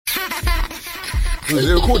Was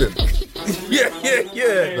it recording? Yeah.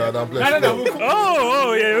 Nah, bless you.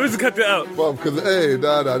 Oh, yeah, let's cut that out. Because,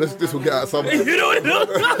 this will get out some. You know what?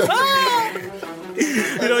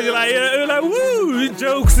 You're like, woo,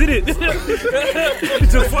 jokes in it.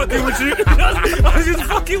 Just fucking with you. I was just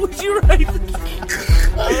fucking with you, right?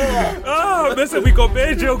 Oh, listen, we got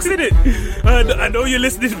bad jokes in it. I know you're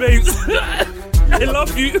listening, babes. I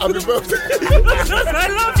love you. Happy birthday. I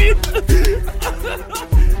love you.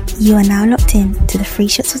 You are now locked in to the Free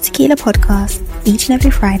Shots of Tequila podcast each and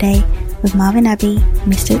every Friday with Marvin Abbey,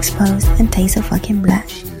 Mr. Exposed, and Taser fucking Black.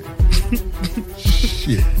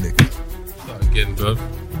 Shit, nigga. Start again, bro. You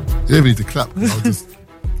don't even need to clap. I'll just...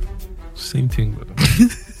 Same thing, bro.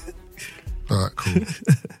 Alright, cool.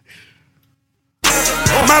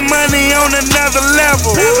 My money on another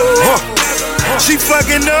level. She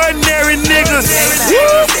fucking ordinary niggas.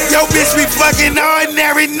 Yo, bitch be fucking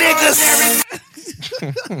ordinary niggas.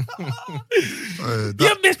 Your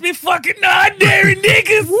bitch be fucking ordinary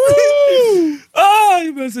niggas. Oh,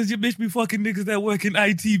 you man says your bitch be fucking niggas that work in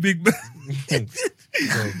IT, big man.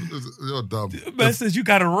 You're dumb. Man says you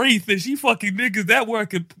got a wraith and she fucking niggas that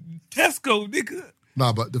work in Tesco, nigga.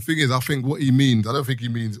 Nah, but the thing is, I think what he means, I don't think he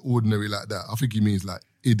means ordinary like that. I think he means like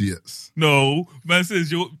idiots. No, man says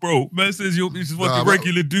your bitch is fucking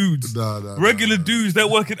regular dudes. Regular dudes that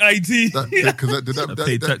work in IT. That means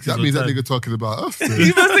that nigga talking about us.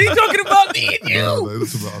 You must be talking about me and you. No,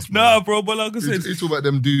 it's about us. Nah, bro, but like I said, it's all about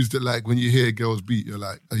them dudes that like when you hear girls beat, you're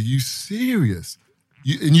like, are you serious?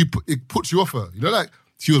 It puts you off her. You know, like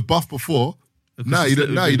she was buff before. Now you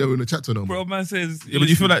don't want to chat to her no more. Bro, man says, Yeah, but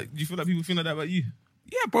you feel like people feel like that about you?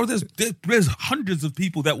 yeah, bro, there's hundreds of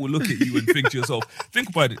people that will look at you and think to yourself, think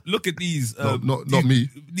about it. Look at these, not me.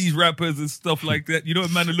 These rappers and stuff like that. You know, a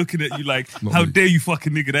man are looking at you like, Not how me. dare you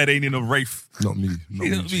fucking nigga that ain't in a rave? Not me. You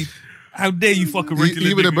know what I mean? How dare you fuck a regular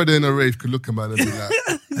Even a nigga? brother in a rave could look at man and be like,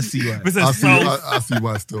 I see why. But says, I see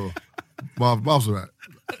why still. Marv's alright.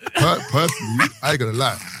 Personally, I ain't gonna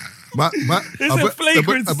lie. It's a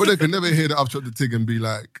flagrant. I brother can never hear that I've chopped the thing and be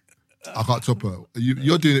like, I can't chop her.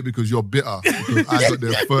 You're doing it because you're bitter, because I got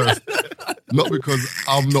there first. Not because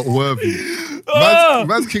I'm not worthy.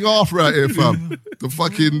 Man's King Arthur right here, fam.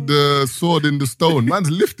 The sword in the stone. Man's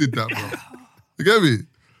lifted that, bro. You get me?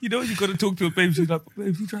 You know, you got to talk to a babe. She's like,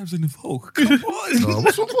 babe, he drives in the Vogue. Come on. No, what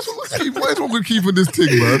is wrong with keeping this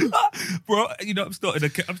thing, man? Bro, you know, I'm starting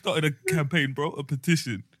a campaign, bro, a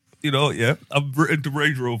petition. You know, yeah. I've written to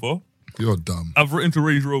Range Rover. You're dumb. I've written to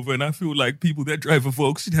Range Rover, and I feel like people that drive a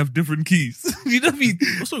Vogue should have different keys. You know what I mean?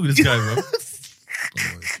 What's wrong with this guy, bro?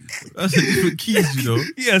 That's a different keys, you know?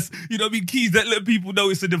 Yes, you know what I mean? Keys that let people know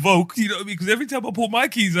it's a Vogue. You know what I mean? Because every time I pull my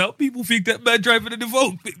keys out, people think that man driving a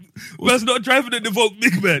Vogue. Man's not driving a Vogue,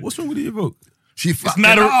 big man. What's wrong with the Evoque? She fucking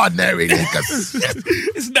not a- ordinary niggas.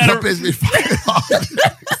 It's not That bitch be fucking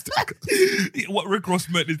ordinary. What Rick Ross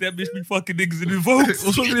meant is that bitch be fucking niggas in the Vogue.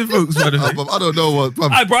 What's wrong with the Evokes, man? I don't know what. Bro,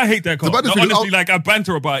 I hate that car. The bad No, thing is, honestly, like, I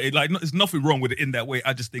banter about it. Like, there's nothing wrong with it in that way.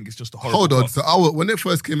 I just think it's just a horrible Hold on. car. So when it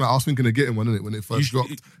first came out, I was thinking of getting one, innit? When it first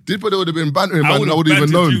dropped. But it would have been bantering, I man, would and I have wouldn't even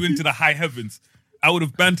bantered known. you into the high heavens. I would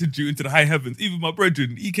have bantered you into the high heavens. Even my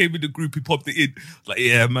brethren, he came in the group, he popped it in. Like,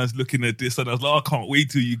 yeah, man's looking at this. And I was like, I can't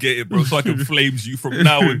wait till you get it, bro. So I can flames you from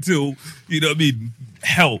now until, you know what I mean,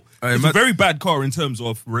 hell. It's a very bad car in terms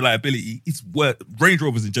of reliability. It's where Range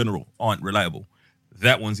Rovers in general aren't reliable.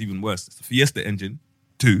 That one's even worse. It's a Fiesta engine,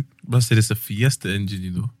 too. I said it's a Fiesta engine,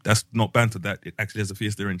 you know? That's not banter, that it actually has a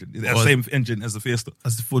Fiesta engine. It's the same engine as the Fiesta.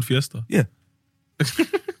 That's the Ford Fiesta. Yeah.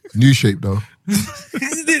 New shape, though.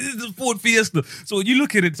 This is a Ford Fiesta. So when you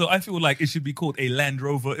look at it, so I feel like it should be called a Land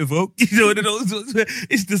Rover Evoque. You know what I mean? So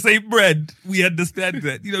it's the same brand. We understand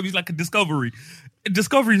that. You know, it's like a Discovery.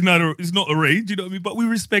 Discovery is not a range, you know what I mean? But we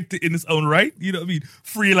respect it in its own right. You know what I mean?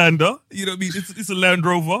 Freelander, you know what I mean? It's a Land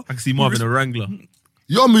Rover. I can see Marvin a Wrangler.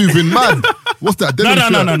 You're moving mad. What's that? No.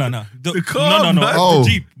 The car, man. Oh. The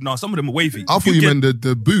Jeep. No, some of them are wavy. I thought you meant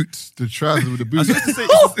the boots, the trousers with the boots.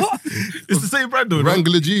 It's the same brand, though.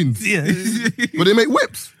 Wrangler jeans. Yeah. But they make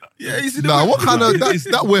whips. Yeah, you see the Nah, whip? what kind of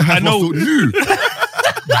that warehouse was so new?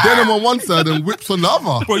 Denim on one side and whips on the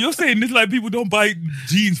other. Bro, you're saying this like people don't buy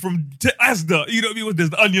jeans from Asda. You know what I mean? There's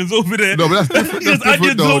the onions over there. No, but that's different. There's That's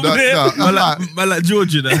different onions though. over there. Man like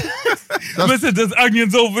George, you know? Man said there's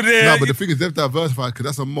onions over there. No, but the thing is, they've diversified because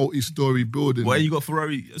that's a multi-story building. Why you got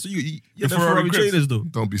Ferrari? So you The the Ferrari Ferrari grips. trainers, though?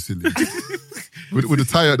 Don't be silly. with the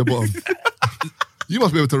tyre at the bottom. You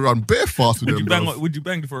must be able to run bare fast with them, bro. Would you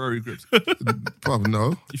bang the Ferrari grips? Probably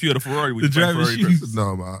no. If you had a Ferrari, would The you bang driver's Ferrari grips? shoes.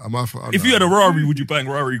 No, man. If you had a Ferrari, would you bang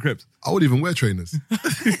Ferrari grips? I wouldn't even wear trainers.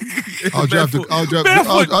 I'll drive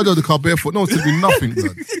the car barefoot. No one's telling me nothing,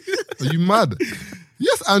 man. Are you mad?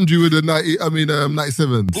 Yes, Andrew with the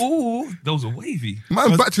 97s. Ooh, those are wavy.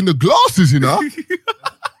 Man, batching the glasses, you know.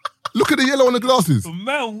 Look at the yellow on the glasses.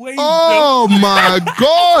 Man, wavy. Oh my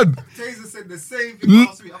God. Taser said the same thing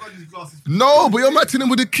last week. I've had these glasses. No, but you're matching them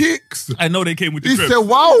with the kicks. I know they came with the He trips. said,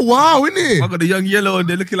 wow, I innit? got the young yellow and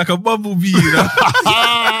they're looking like a bumblebee, you know?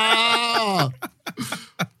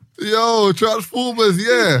 Yo, Transformers,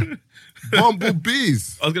 yeah.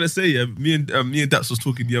 Bumblebees. I was gonna say, yeah, me and Dax was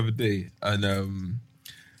talking the other day, and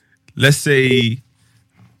let's say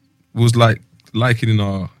was like likening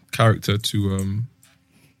our character to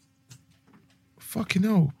fucking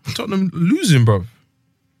hell, Tottenham losing, bro.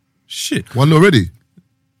 Shit. One already.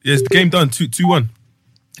 Yes, the game done 2-1.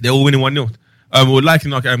 They're all winning 1-0. We're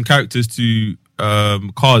likening our characters to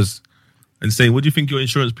cars and saying, what do you think your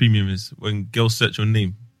insurance premium is when girls search your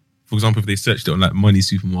name? For example, if they searched it on like Money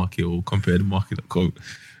Supermarket or comparethemarket.com,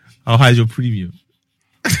 how high is your premium?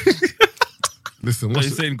 Listen, What what's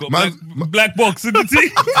you saying? Got man, black box in the team.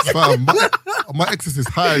 fam, my excess is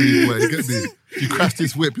high, boy. You get me? You crash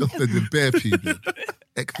this whip, you're spending bare people.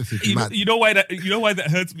 Excess is mad. You know why that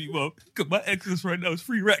hurts me, Mom? Because my excess right now is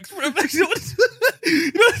free racks. You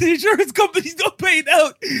know the insurance company's not paying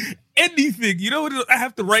out anything. You know what? I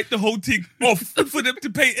have to write the whole thing off for them to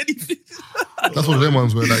pay anything. That's one of them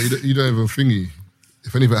ones where like you don't even thingy.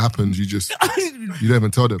 If anything happens, you don't even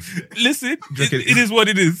tell them. Listen, it is what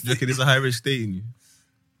it is. Do you reckon it's a high risk state in you?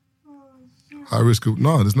 High risk?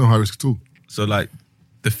 No, there's no high risk at all. So like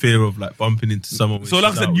the fear of like bumping into someone. So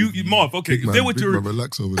like I said, Marv, okay, Big if they man, were big to man,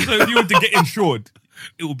 relax over there. so if you were to get insured,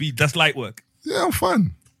 it would be that's light work. Yeah, I'm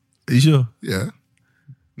fine. Are you sure? Yeah.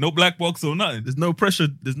 No black box or nothing. There's no pressure.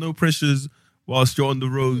 There's no pressures whilst you're on the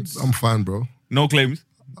roads. I'm fine, bro. No claims.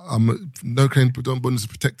 No claim, don't bonus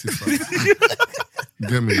protected. Fam.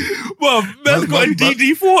 Get me? Well, man's got a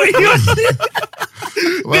DD40.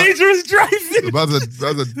 Dangerous driving.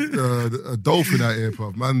 There's a dolphin out here,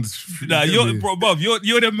 bruv. Man's. Nah, get you're me?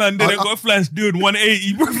 the man that got flash doing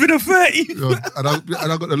 180, bro, for the 30. Yo, and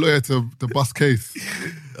I got the lawyer to bust case.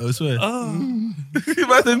 I swear.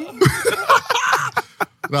 Imagine.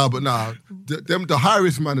 Nah, the high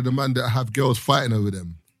risk man are the man that have girls fighting over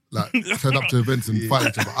them. Like, turn up to events and fight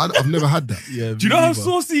each other. I've never had that. Yeah, Do you know how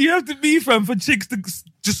saucy you have to be, fam, for chicks to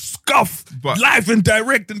just scuff live and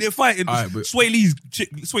direct and they're fighting? Alright, but- Sway Lee's chick.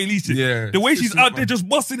 Yeah. The way she's out there just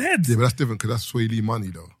busting heads. Yeah, but that's different because that's Sway Lee money,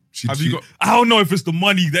 though. I don't know if it's the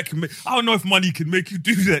money that can make. I don't know if money can make you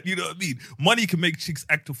do that. You know what I mean? Money can make chicks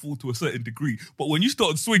act a fool to a certain degree, but when you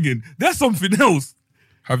start swinging, that's something else.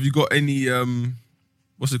 Have you got any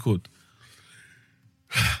what's it called?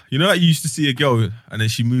 You know, like you used to see a girl and then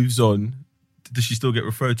she moves on. Does she still get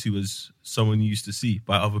referred to as someone you used to see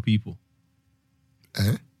by other people?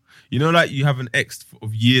 Eh? You know, like you have an ex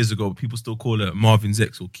of years ago, but people still call her Marvin's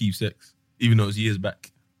ex or Keith's ex, even though it was years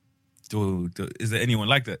back. Is there anyone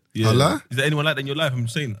like that? Yeah. Allah? Is there anyone like that in your life? I'm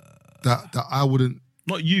saying That I wouldn't.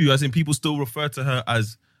 not you. As in, people still refer to her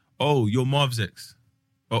as, "Oh, you're Marv's ex,"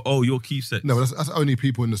 or "Oh, you're Keith's ex." No, that's only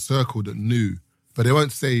people in the circle that knew. But they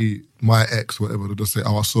won't say my ex or whatever. They'll just say,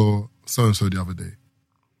 oh, I saw so-and-so the other day.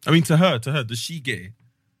 I mean, to her, does she get it?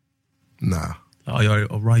 Nah. Oh, yeah,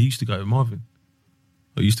 oh, right, you used to go with Marvin.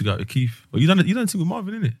 Or you used to go with Keith. Or you done anything with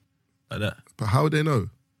Marvin, innit? Like that. But how would they know?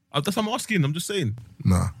 That's what I'm asking. I'm just saying.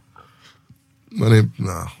 Nah. My name,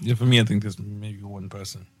 nah. Yeah, for me, I think there's maybe one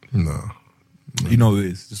person. Nah. You know who it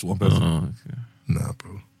is? Just one person. Okay. Nah,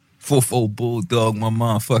 bro. Fourfold bulldog, my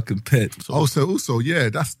motherfucking pet. Also, yeah,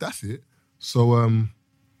 that's it. So,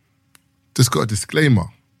 just got a disclaimer,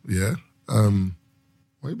 yeah? Why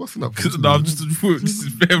are you busting up? No, I'm just this is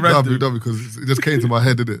very random. No, because it just came to my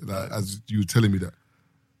head, didn't it? Like, as you were telling me that.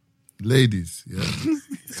 Ladies, yeah?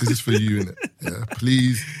 This is for you, innit? Yeah?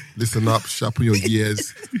 Please listen up, sharpen your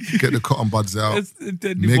ears, get the cotton buds out,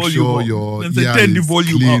 make sure your ear is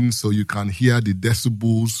clean so you can hear the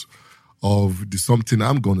decibels of the something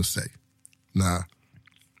I'm going to say. Now,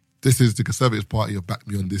 this is the Conservative Party have backed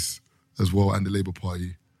me on this as well, and the Labour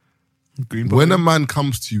Party. When a man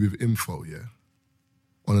comes to you with info, yeah,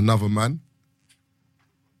 on another man,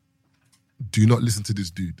 do not listen to this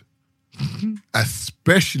dude.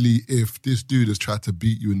 Especially if this dude has tried to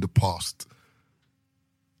beat you in the past.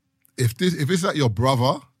 If it's like your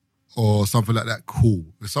brother or something like that, cool.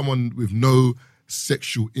 If someone with no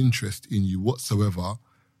sexual interest in you whatsoever,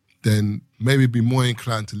 then maybe be more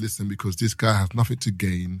inclined to listen because this guy has nothing to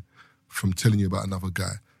gain from telling you about another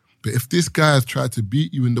guy. But if this guy has tried to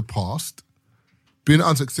beat you in the past, been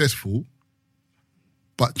unsuccessful,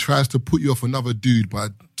 but tries to put you off another dude by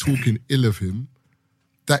talking ill of him,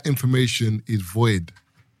 that information is void.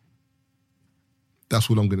 That's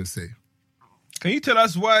what I'm going to say. Can you tell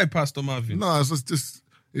us why, Pastor Marvin? No, it's just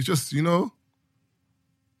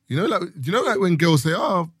like when girls say,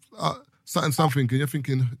 something, and you're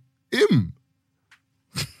thinking, him.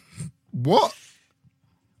 What?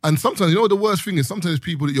 And sometimes, the worst thing is sometimes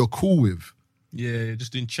people that you're cool with, Yeah,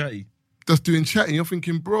 just doing chatty. just doing chatting, you're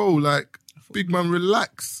thinking, bro, like, big man,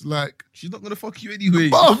 relax. Like, She's not gonna fuck you anyway.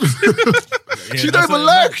 bruv, she don't that's even what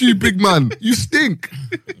like you, big man. You stink.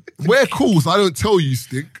 We're cool, so I don't tell you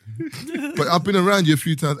stink. But I've been around you a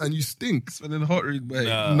few times and you stink. Smelling hot ring, mate.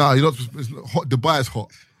 Nah, you're not. It's not hot. Dubai's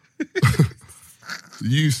hot.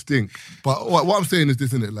 You stink. But what I'm saying is this,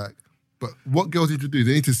 isn't it? Like, but what girls need to do,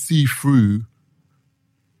 they need to see through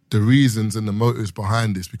the reasons and the motives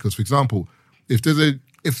behind this. Because, for example, if there's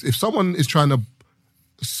if someone is trying to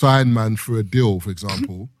sign man for a deal, for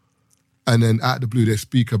example, and then out of the blue they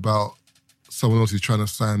speak about someone else who's trying to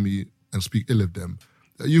sign me and speak ill of them,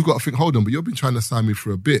 you've got to think, hold on, but you've been trying to sign me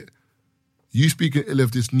for a bit. You speaking ill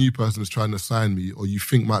of this new person that's trying to sign me or you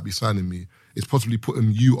think might be signing me, it's possibly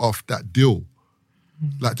putting you off that deal.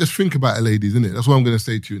 Like, just think about it, ladies, innit? That's what I'm going to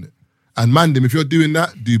say to you, innit? And Mandim, if you're doing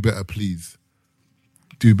that, do better, please.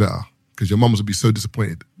 Do better. Because your mums will be so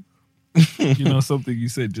disappointed. You know, something you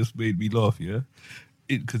said just made me laugh, yeah?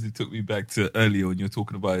 Because it took me back to earlier when you were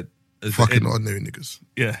talking about... Fucking ordinary niggas.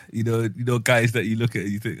 Yeah, you know, guys that you look at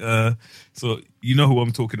and you think, so you know who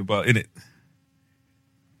I'm talking about, innit?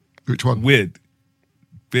 Which one? Weird.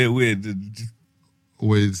 Bare weird. And just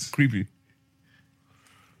Always. creepy.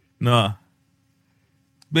 Nah.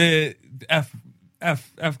 Bare F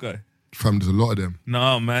guy. Fam, there's a lot of them.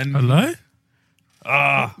 Nah, man. Hello?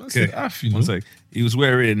 Okay. said F, you know? One sec. He was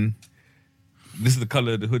wearing, this is the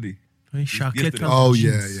colour of the hoodie. Yesterday. Oh,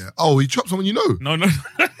 yeah. Oh, he chopped someone you know? No.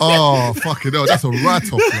 Oh, fucking hell. That's a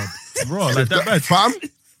write-off, man. Bro, like that bad. Fam,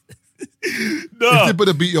 No. if you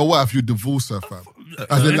better beat your wife, you divorce her, fam.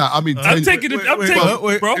 As in, like, I mean... I'm taking it. I'm taking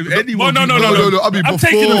it, bro. If anyone- No. I mean, I'm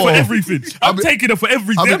taking it for before- everything. I'm taking it for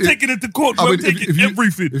everything. I'm taking it to court. I'm taking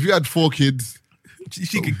everything. If you had 4 kids,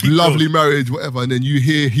 She can keep lovely those. marriage, whatever, and then you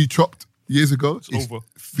hear he chopped years ago, it's over.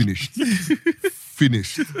 finished.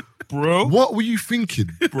 Finished. Bro. What were you thinking?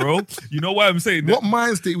 Bro, you know why I'm saying that? What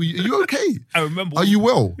mind state were you? Are you okay? I remember. Are you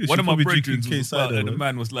well? One of my probably brethren drinking was cider, about, and the man.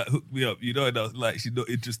 man was like, "Hook me up," you know, and I was like, "She's not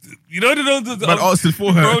interested." You know, Man asking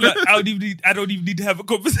for her. Bro, like, I don't even need to have a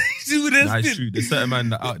conversation with her. That's still. true. There's certain man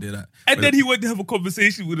that out there that. And then he went to have a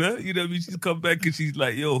conversation with her. You know what I mean? She's come back and she's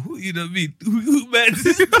like, "Yo, you know what I mean? Who man?"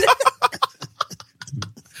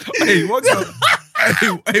 Hey, one girl.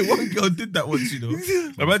 One girl did that once, you know.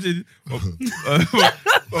 Imagine,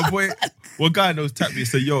 one guy knows tapped me and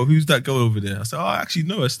said, "Yo, who's that girl over there?" I said, "Oh, I actually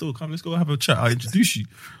know her still. Come, let's go have a chat. I'll introduce you."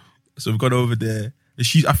 So we've gone over there. And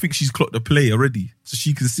I think she's clocked the play already, so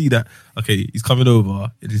she can see that. Okay, he's coming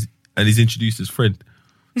over, and he's introduced his friend.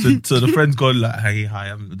 So the friend's gone like, "Hey, hi,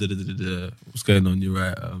 I'm what's going on? You're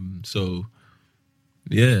right. So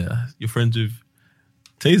yeah, you're friends with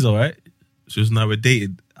Taser, right?" She was now we're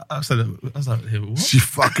dating. I was like, hey, what? She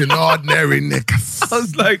fucking ordinary niggas. I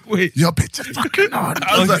was like, wait. Your bitch is fucking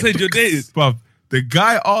ordinary. I was like, "Said you're dated." Bruv, the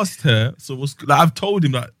guy asked her, so I've told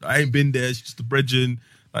him that I ain't been there, she's just a brethren,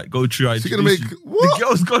 like go through. I She gonna introduce make- you. what? The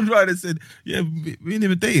girl's gone round and said, "Yeah, we ain't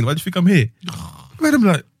even dating. Why do you think I'm here?" Man, I'm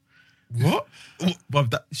like, what?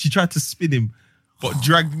 Bruv, she tried to spin him, but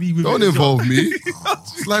dragged me with Don't it. involve me.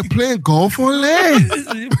 It's like playing golf on land.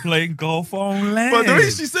 Playing golf on land. But the way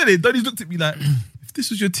she said it, Donnie's looked at me like, if this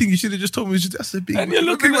was your thing, you should have just told me that's a big And you're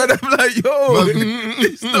looking at at- I'm like, yo,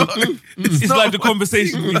 it's not. It's not like the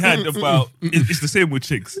conversation we had about. It's the same with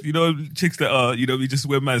chicks. You know, chicks that are, you know, we just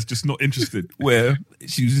where man's just not interested. Where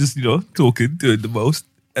she was just, you know, talking, doing the most,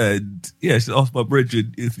 and yeah, she asked my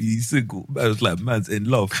brethren if he's single. Man was like, "Man's in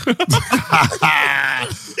love."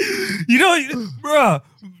 You know, bruh,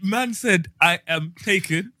 man said, "I am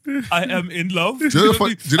taken. I am in love. you know the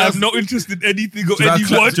fun- do you know- I'm not interested in anything or Did I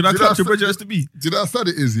anyone." clap your brother has to be? Do you know how sad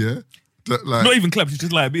it is, yeah? That, like, Not even claps. It's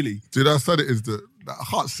just liability. do you know how sad it is that I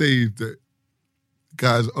can't say that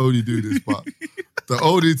guys only do this, but the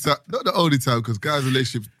only time, not the only time, because guys'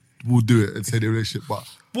 relationships will do it and say their relationship, but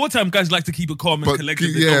More time, guys like to keep it calm and but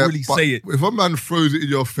collected. They don't really but say it. if a man throws it in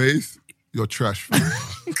your face, you're trash, fam.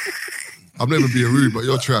 I'm not even being rude, but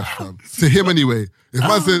you're trash, fam. To him anyway. If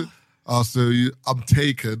man said, I'm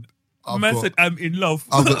taken. Man said, "I'm in love."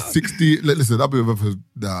 I've got 60. Listen, I've been with her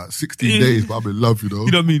for 16 days, but I'm in love, you know.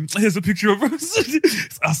 You know what I mean? Here's a picture of us.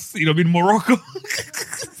 It's us, you know what I mean? Morocco.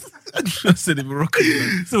 I said in Morocco.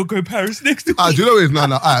 So go Paris next week. Do you know what it is? No.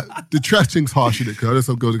 The trash thing's harsh, innit? Because I know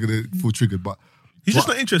some girls are going to feel triggered, but He's just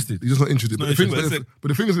not interested. he's just not interested. Not But the interested. thing- but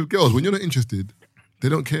the thing is with girls, when you're not interested, they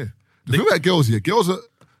don't care. The thing about girls here, girls are,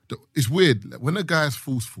 it's weird. Like, when a guy is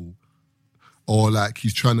forceful or like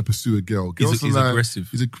he's trying to pursue a girl. Girls He's are like, aggressive.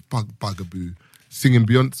 He's a bugaboo. Singing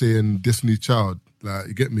Beyonce and Destiny's Child. Like,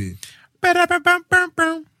 you get me?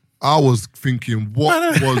 I was thinking,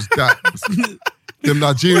 what was that? Them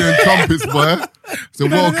Nigerian trumpets, boy. It's the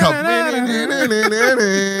World Cup.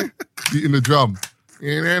 Beating the drum.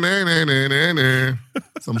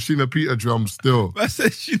 Some Sheena Peter drums still. I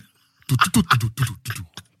said, hey,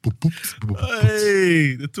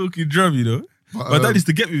 the talking drum, you know. But that used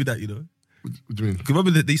to get me with that, you know. What do you mean?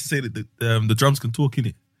 Remember that they used to say that the drums can talk,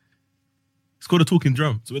 innit? It's called a talking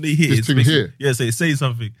drum. So when they hit This it's thing basically- here? Yeah, so it's saying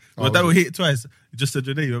something. But that will hit it twice. You just said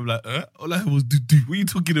your name. I'm like, all I heard was do. What are you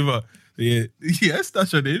talking about? Yeah, yes,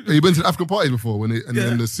 that's your name. Hey, you been to the African parties before when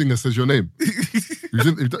then the singer says your name? What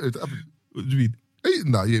do you mean?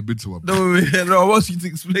 Nah, you ain't been to one. No, I want you to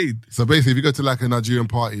explain. So basically, if you go to like a Nigerian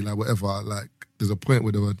party, like whatever, like there's a point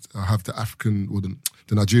where they would have the African or the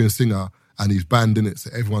Nigerian singer and he's band in it,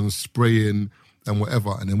 so everyone's spraying and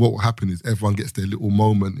whatever. And then what will happen is everyone gets their little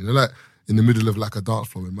moment, you know, like in the middle of like a dance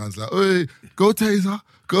floor, and man's like, "Hey, go Taser,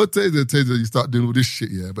 go Taser, Taser." You start doing all this shit,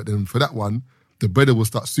 yeah. But then for that one, the brother will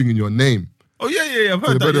start singing your name. Oh yeah, I've So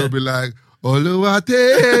heard the that. brother Yeah. will be like, "Oluwa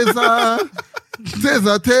Taser."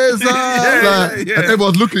 Taser. And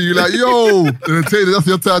everyone's looking at you like, yo. And then Taser, that's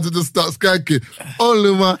your time to just start skanking.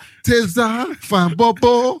 Oluwa Taser, fine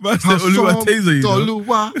bobo. Man said Oluwa Taser, you know.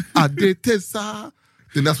 Oluwa Ade Taser.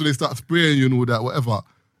 Then that's when they start spraying you and all that, whatever.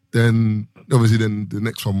 Then, obviously, then the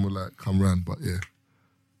next one will like come round, but yeah.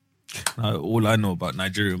 All I know about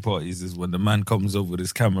Nigerian parties is when the man comes over with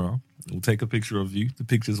his camera, he'll take a picture of you, the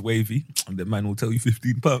picture's wavy, and the man will tell you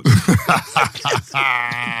 £15.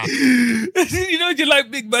 You know, you're like,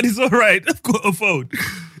 big man, it's all right. I've got a phone.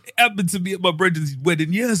 It happened to me at my brother's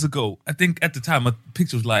wedding years ago. I think at the time, my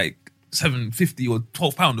picture was like £7.50 or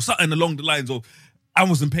 £12 or something along the lines of, I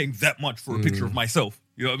wasn't paying that much for a picture of myself.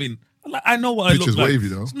 You know what I mean? Like, I know what Picture's I look like. wavy,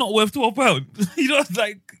 though. It's not worth £12. You know, it's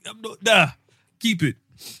like, I'm not, nah, keep it.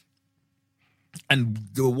 And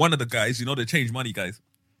one of the guys, you know, the change money guys,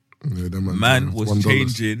 Yeah, that man was $1.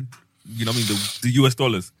 changing, you know what I mean, the US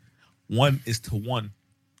dollars. 1:1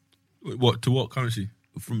 What to what currency?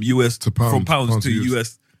 from US To pound. from pounds Pounds to to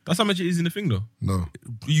US. That's how much it is in the thing, though. No. Are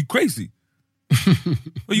you crazy?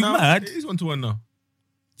 Are you No, mad? It is 1-to-1 now.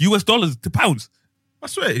 US dollars to pounds. I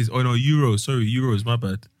swear it is. Oh no, euros. Sorry, euros. My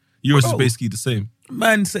bad. Euros is Bro. basically the same.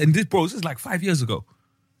 Man said, and this is like 5 years ago.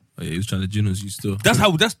 Oh, yeah, he was trying to Junos you still.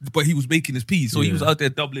 But he was making his peas, so he Yeah. was out there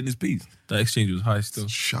doubling his peas. That exchange was high still.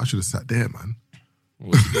 Shit, I should have sat there, man.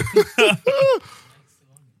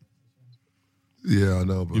 Yeah, I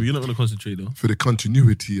know, but You're not going to concentrate though. for the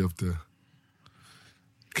continuity of the...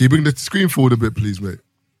 Can you bring the screen forward a bit, please, mate?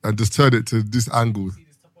 And just turn it to this angle.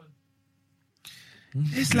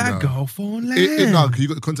 It's like golf on land. No, you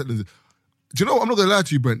got the contact lenses. Do you know what? I'm not going to lie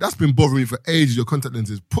to you, Brent. That's been bothering me for ages, your contact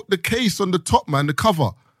lenses. Put the case on the top, man, the cover.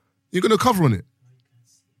 You're going to cover on it.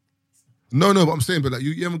 No, but I'm saying, but like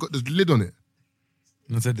you haven't got the lid on it.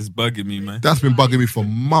 I said, it's bugging me, man. That's been bugging me for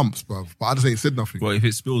months, bruv. But I just ain't said nothing. Well, if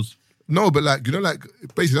it spills, No, but like, you know, like,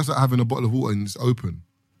 basically that's like having a bottle of water and it's open.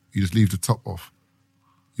 You just leave the top off.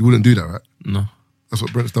 You wouldn't do that, right? no. That's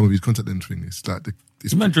what Brent's done with his contact lens thing. It's like,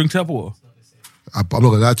 This man drink tap water. I'm not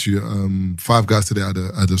going to lie to you. 5 Guys today had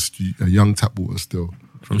a young tap water still.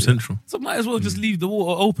 From Central. So might as well just leave the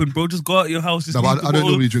water open, bro. Just go out your house. Just No, leave but the I don't bottle.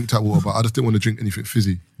 normally drink tap water, but I just didn't want to drink anything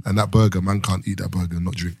fizzy. And that burger, man can't eat that burger and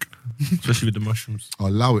not drink. Especially with the mushrooms. I'll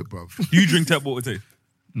allow it, bruv. You drink tap water too.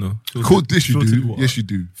 No. Cool, this you filtered do. water. Yes, you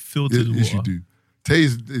do. Filtered Yes, you water. do. Tay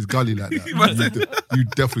is gully like that. You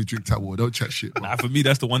definitely drink tap water. Don't chat shit, bro. Nah, for me,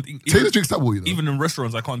 that's the one thing. Taylor drinks tap water, you know. Even in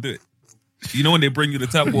restaurants, I can't do it. You know when they bring you the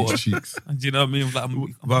tap water? Cheeks. Do you know what I mean? Like,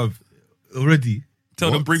 Bruv, already.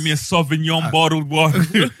 tell them, bring me a Sauvignon bottled water.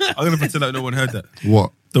 I'm going to pretend like no one heard that.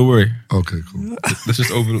 What? Don't worry. Okay, cool. Let's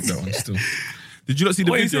just overlook that one still. Did you not see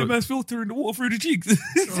the Why you say video? man's filtering the water through the cheeks?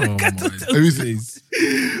 Oh my Have you, seen,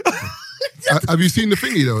 have you seen the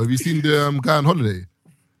thingy though? Have you seen the guy on holiday?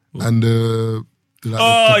 And the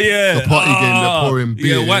party game they're pouring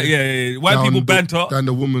beer. White down people banter. down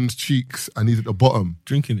the woman's cheeks, and he's at the bottom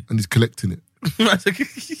Drinking it. and he's collecting it like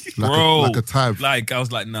Bro, like a tithe. Like, I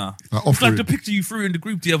was like, nah. Like It's offering. like the picture you threw in the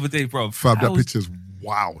group the other day, bro. Fab, I that was- picture's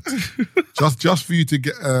wild. just for you to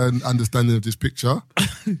get an understanding of this picture.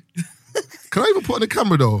 Can I even put on the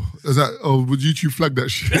camera though? Is that? Or would YouTube flag that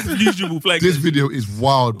shit? Usual flag. This video is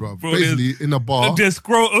wild, bro. Bro, Basically, in a bar, There's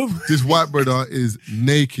scrotum this white brother is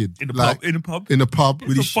naked, in the like pub. In the pub. in a pub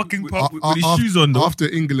It's a fucking pub. with his shoes on, though. after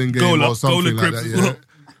England game Goal or up, something goal like of that. Crips.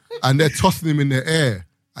 Yeah, and they're tossing him in the air,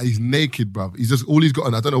 and he's naked, bruv. He's just all he's got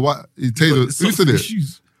on. I don't know what. He tells Socks listen and it.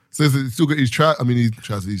 shoes. So he's still got his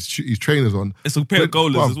his trainers on. It's a pair of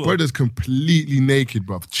goalers as well. Brother's completely naked,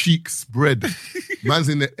 bruv. Cheeks spread. Man's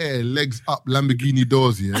in the air, legs up, Lamborghini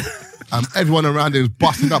doors, yeah. Everyone around him is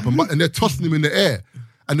busting up and they're tossing him in the air.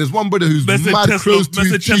 And there's one brother who's mad close to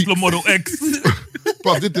his cheeks. Tesla Model X.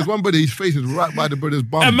 Bruv, there's one brother, his face is right by the brother's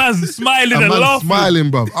bum. And man's smiling and laughing.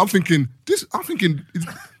 Smiling, bruv. I'm thinking,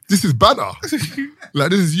 this is banner. Like,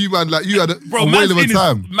 this is you, man. Like, you had a whale of a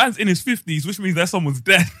time. Man's in his 50s, which means that someone's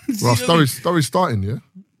dead. Bro, story's starting, yeah?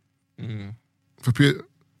 Mm. Thingy,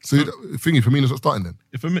 Firmino's not starting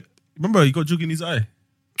then? Remember, he got jug in his eye.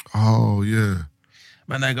 Oh, yeah.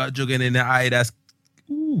 Man, I got jugging in the eye. That's...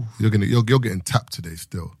 Ooh. You're getting tapped today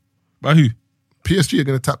still. By who? PSG are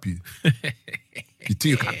going to tap you. You think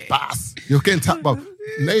you can pass. You're getting tapped, bruv.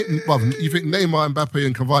 You think Neymar, Mbappe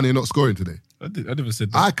and Cavani are not scoring today? I never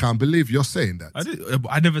said that. I can't believe you're saying that.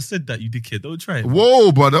 I never said that, you dickhead. Don't try it.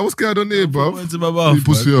 Whoa, brother. What's going on here, bro? Into my mouth, you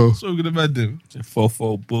pussy, yo. So good about them.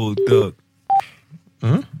 4-4 bulldog.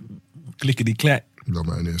 Huh? Clickety clack. No,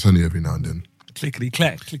 man. It's only every now and then. Clickety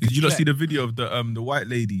clack. Did you not see the video of the white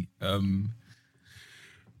lady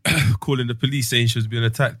calling the police saying she was being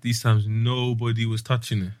attacked? These times nobody was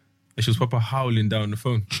touching her. And she was proper howling down the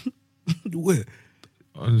phone. Where?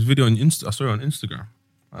 On this video I saw it on Instagram.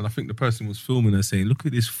 And I think the person was filming her saying, look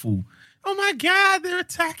at this fool. Oh my God, they're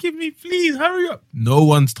attacking me. Please, hurry up. No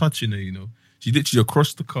one's touching her, you know. She literally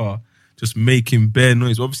across the car, just making bare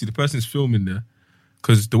noise. Obviously, the person's filming there.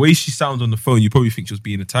 Because the way she sounds on the phone, you probably think she was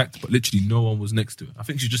being attacked, but literally no one was next to her. I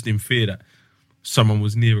think she's just in fear that someone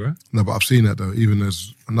was near her. No, but I've seen that though. Even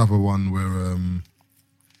there's another one where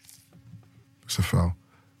it's a foul,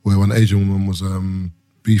 where one Asian woman was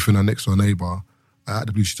beefing her next door neighbour. Out of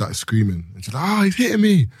the blue, she started screaming. And she's like, he's hitting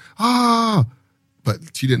me. But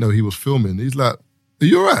she didn't know he was filming. He's like, are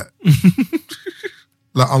you all right?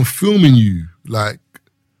 Like, I'm filming you. Like,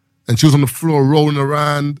 and she was on the floor rolling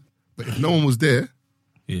around. But if no one was there,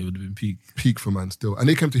 yeah, it would have been peak. Peak for man still. And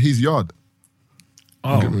they came to his yard.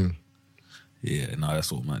 Oh. Yeah, no,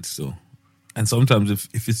 that's all, man, still. And sometimes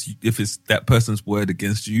if it's that person's word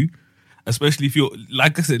against you, especially if you're,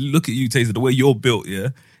 like I said, look at you, Taser, the way you're built, yeah?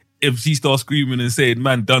 If she starts screaming and saying,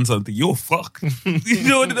 man, done something, you're fucked. You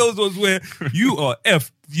know, one of those ones where you are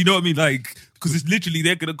F. You know what I mean? Like, because it's literally,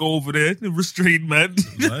 they're going to go over there, restrain man.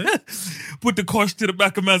 Right. Put the kosh to the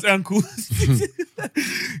back of man's ankles. You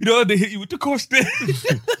know, they hit you with the kosh there.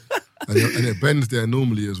 and it bends there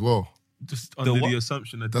normally as well. Just under the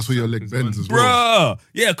assumption that that's where your leg bends as well. Bruh.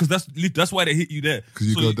 Yeah, because that's why they hit you there. Because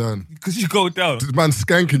you go down. Because you go down. This man's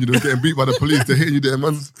skanking, you know, getting beat by the police. They're hitting you there.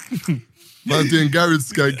 Man's doing garage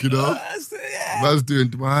skank, you know. Man's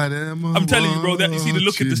doing I'm telling you, bro, that you see the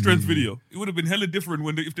look at the strength video. It would have been hella different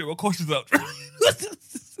if there were cautions out.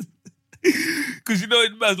 Because you know,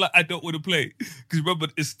 man's like, I don't want to play. Because remember,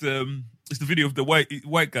 it's the video of the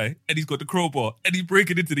white guy, and he's got the crowbar, and he's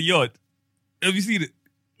breaking into the yard. Have you seen it?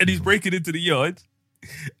 And he's breaking into the yard,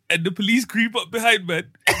 and the police creep up behind,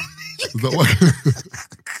 man. Is that what?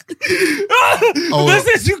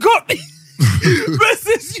 Message, you got me.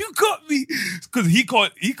 Message, you got me. Because he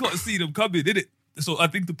can't see them coming, did it? So I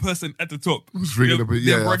think the person at the top was ringing the police.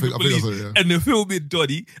 Yeah, I think that's it, yeah. And they're filming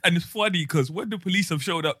Donny, and it's funny because when the police have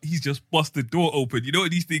showed up, he's just bust the door open. You know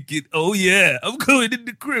what he's thinking? Oh yeah, I'm going in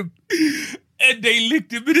the crib. And they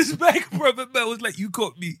licked him in his back, bro. But man was like, you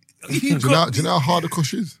got me. Do you know how hard the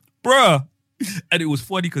kush is? Bruh. And it was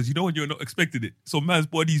funny because you know when you're not expecting it. So man's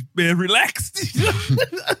body's bare relaxed.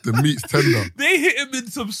 The meat's tender. They hit him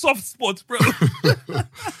in some soft spots, bro.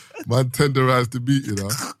 Man tenderized the meat, you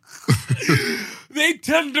know. They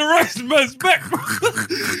tenderized man's back,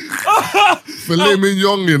 bro. Filet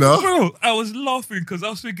mignon, you know. Bro, I was laughing because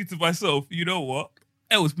I was thinking to myself, you know what?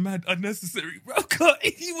 That was mad unnecessary, bro.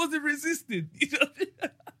 He wasn't resisting. You know what I mean?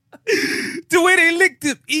 The way they licked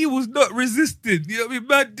him, he was not resisting. You know what I mean?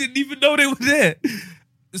 Man didn't even know they were there.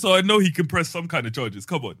 So I know he can press some kind of charges.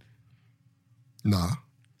 Come on. Nah.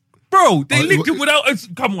 Bro, they licked him without...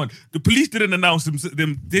 Come on. The police didn't announce them.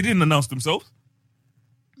 They didn't announce themselves.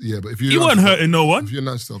 Yeah, but if you... He wasn't hurting no one. If you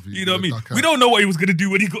announce yourself... You know what I mean? We don't know what he was going to do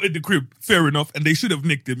when he got in the crib. Fair enough. And they should have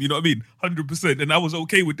nicked him. You know what I mean? 100%. And I was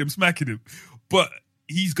okay with them smacking him. But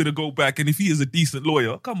he's going to go back. And if he is a decent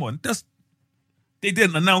lawyer, come on. They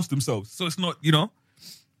didn't announce themselves. So it's not, you know...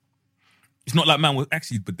 It's not like man was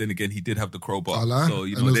actually... But then again, he did have the crowbar. So,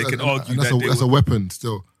 you know, they can argue that... That's a weapon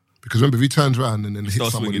still. Because remember, if he turns around and then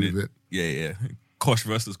hits somebody with it... Yeah. Kosh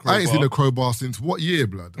versus crowbar. I ain't seen a crowbar since what year,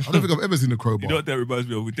 blood? I don't think I've ever seen a crowbar. You know what that reminds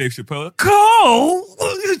me of with Dave Chappelle? Cole!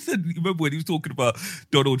 Remember when he was talking about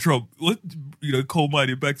Donald Trump? Coal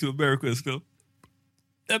mining back to America and stuff?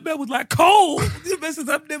 That man was like, coal? The man says,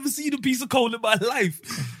 I've never seen a piece of coal in my life.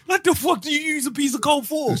 What the fuck do you use a piece of coal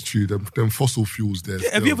for? It's true. Them fossil fuels there.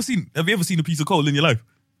 Have you ever seen a piece of coal in your life?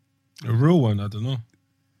 A real one, I don't know.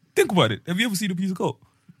 Think about it. Have you ever seen a piece of coal?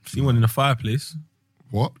 Seen one in a fireplace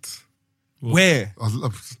What? Where?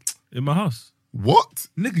 in my house. What?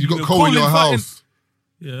 Nigga, you you got know, coal in your calling house?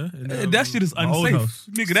 Yeah. That shit is my old unsafe. house.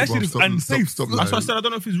 Nigga, that shit is Stop- unsafe. stop That's why I lying. said I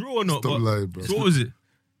don't know if it's real or not. Stop but lying, bro. So what was it?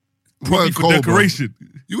 Probably Burn for coal, decoration. Bro.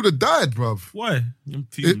 You would have died, bruv. Why? Them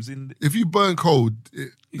fumes in If you burn coal, the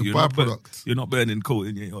you're not byproduct. You're not burning coal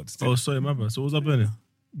in your yard. Still. Oh, sorry, my bad. So what was I burning?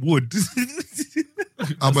 Wood.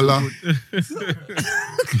 Amala.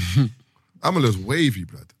 Amala's wavy,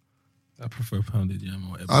 blood. I prefer pounded jam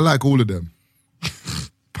or whatever. I like all of them.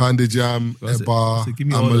 Pounded jam, That's it. Eba, So give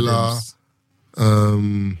me all of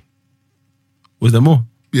Amala. Was there more?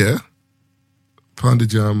 Yeah. Pounded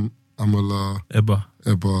jam, Amala, Eba.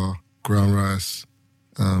 Eba, ground rice,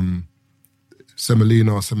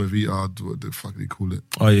 semolina, semovita, what the fuck do you call it?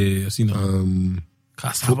 Oh yeah, I seen that.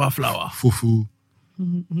 Cassava flour. Fufu.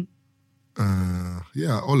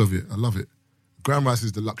 Yeah, all of it. I love it. Ground rice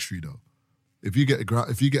is the luxury though. If you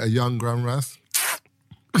get a young ground rice,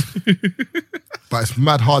 but it's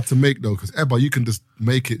mad hard to make though, because Eba, you can just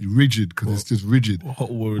make it rigid because it's just rigid.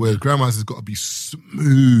 Hot word. Where ground rice has got to be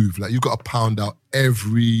smooth. Like you've got to pound out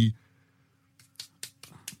every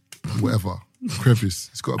whatever crevice.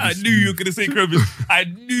 It's got to be. I knew you were gonna say crevice. I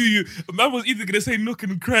knew you. A man was either gonna say nook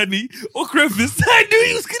and cranny or crevice. I knew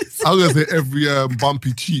he was gonna say. I was gonna say every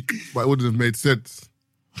bumpy cheek, but it wouldn't have made sense.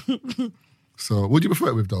 So, what do you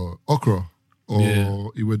prefer it with though? Okra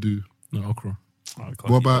or iwedu? No, okra.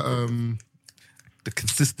 What about the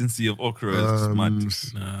consistency of okra is mad.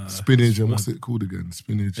 Nah. spinach and what's it called again?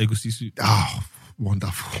 Spinach. Egusi soup. Oh,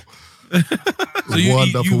 wonderful. So you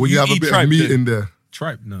Wonderful. When you have a eat bit tripe of meat then? in there.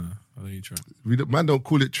 Tripe? No, I don't eat tripe. Man don't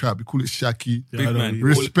call it trap, we call it shaki. Yeah, Big I don't man. eat-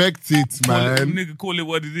 Respect it, man. Nigga, call it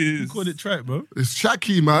what it is. He called it tripe, bro. It's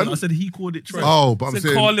shaki, man. I said he called it tripe. Oh, but I'm So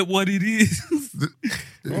saying call it what it is.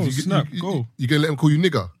 Oh, snap, go. You gonna let him call you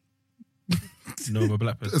nigger? No, I'm a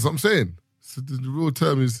black person. That's what I'm saying. So the real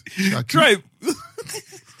term is shaki. Tripe.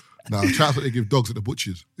 Nah, trap's what they give dogs at the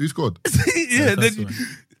butchers. Who scored? Yeah, That's then.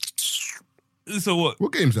 right. So what?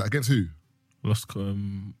 What game's that? Against who? Lost.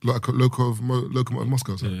 Locomotive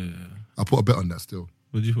Moscow. So. Yeah. I put a bet on that still.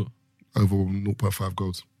 What did you put? Over 0.5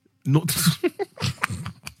 goals. Not.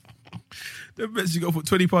 The bets you got for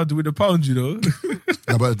 £20 to win a pound, you know.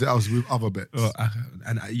 No, but that was with other bets.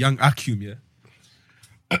 And a young Akum, yeah.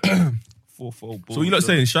 4-4 ball. So what you lot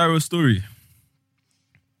saying? Shiro's story.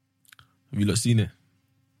 Have you lot seen it?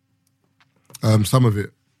 Some of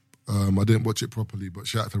it. I didn't watch it properly, but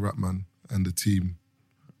shout out to Rapman and the team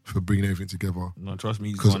for bringing everything together. No, trust me,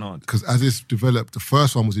 he's going on. Because as it's developed, the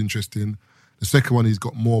first one was interesting. The second one, he's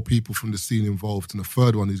got more people from the scene involved. And the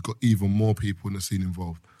third one, he's got even more people in the scene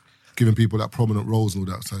involved. Giving people that prominent roles and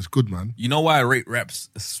all that. So it's good, man. You know why I rate Raps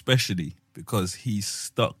especially? Because he's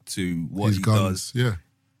stuck to what His he guns, does. yeah.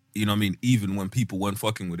 You know what I mean? Even when people weren't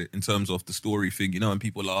fucking with it in terms of the story thing, you know, and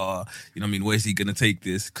people are, you know what I mean, where's he going to take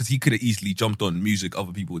this? Because he could have easily jumped on music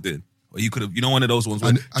other people did. Or he could have, you know, one of those ones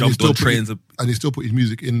where jumped on trains. And he still put his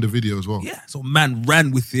music in the video as well. Yeah, so man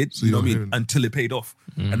ran with it, So you know what I you're mean, hearing- until it paid off.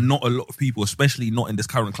 And not a lot of people, especially not in this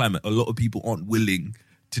current climate, a lot of people aren't willing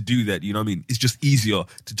to do that, you know what I mean? It's just easier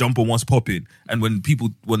to jump on what's popping. And when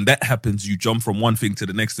that happens, you jump from one thing to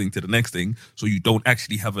the next thing to the next thing, so you don't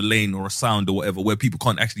actually have a lane or a sound or whatever where people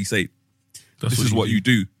can't actually say, this is what you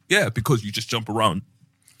do. Yeah, because you just jump around.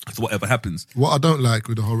 It's whatever happens. What I don't like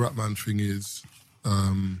with the whole Rapman thing is,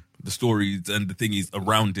 The stories and the thing is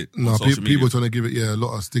around it. no, on social media. people trying to give it, a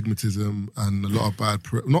lot of stigmatism and a lot of bad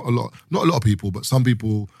press. Not a lot of people, but some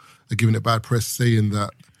people are giving it bad press, saying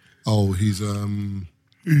that, oh, he's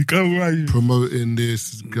promoting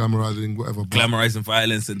this, glamorizing whatever. But, Glamorizing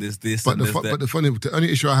violence and this but and the this, fu- that. but the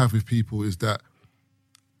only issue I have with people is that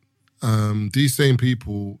these same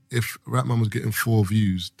people, if Rapman was getting 4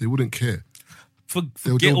 views, they wouldn't care.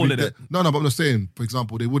 Forget all of that. No, but I'm not saying, for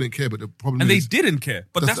example, they wouldn't care, but the problem And is... they didn't care.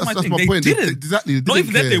 But that's my thing. my They point. didn't. Exactly. They Not didn't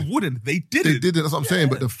even that care. they wouldn't. They They didn't. didn't, that's what I'm saying.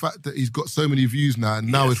 But the fact that he's got so many views now,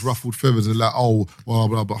 and now it's ruffled feathers and like, oh, blah,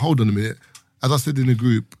 blah, but hold on a minute. As I said in the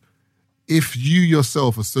group, if you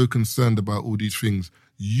yourself are so concerned about all these things,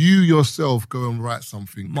 you yourself go and write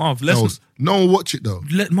something Marv, else. No one watch it though.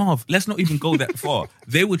 Marv, let's not even go that far.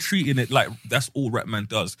 They were treating it like that's all Rapman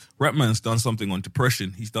does. Rapman's done something on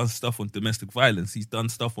depression. He's done stuff on domestic violence. He's done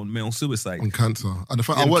stuff on male suicide. On cancer. And the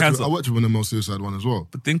fact Yeah, I worked cancer. with him on the most suicide one as well.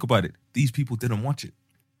 But think about it. These people didn't watch it.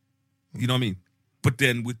 You know what I mean? But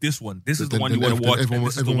then with this one, this is the Then- one you then want to watch, everyone- and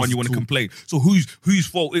this is the everyone one you wants want to to complain. So whose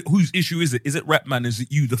fault? Whose issue is it? Is it Rapman? Is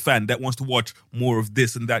it you, the fan, that wants to watch more of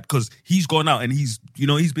this and that? Because he's gone out and he's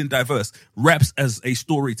been diverse. Raps as a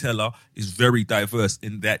storyteller is very diverse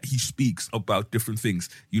in that he speaks about different things.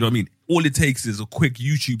 You know what I mean? All it takes is a quick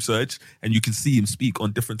YouTube search, and you can see him speak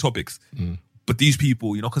on different topics. But these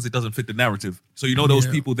people, because it doesn't fit the narrative. So those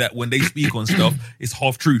people that when they speak on stuff, it's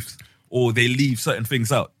half truth, or they leave certain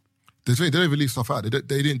things out. They don't even leave stuff out. They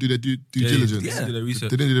didn't do their due diligence. yeah. Do the research.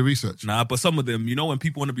 They didn't do the research. Nah, but some of them, when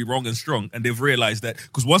people want to be wrong and strong, and they've realized that,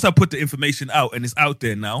 because once I put the information out and it's out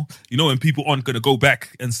there now, and people aren't going to go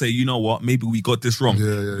back and say, you know what, maybe we got this wrong.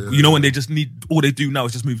 Yeah. When they just all they do now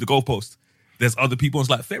is just move the goalpost. There's other people, it's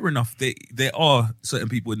like, fair enough, there are certain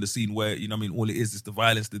people in the scene where, all it is the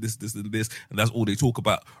violence, the this, and this, and that's all they talk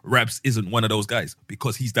about. Raps isn't one of those guys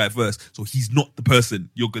because he's diverse, so he's not the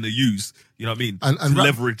person you're going to use, And to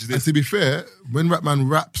leverage this. And to be fair, when Rapman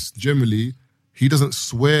raps, generally, he doesn't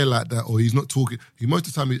swear like that, or he's not talking. Most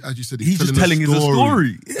of the time, as you said, he's just telling us a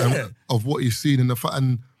story. Yeah. of what he's seen in the fact.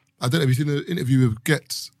 And I don't know if you've seen the interview with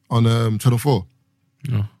Getz on Channel 4.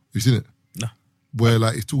 No. You seen it? No.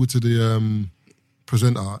 Where he's talking to the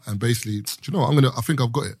presenter, and basically, do you know what? I think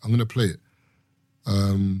I've got it. I'm gonna play it.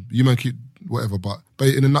 You man keep whatever, but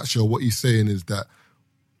in a nutshell, what he's saying is that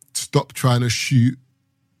stop trying to shoot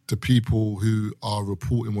the people who are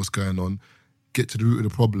reporting what's going on. Get to the root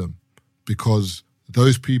of the problem, because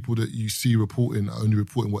those people that you see reporting are only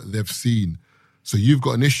reporting what they've seen. So you've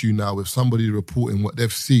got an issue now with somebody reporting what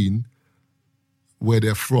they've seen, where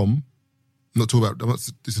they're from.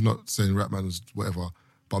 This is not saying Rapman is whatever,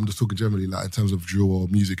 but I'm just talking generally, like in terms of drill or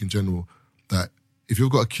music in general, that if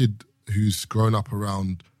you've got a kid who's grown up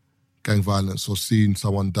around gang violence or seen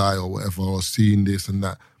someone die or whatever, or seen this and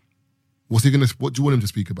that, what do you want him to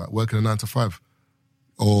speak about? Working a 9 to 5?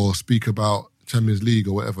 Or speak about Champions League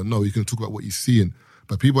or whatever? No, you can talk about what he's seeing.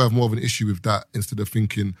 But people have more of an issue with that instead of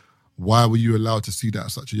thinking, why were you allowed to see that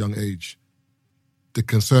at such a young age? The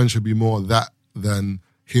concern should be more that than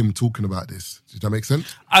him talking about this. Does that make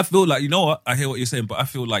sense? I feel like, what? I hear what you're saying, but I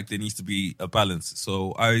feel like there needs to be a balance.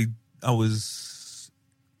 So I was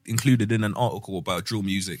included in an article about drill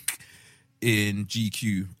music in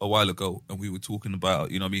GQ a while ago, and we were talking about,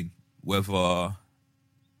 whether, all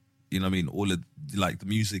of like the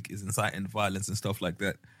music is inciting violence and stuff like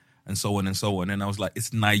that, and so on and so on. And I was like,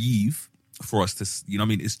 it's naive for us to,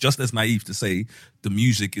 it's just as naive to say the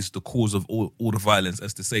music is the cause of all the violence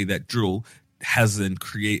as to say that drill hasn't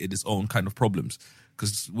created its own kind of problems.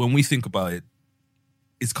 Because when we think about it,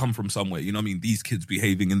 it's come from somewhere. These kids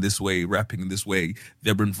behaving in this way, rapping in this way,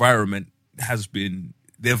 their environment has been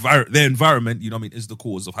their environment. Is the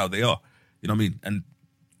cause of how they are. And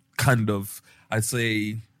kind of, I'd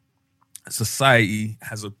say, society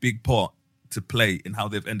has a big part to play in how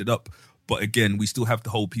they've ended up. But again, we still have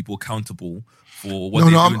to hold people accountable for what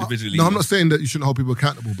they do individually. I'm not saying that you shouldn't hold people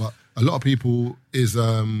accountable, but a lot of people is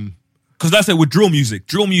because that's it with drill music.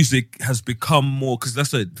 Drill music has become more, because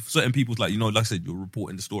that's it. Certain people's like I said, you're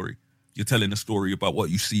reporting the story. You're telling a story about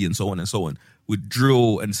what you see and so on and so on. With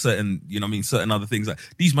drill and certain, certain other things, like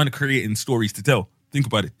these men are creating stories to tell. Think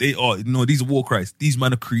about it. They are, these are war cries. These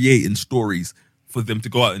men are creating stories for them to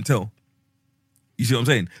go out and tell. You see what I'm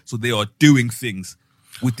saying? So they are doing things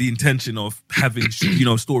with the intention of having,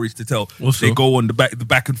 stories to tell. Also, they go on the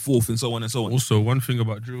back and forth and so on and so on. Also, one thing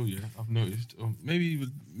about drill, I've noticed, maybe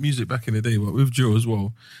with music back in the day, but with drill as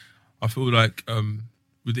well, I feel like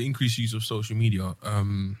with the increased use of social media,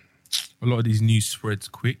 a lot of these news spreads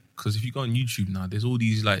quick. Because if you go on YouTube now, there's all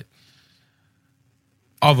these like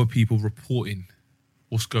other people reporting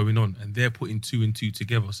what's going on, and they're putting 2 and 2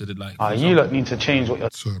 together. So that like, you lot need to change what you're.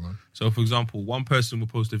 Sorry, man. So, for example, one person will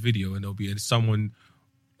post a video, and there'll be someone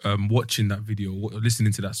watching that video or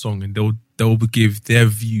listening to that song, and they'll give their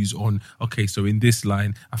views on, okay, so in this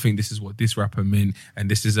line, I think this is what this rapper meant, and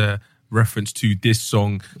this is a reference to this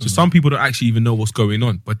song. So some people don't actually even know what's going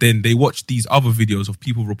on, but then they watch these other videos of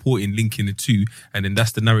people reporting, linking the two, and then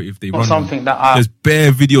that's the narrative they run something on. that There's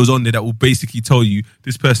bare videos on there that will basically tell you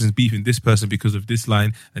this person's beefing this person because of this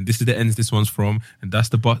line, and this is the ends this one's from, and that's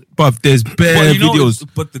the but there's bare videos.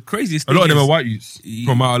 But the craziest A thing lot of them is, are white youths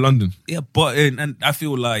from out of London. Yeah, but and I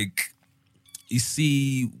feel like, you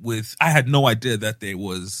see, I had no idea that there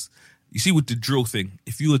was. You see, with the drill thing,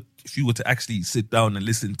 if you were to actually sit down and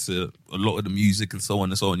listen to a lot of the music and so on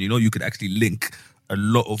and so on, you could actually link a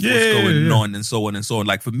lot of what's going on and so on and so on.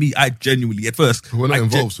 Like for me, I genuinely at first We're not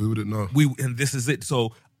involved, so we wouldn't know. And this is it.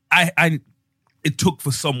 So it took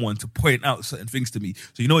for someone to point out certain things to me.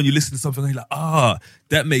 So when you listen to something, you're like,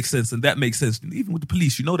 that makes sense and that makes sense. And even with the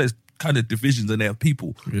police, there's kind of divisions and they have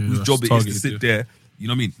people whose that's job it is to targeted, sit yeah. there, you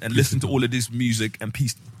know what I mean, and listen to all of this music and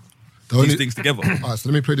piece The only- these things together. All right, so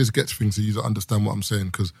let me play this Gets thing so you understand what I'm saying,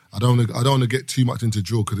 because I don't want to get too much into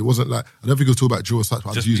drill, because it wasn't like, I don't think it was talking about drill as such, but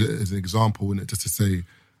I just use it as an example, innit, just to say,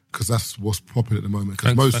 because that's what's popular at the moment.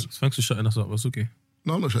 Because Thanks for shutting us up. That's okay.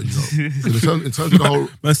 no, I'm not shutting you up. 'Cause in terms of the whole,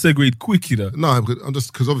 Man segued quick, you know. no, I'm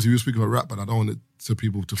just, because obviously we were speaking about rap, but I don't want it to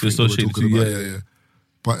people to think that we're associate talking it about, to- yeah.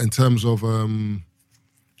 But in terms of,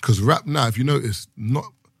 because rap now, if you notice,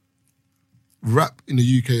 rap in the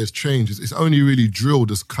UK has changed. It's only really drill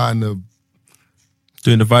that's kind of,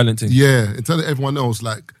 Doing the violent thing. yeah, in terms of everyone else,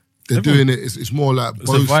 like, they're doing it, it's more like It's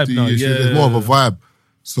a vibe boasty, now, it's more of a vibe.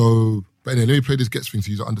 So, but anyway, let me play this Gets thing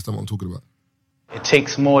so you understand what I'm talking about. It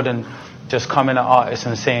takes more than just coming at artists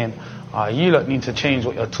and saying, you lot need to change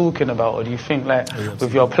what you're talking about, or do you think like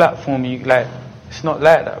with your platform, you like, it's not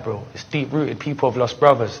like that, bro. It's deep rooted. People have lost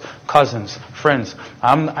brothers, cousins, friends,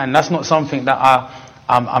 and that's not something that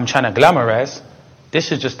I'm trying to glamorize.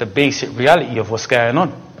 This is just the basic reality of what's going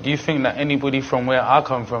on. Do you think that anybody from where I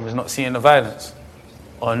come from is not seeing the violence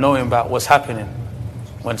or knowing about what's happening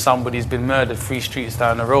when somebody's been murdered 3 streets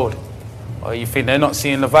down the road? Or you think they're not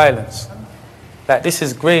seeing the violence? Like, this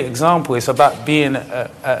is a great example. It's about being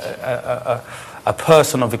a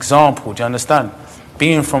person of example, do you understand?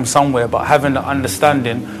 Being from somewhere but having the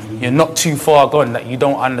understanding you're not too far gone, that you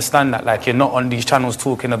don't understand that, like you're not on these channels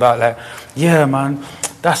talking about like, yeah man,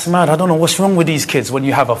 that's mad, I don't know what's wrong with these kids, when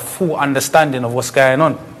you have a full understanding of what's going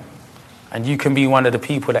on. And you can be one of the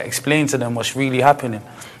people that explain to them what's really happening.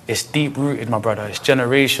 It's deep rooted, my brother, it's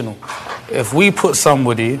generational. If we put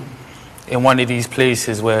somebody in one of these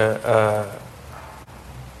places where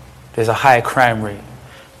there's a high crime rate,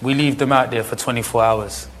 we leave them out there for 24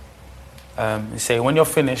 hours. And say, when you're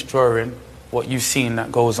finished drawing what you've seen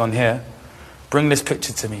that goes on here, bring this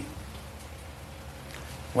picture to me.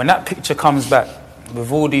 When that picture comes back with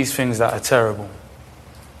all these things that are terrible,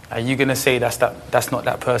 are you going to say that's not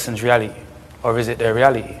that person's reality? Or is it their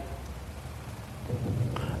reality?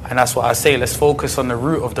 And that's what I say, let's focus on the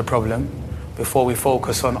root of the problem before we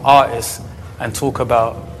focus on artists and talk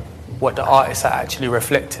about what the artists are actually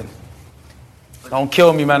reflecting. Don't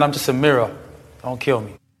kill me, man, I'm just a mirror. Don't kill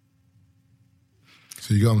me.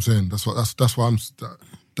 So you get what I'm saying? That's why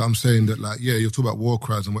I'm saying that, like, yeah, you're talking about war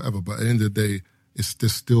cries and whatever, but at the end of the day, it's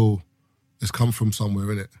come from somewhere,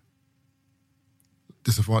 innit?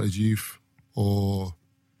 Disadvantaged youth or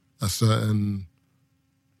a certain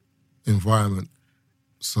environment.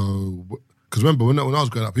 So, because remember, when I was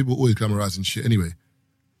growing up, people were always glamorizing shit anyway.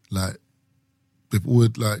 Like, they've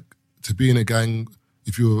always, like, to be in a gang,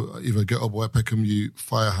 if you were either Ghetto Boy, Peckham Youth,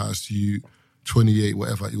 Firehouse Youth, 28,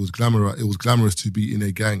 whatever, it was glamorous to be in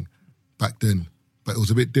a gang back then. But it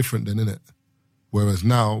was a bit different then, innit? Whereas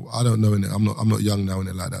now, I don't know, innit? I'm not young now,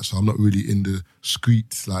 innit, like that, so I'm not really in the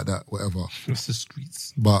streets like that, whatever. What's the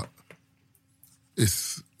streets? But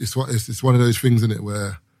it's one of those things, innit,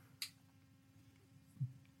 where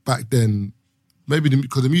back then, maybe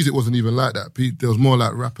because the music wasn't even like that, there was more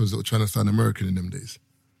like rappers that were trying to sound American in them days.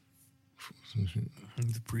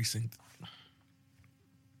 In the precinct.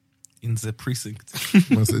 In the precinct.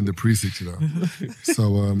 Man said in the precinct, you know.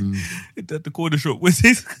 So, At the corner shop. What's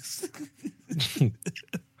this?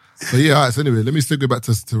 but yeah, all right, so anyway, let me still go back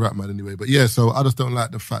to rap, man, anyway. But yeah, so I just don't like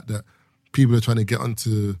the fact that people are trying to get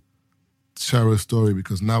onto Sharo's story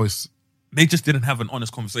because now it's... They just didn't have an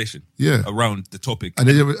honest conversation around the topic. And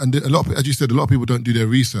a lot of, as you said, a lot of people don't do their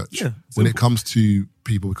research when it comes to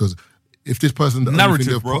people, because if this person, the only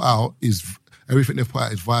thing they've put out is, everything they've put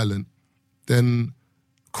out is violent, then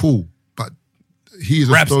cool. But he is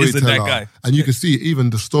a Raps storyteller. isn't that guy. And you can see even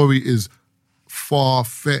the story is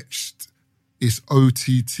far-fetched. It's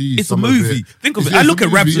OTT. It's a movie. Think of it. I look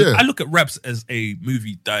at Raps as a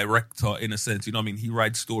movie director in a sense. You know what I mean? He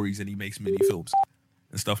writes stories and he makes mini films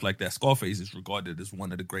and stuff like that. Scarface is regarded as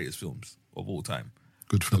one of the greatest films of all time.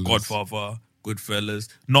 Goodfellas. The Godfather, Goodfellas,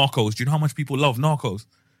 Narcos. Do you know how much people love Narcos?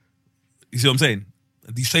 You see what I'm saying?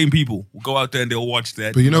 These same people will go out there and they'll watch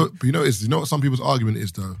that. But you know what some people's argument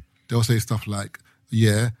is though? They'll say stuff like,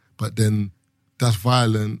 yeah, but then that's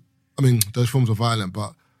violent. I mean, those films are violent,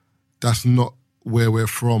 but that's not where we're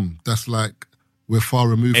from. That's like, we're far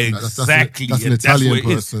removed from that. Exactly. That's an Italian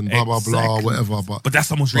person, blah, blah, blah, whatever. But that's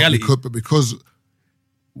someone's reality. Because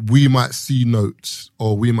we might see Notes,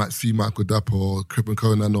 or we might see Michael Dapper, or Crip and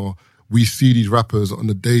Conan, or we see these rappers on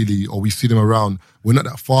the daily, or we see them around, we're not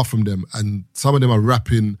that far from them. And some of them are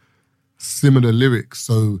rapping similar lyrics.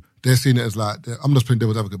 So they're seeing it as like, I'm just playing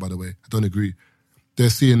devil's advocate, by the way. I don't agree. They're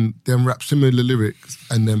seeing them rap similar lyrics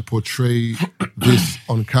and then portray this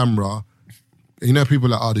on camera you know,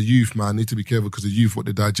 people are like, the youth, man, need to be careful because the youth, what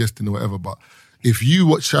they're digesting or whatever. But if you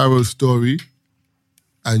watch Sharo's story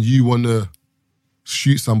and you want to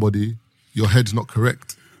shoot somebody, your head's not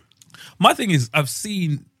correct. My thing is, I've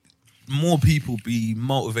seen more people be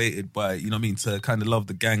motivated by, you know what I mean, to kind of love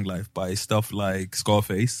the gang life by stuff like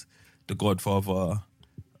Scarface, The Godfather,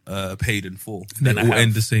 Paid in Full. Then it will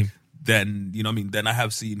end the same. Then, you know what I mean, then I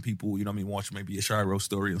have seen people, you know what I mean, watch maybe a Shiro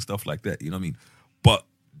story and stuff like that, you know what I mean? But,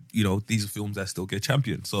 you know, these are films that still get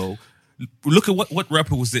championed. So look at what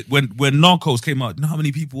rapper was it? When Narcos came out, you know how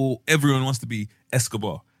many people, everyone wants to be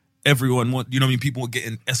Escobar. Everyone want, you know what I mean, people were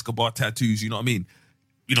getting Escobar tattoos, you know what I mean?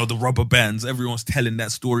 You know, the rubber bands, everyone's telling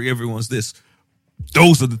that story, everyone's this.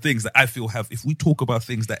 Those are the things that I feel have, if we talk about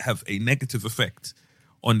things that have a negative effect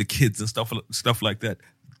on the kids and stuff like that,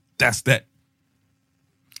 that's that.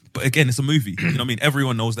 But again, it's a movie. You know what I mean?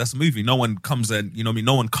 Everyone knows that's a movie. No one comes at, you know what I mean?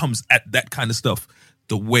 No one comes at that kind of stuff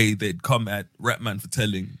the way they'd come at Rapman for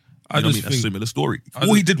telling, you know what I mean, a similar story.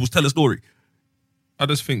 All he did was tell a story. I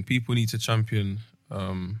just think people need to champion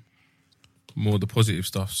more the positive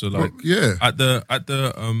stuff. So like, yeah, at the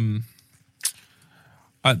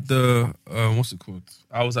what's it called?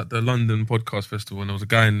 I was at the London Podcast Festival and there was a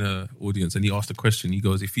guy in the audience and he asked a question. He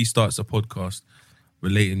goes, if he starts a podcast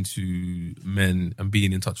relating to men and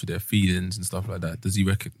being in touch with their feelings and stuff like that,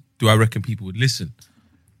 do I reckon people would listen?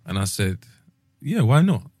 And I said, yeah, why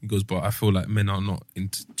not? He goes, but I feel like men are not in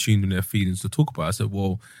tune with their feelings to talk about it. I said,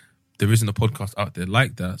 well, there isn't a podcast out there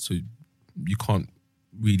like that, so you can't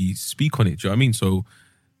really speak on it. Do you know what I mean? So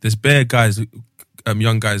there's bare guys,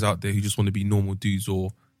 young guys out there who just want to be normal dudes or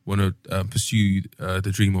want to pursue the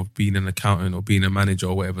dream of being an accountant or being a manager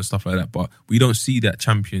or whatever, stuff like that. But we don't see that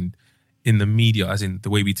championed in the media, as in the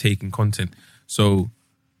way we take in content. So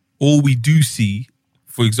all we do see,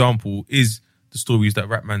 for example, is the stories that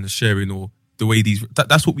Rapman is sharing or the way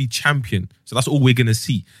that's what we champion. So that's all we're going to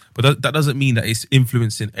see. But that doesn't mean that it's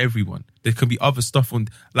influencing everyone. There can be other stuff on,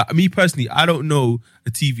 like me personally, I don't know a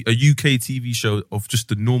UK TV show of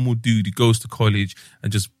just a normal dude who goes to college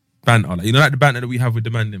and just banter. Like, you know, like the banter that we have with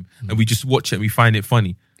the man them, and we just watch it and we find it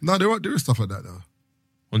funny. No, there is stuff like that though.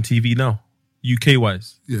 On TV now, UK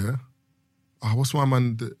wise. Yeah. What's my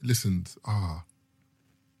man that listened? It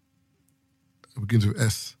begins with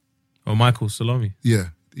S. Oh, Michael Salami. Yeah.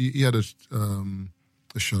 He had a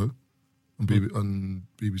show on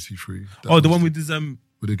BBC Three. The one with his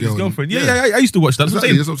with his girlfriend. Yeah, I used to watch that.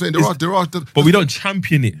 Exactly, that's what I'm saying. There are, but we don't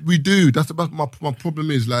champion it. We do. That's about my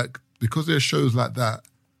problem is like because there's shows like that.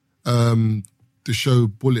 The show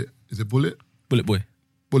Bullet, is it Bullet? Bullet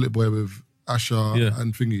Boy with Asha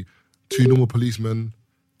and Thingy, two normal policemen.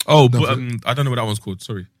 Oh, I don't know what that one's called.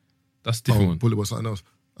 Sorry, that's a different one. Bullet was something else.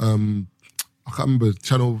 I can't remember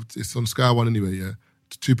channel. It's on Sky One anyway. Yeah,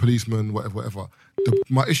 two policemen, whatever.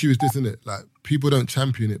 My issue is this, isn't it? Like people don't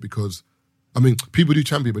champion it because, I mean, people do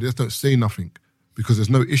champion, but they just don't say nothing because there's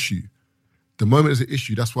no issue. The moment there's an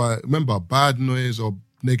issue, that's why. Remember, bad noise or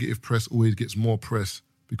negative press always gets more press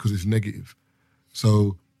because it's negative.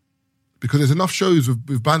 So, because there's enough shows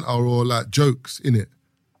with banter or like jokes in it,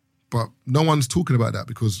 but no one's talking about that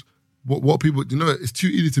because what people, you know, it's too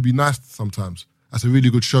easy to be nice sometimes. That's a really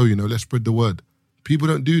good show, you know, let's spread the word. People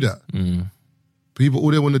don't do that. People,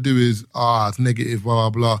 all they want to do is, it's negative, blah, blah,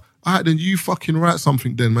 blah. All right, then you fucking write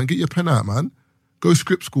something then, man. Get your pen out, man. Go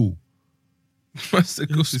script school. Go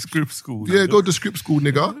to script school. Yeah, go to script school,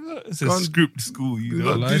 nigga. It's a script school, you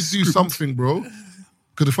know. Do something, bro.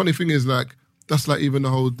 Because the funny thing is, like, that's like even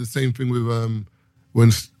the same thing with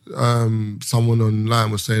when someone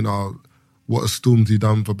online was saying, what has Stormzy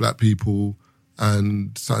done for black people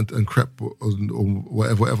and Crep or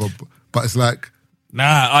whatever. But it's like...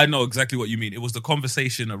 Nah, I know exactly what you mean. It was the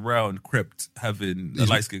conversation around Crept having a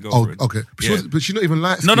light-skinned girlfriend. Oh, okay. But she's not even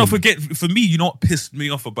light-skinned. No, forget. For me, you know what pissed me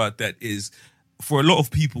off about that is, for a lot of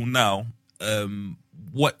people now,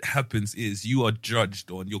 what happens is you are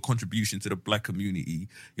judged on your contribution to the black community. You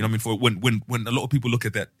know what I mean? For when a lot of people look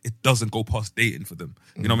at that, it doesn't go past dating for them.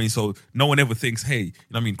 You know what I mean? So no one ever thinks, hey, you know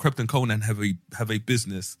what I mean? Crept and Conan have a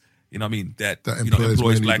business. You know what I mean? That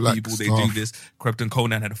employs black people. They do this. Crept and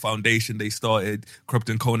Conan had a foundation they started. Crept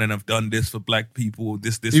and Conan have done this for black people.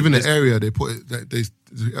 This. Even this. The area they put it. They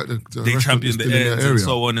champion the ends and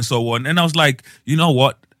so on and so on. And I was like, you know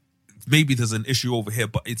what? Maybe there's an issue over here,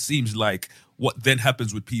 but it seems like what then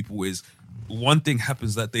happens with people is one thing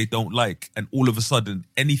happens that they don't like, and all of a sudden,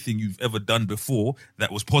 anything you've ever done before that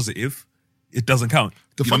was positive, it doesn't count.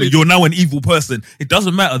 The You know what I funny- mean? You're now an evil person. It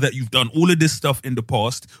doesn't matter that you've done all of this stuff in the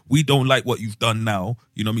past. We don't like what you've done now.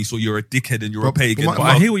 You know what I mean? So you're a dickhead and you're a But- pagan. but But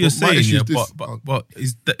I hear what you're But my saying, issue yeah. is this- But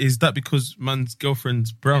is that because man's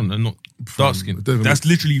girlfriend's brown and not dark skin? It don't even That's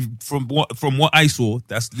literally from what I saw.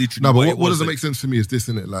 That's literally No, but it what was. doesn't make sense for me is this,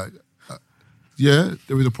 innit? Like, yeah,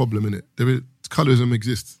 there is a problem in it. Colorism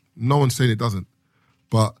exists. No one's saying it doesn't.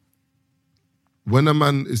 But when a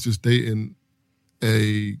man is just dating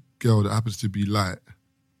a girl that happens to be light,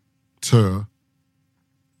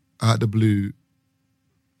 out of the blue,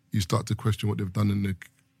 you start to question what they've done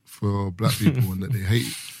for black people and that they hate.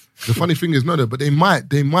 The funny thing is, but they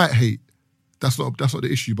might hate. That's not the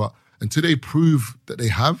issue. But until they prove that they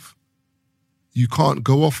have, you can't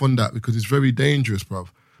go off on that because it's very dangerous, bruv.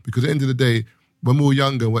 Because at the end of the day, when we were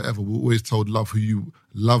younger, whatever, we were always told love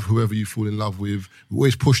whoever you fall in love with. We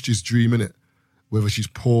always pushed this dream, innit? Whether she's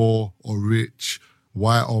poor or rich,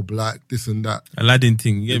 white or black, this and that. Aladdin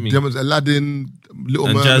thing, you get me? There was Aladdin, Little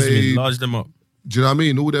And Mermaid. Jasmine, large them up. Do you know what I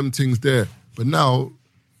mean? All them things there. But now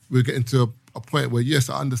we're getting to a point where, yes,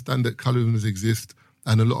 I understand that colorism exist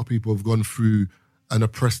and a lot of people have gone through an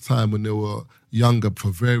oppressed time when they were younger for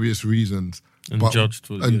various reasons. And judged.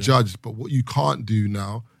 Judged. But what you can't do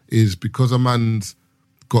now is because a man's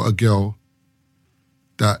got a girl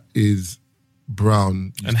that is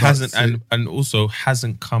brown you And start hasn't to say- and also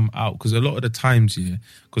hasn't come out, because a lot of the times, yeah,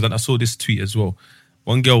 because I saw this tweet as well.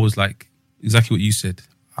 One girl was like exactly what you said.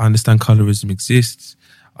 I understand colorism exists.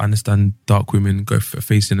 I understand dark women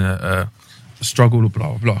facing a struggle, blah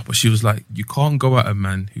blah blah. But she was like, you can't go at a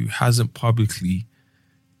man who hasn't publicly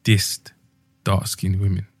dissed dark skinned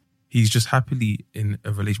women. He's just happily in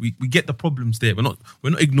a relationship. We get the problems there. We're not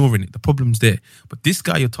ignoring it. The problem's there. But this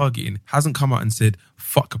guy you're targeting hasn't come out and said,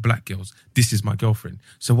 fuck black girls. This is my girlfriend.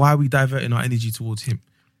 So why are we diverting our energy towards him?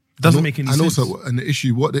 It doesn't make any sense. And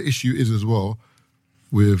also, what the issue is as well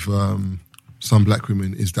with some black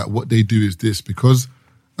women is that what they do is this, because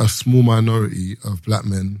a small minority of black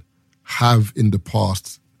men have in the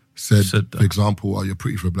past said that. For example, oh, you're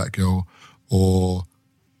pretty for a black girl, or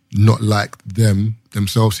not like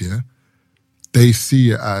themselves here, they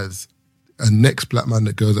see it as a next black man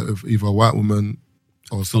that goes out with either a white woman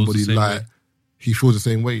or somebody same like, way. he feels the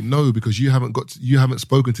same way. No, because you haven't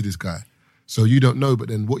spoken to this guy. So you don't know, but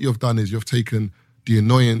then what you've done is you've taken the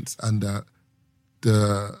annoyance and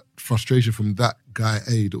the frustration from that guy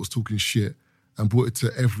A that was talking shit and brought it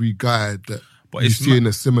to every guy that But you it's see in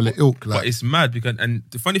a similar ilk. Like, But it's mad because, and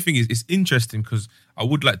the funny thing is, it's interesting because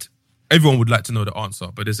everyone would like to know the answer.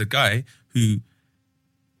 But there's a guy who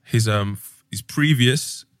his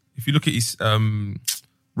previous, if you look at his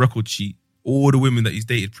record sheet, all the women that he's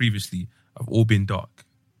dated previously have all been dark.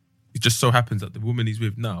 It just so happens that the woman he's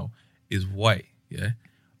with now is white. Yeah,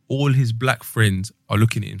 all his black friends are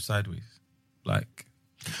looking at him sideways, like.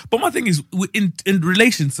 But my thing is, in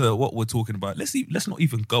relation to what we're talking about, let's not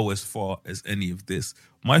even go as far as any of this.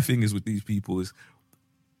 My thing is with these people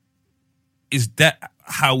is that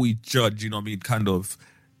how we judge, you know what I mean, kind of,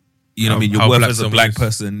 you know what I mean, your How worth black as a someone black is.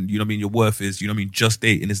 person, you know what I mean, your worth is, you know what I mean, just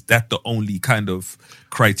dating. Is that the only kind of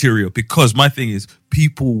criteria? Because my thing is,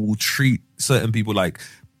 people will treat certain people like,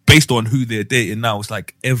 based on who they're dating now, it's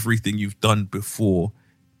like everything you've done before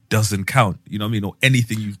doesn't count, you know what I mean, or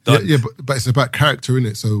anything you've done. Yeah, but it's about character,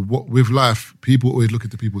 innit? So what with life, people always look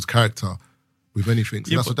into people's character with anything.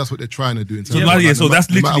 So that's what they're trying to do. In terms So, of, so that's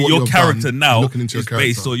no matter literally what your you've character done, now looking into is your character.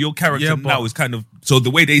 based. So your character Yeah, but- now is kind of, so the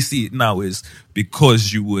way they see it now is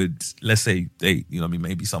because you would, let's say they, you know what I mean,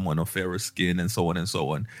 maybe someone of fairer skin and so on and so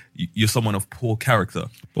on. You're someone of poor character.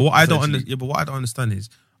 But what I don't Essentially. but what I don't understand is,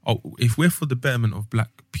 if we're for the betterment of black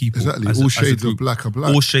people, Exactly. as All a shades of group, black are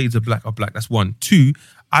black. All shades of black are black. That's one. Two,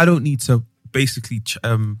 I don't need to basically.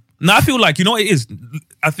 No, I feel like, you know what it is?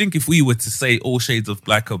 I think if we were to say all shades of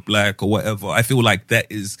black are black or whatever, I feel like that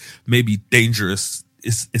is maybe dangerous.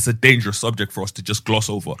 It's a dangerous subject for us to just gloss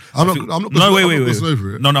over. I'm not Wait. glossing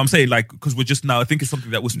over it. No, I'm saying like, because we're just now, I think it's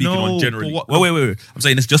something that we're speaking No, on generally. but Wait. I'm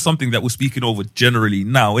saying it's just something that we're speaking over generally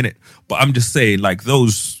now, innit? But I'm just saying like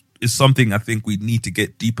those is something I think we need to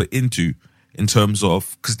get deeper into in terms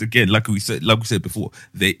of, because again, like we said before,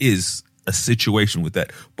 there is a situation with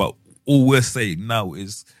that. But all we're saying now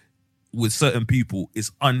is with certain people,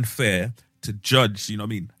 it's unfair to judge, you know what I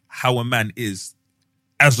mean, how a man is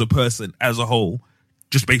as a person, as a whole,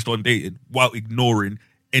 just based on dating, while ignoring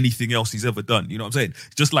anything else he's ever done. You know what I'm saying?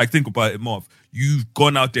 Just like, think about it, Marv. You've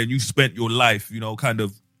gone out there and you spent your life, you know, kind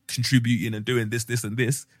of contributing and doing this, and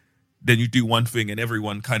this. Then you do one thing and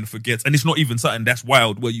everyone kind of forgets. And it's not even something that's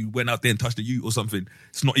wild where you went out there and touched a youth or something.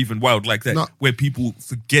 It's not even wild like that. No. Where people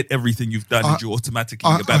forget everything you've done and you're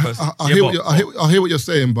automatically a bad person. I hear what you're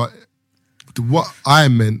saying, but what I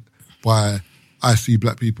meant by I see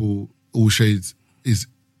black people all shades is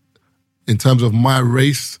in terms of my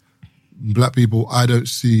race, black people, I don't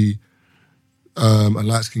see a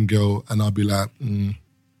light-skinned girl and I'll be like,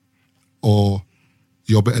 or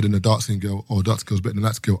you're better than a dark-skinned girl, or dark girl's better than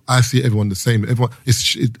that girl. I see everyone the same.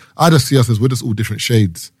 I just see us as we're just all different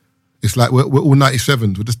shades. It's like we're all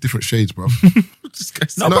 97s. We're just different shades, bro. That's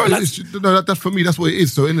for me. That's what it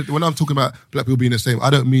is. So when I'm talking about black people being the same, I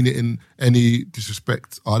don't mean it in any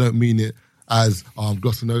disrespect. I don't mean it as I'm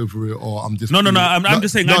glossing over it or I'm just... No. I'm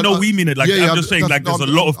just saying, I know we mean it. Like, I'm just saying, like, there's a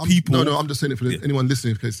lot of people... No, I'm just saying it for anyone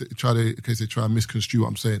listening in case they try and misconstrue what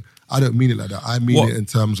I'm saying. I don't mean it like that. I mean it in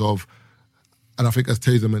terms of... And I think as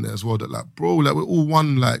Taser meant it as well, that like, bro, like we're all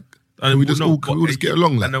one, like... And we just all get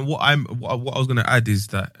along. Like. And then what I was going to add is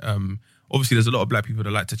that obviously there's a lot of black people that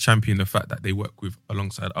like to champion the fact that they work with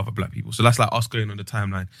alongside other black people. So that's like us going on the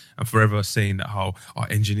timeline and forever saying that how our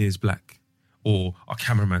engineer's black or our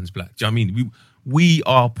cameraman's black. Do you know what I mean? We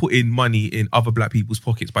are putting money in other black people's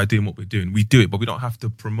pockets by doing what we're doing. We do it, but we don't have to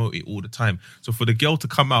promote it all the time. So for the girl to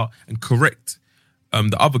come out and correct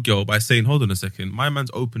the other girl by saying, hold on a second, my man's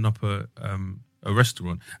opened up a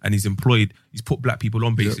restaurant and he's put black people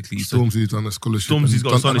on basically. Yeah, Stormzy's done a scholarship. Stormzy's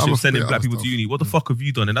got a scholarship sending black people to uni. What the fuck have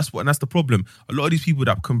you done? And that's the problem. A lot of these people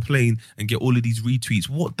that complain and get all of these retweets,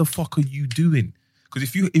 what the fuck are you doing? Because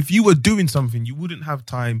if you were doing something, you wouldn't have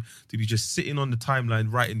time to be just sitting on the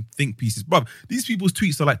timeline writing think pieces. Bruv, these people's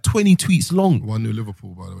tweets are like 20 tweets long. 1-0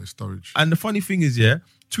 Liverpool, by the way, Sturridge. And the funny thing is,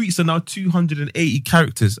 tweets are now 280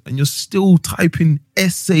 characters and you're still typing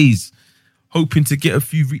essays hoping to get a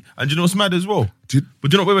few... And do you know what's mad as well? Do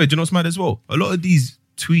you know what's mad as well? A lot of these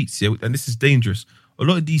tweets, and this is dangerous, a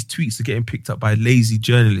lot of these tweets are getting picked up by lazy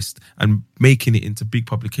journalists and making it into big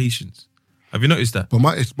publications. Have you noticed that? But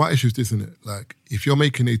my issue is this, isn't it? Like, if you're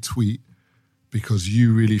making a tweet because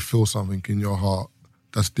you really feel something in your heart,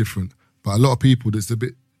 that's different. But a lot of people, it's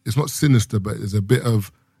not sinister, but there's a bit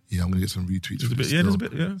of, I'm going to get some retweets. There's a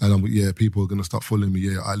bit. And people are going to start following me.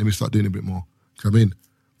 Let me start doing a bit more. Do you know what I mean?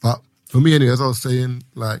 But for me, anyway, as I was saying,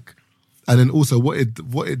 like, and then also what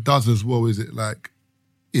it does as well is it like,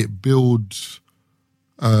 it builds,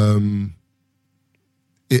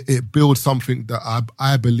 it builds something that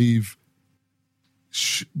I believe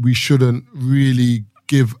we shouldn't really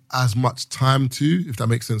give as much time to, if that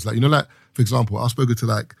makes sense. Like, like, for example, I've spoken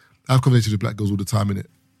to I have conversations with black girls all the time, innit?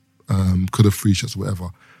 Could have free shots or whatever.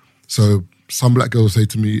 So some black girls say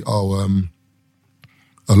to me, a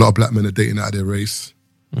lot of black men are dating out of their race.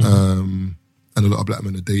 And a lot of black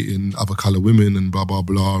men are dating other colour women and blah, blah,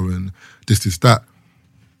 blah, and this, that.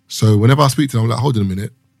 So whenever I speak to them, I'm like, hold on a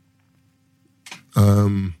minute.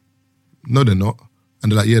 No, they're not. And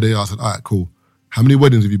they're like, yeah, they are. I said, all right, cool. How many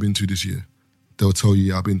weddings have you been to this year? They'll tell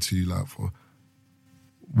you, I've been to like for...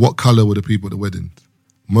 What colour were the people at the weddings?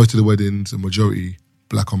 Most of the weddings, a majority,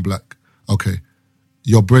 black on black. Okay.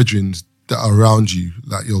 Your brethren that are around you,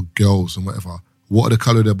 like your girls and whatever, what are the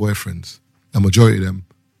colour of their boyfriends? A majority of them,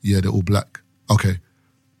 they're all black. Okay.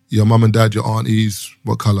 Your mum and dad, your aunties,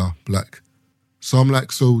 what colour? Black. So I'm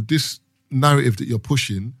like, so this narrative that you're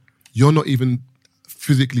pushing, you're not even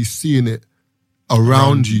physically seeing it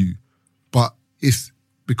around you, but it's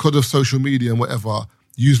because of social media and whatever,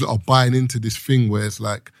 you are buying into this thing where it's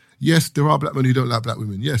like, yes, there are black men who don't like black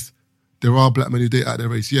women. Yes. There are black men who date out their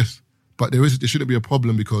race. Yes. But there shouldn't be a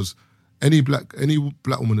problem because any black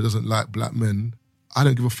woman that doesn't like black men, I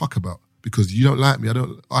don't give a fuck about. Because you don't like me,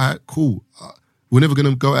 all right, cool. We're never going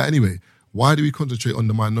to go out anyway. Why do we concentrate on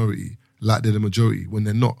the minority like they're the majority when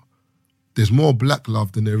they're not? There's more black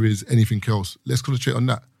love than there is anything else. Let's concentrate on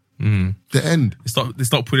that. The end. They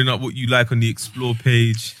start putting up what you like on the Explore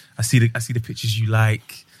page. I see the pictures you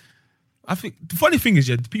like. I think the funny thing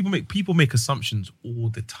is, people make assumptions all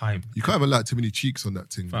the time. You can't even like too many cheeks on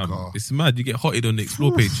that thing. It's mad. You get hotted on the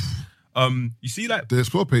Explore page. You see, like the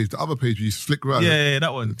Explore page, the other page, you flick around. Yeah,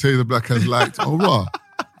 that one. Taser Black has liked. Raw.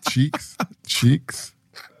 Cheeks. Cheeks.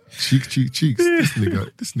 This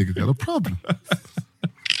nigga got a problem.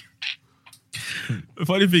 The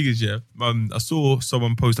funny thing is, I saw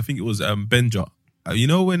someone post, I think it was Benja. You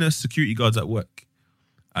know when a security guard's at work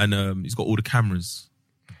and he's got all the cameras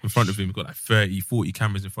in front of him, he's got like 30, 40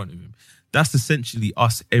 cameras in front of him. That's essentially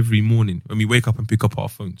us every morning when we wake up and pick up our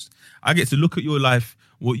phones. I get to look at your life,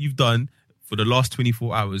 what you've done for the last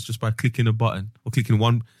 24 hours just by clicking a button or clicking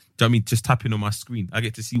one, do you know what I mean, just tapping on my screen. I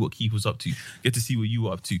get to see what Keith was up to, get to see what you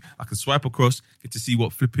were up to. I can swipe across, get to see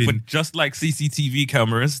what flipping... But just like CCTV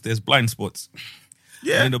cameras, there's blind spots.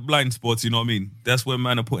 Yeah. And in the blind spots, you know what I mean? That's where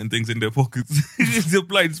man are putting things in their pockets. It's a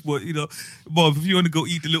blind spot, you know. But if you want to go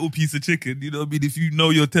eat a little piece of chicken, you know what I mean? If you know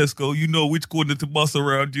your Tesco, you know which corner to bust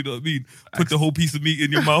around, you know what I mean? Put the whole piece of meat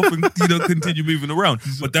in your mouth and, you know, continue moving around.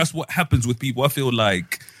 But that's what happens with people. I feel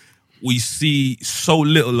like we see so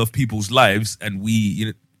little of people's lives and we, you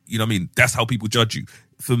know what I mean? That's how people judge you.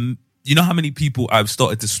 You know how many people I've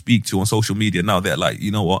started to speak to on social media now, they're like, you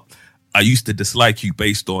know what? I used to dislike you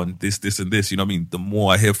based on this, this, and this. You know what I mean? The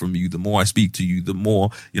more I hear from you, the more I speak to you, the more,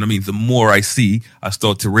 you know what I mean? The more I see, I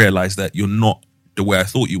start to realize that you're not the way I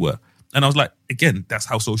thought you were. And I was like, again, that's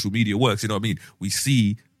how social media works. You know what I mean? We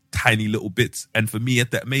see tiny little bits. And for me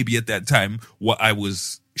at that time, what I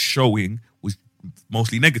was showing was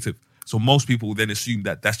mostly negative. So most people then assume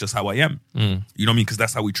that that's just how I am. You know what I mean? Because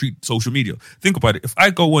that's how we treat social media. Think about it. If I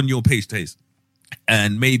go on your page, Taze,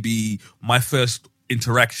 and maybe my first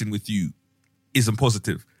interaction with you isn't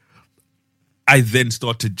positive, I then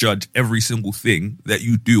start to judge every single thing that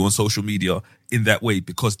you do on social media in that way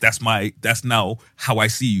because that's now how I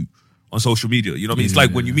see you on social media. You know what I mean? It's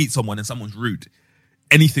like when you meet someone and someone's rude,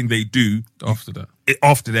 anything they do after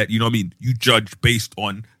that, you know what I mean? You judge based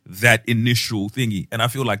on that initial thingy. And I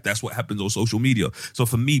feel like that's what happens on social media. So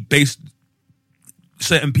for me, based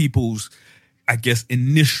certain people's, I guess,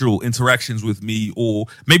 initial interactions with me, or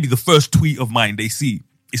maybe the first tweet of mine they see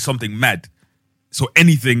is something mad. So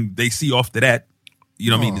anything they see after that, you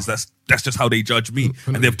know what I mean, is that's just how they judge me.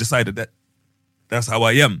 And they've decided that that's how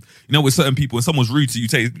I am. You know, with certain people, when someone's rude to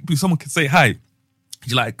you, someone can say hi.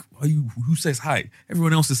 You're like, who says hi?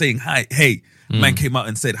 Everyone else is saying hi. Hey, man came out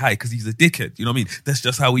and said hi because he's a dickhead. You know what I mean? That's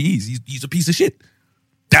just how he is. He's a piece of shit.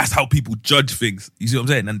 That's how people judge things. You see what I'm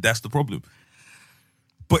saying? And that's the problem.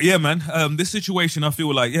 But yeah, man, this situation, I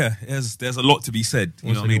feel like, there's a lot to be said.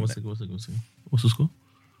 You know what I mean? What's the score?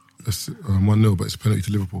 It's 1-0, but it's a penalty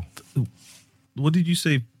to Liverpool. What did you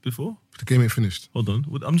say before? The game ain't finished. Hold on.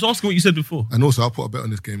 I'm just asking what you said before. And also, I'll put a bet on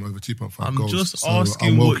this game over 2.5 goals. I'm just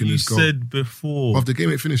asking what you said before. Well, the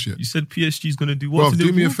game ain't finished yet. You said PSG's going to do what? Bro,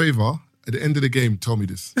 do me a favour. At the end of the game, tell me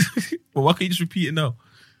this. Well, why can't you just repeat it now?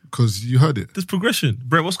 Because you heard it. There's progression.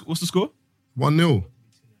 Brett, what's the score? 1-0.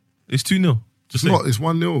 It's 2-0. It's not. It's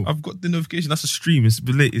 1-0. I've got the notification. That's a stream. It's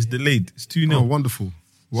delayed. It's 2-0. Oh, wonderful.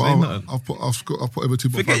 Well, I'll put over 2.5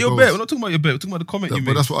 goals. Forget your bet. We're not talking about your bet. We're talking about the comment you made.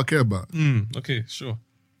 But that's what I care about. Okay, sure.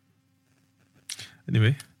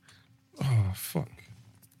 Anyway. Oh, fuck.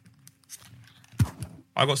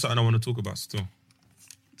 I got something I want to talk about still.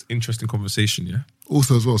 It's an interesting conversation, yeah?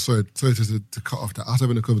 Also as well, sorry to cut off that. I was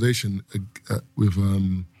having a conversation with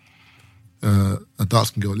a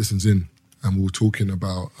dark-skinned girl that listens in, and we were talking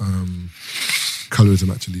about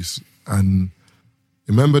colorism actually. And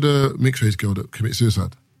remember the mixed race girl that committed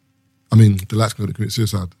suicide? I mean, the light-skinned girl that committed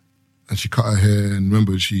suicide. And she cut her hair, and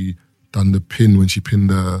remember she done the pin when she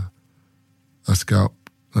pinned her scalp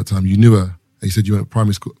that time. You knew her, and you said you went to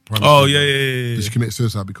primary school. Yeah. She committed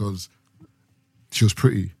suicide because she was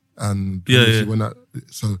pretty. And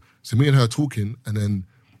so me and her talking, and then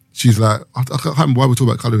she's like, I can't remember why we're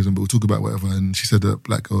talking about colorism, but we'll talk about whatever. And she said that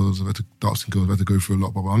black girls, dark-skinned girls have had to go through a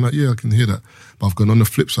lot. Blah, blah. I'm like, yeah, I can hear that. But I've gone on the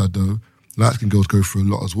flip side though, light-skinned girls go through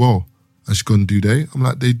a lot as well. And she's gone, do they? I'm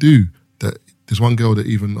like, they do. That there's one girl that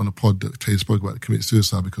even on a pod that Tay spoke about that committed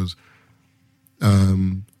suicide because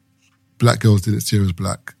black girls didn't see her as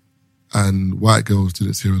black and white girls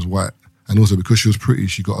didn't see her as white. And also because she was pretty,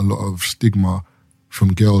 she got a lot of stigma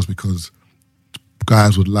from girls because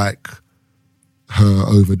guys would like her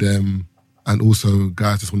over them, and also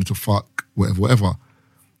guys just wanted to fuck, whatever.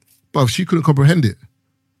 But she couldn't comprehend it.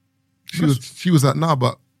 She was like, nah,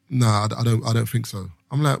 I don't think so.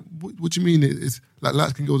 I'm like, what do you mean? It's like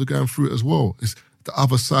light-skinned girls are going through it as well. It's the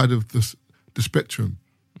other side of the spectrum.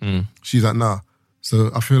 She's like, nah.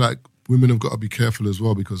 So I feel like women have got to be careful as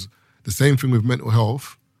well, because the same thing with mental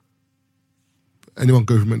health. Anyone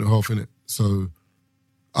go through mental health, innit? So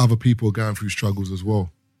other people are going through struggles as well.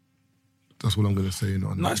 That's what I'm going to say.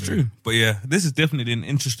 That's true. But yeah, this is definitely an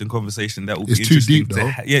interesting conversation that will be too interesting deep, to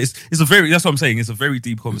though. it's a very, that's what I'm saying. It's a very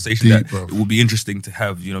deep conversation Deep, that bruv. it will be interesting to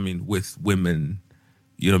have, you know what I mean, with women,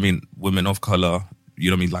 you know what I mean, women of color, you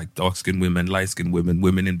know what I mean, like dark-skinned women, light-skinned women,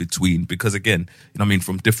 women in between. Because again, you know what I mean,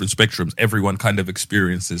 from different spectrums, everyone kind of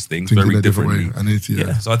experiences things Think in very a different differently. way. I need to,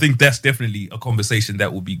 yeah. So I think that's definitely a conversation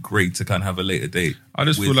that will be great to kind of have a later date. I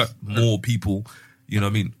just with feel like more people, you know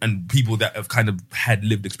what I mean, and people that have kind of had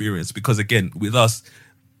lived experience. Because again, with us,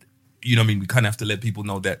 you know what I mean, we kind of have to let people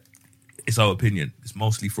know that it's our opinion. It's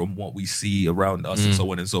mostly from what we see around us and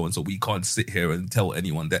so on and so on. So we can't sit here and tell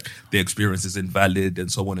anyone that their experience is invalid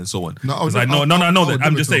and so on and so on. No, Because I know that.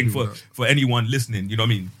 I'm just saying for anyone listening, you know what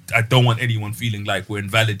I mean? I don't want anyone feeling like we're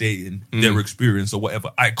invalidating their experience or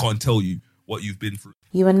whatever. I can't tell you what you've been through.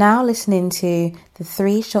 You are now listening to the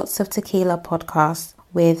 3 Shots of Tequila podcast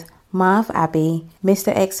with Marv Abbey,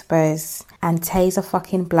 Mr. Exposed, and Taser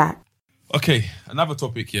fucking Black. Okay, another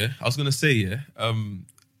topic, yeah. I was going to say, yeah, don't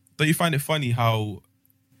you find it funny how,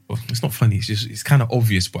 well, it's not funny, it's kind of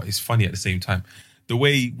obvious, but it's funny at the same time. The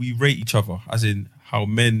way we rate each other, as in how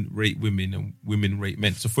men rate women and women rate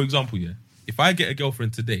men. So for example, yeah, if I get a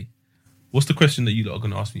girlfriend today, what's the question that you lot are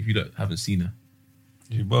going to ask me if you haven't seen her?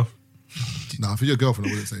 You both. Nah, for your girlfriend,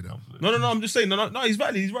 I wouldn't say that. No, I'm just saying, no, he's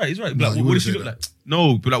valid, he's right. No, Like, you what does she wouldn't look say like?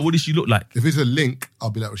 No, but like, what does she look like? If it's a link, I'll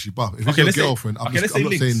be like, was she buff? If it's Okay, your let's say- girlfriend, I'm let's say not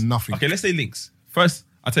links. saying nothing. Okay, let's say links. First,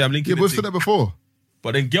 I'll tell you I'm linking Yeah, the we've thing. said that before.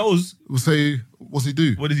 But then girls, We'll say, what's he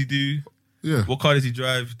do? what does he do? Yeah. What car does he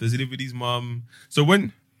drive? Does he live with his mum? So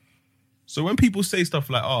when people say stuff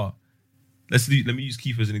like, let me use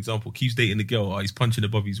Keith as an example. Keith's dating a girl, he's punching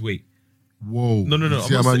above his weight. Whoa. No.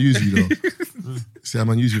 See I'm how not man use you though. See how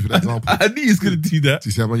man use you for that example. I knew he's gonna do that. Do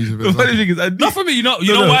you see how man use you for The that funny example? thing is, I knew. Not for me, you know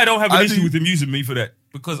No, why I don't have an I issue do. with him using me for that?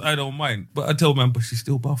 Because I don't mind. But I tell man, but she's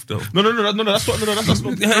still buff though. No, that's what.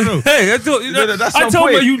 No. Hey, I told you. No, that's I my told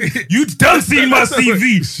point. man, you done seen my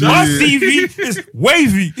CV. My CV is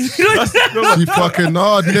wavy. You fucking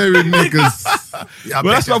ordinary niggas. Yeah,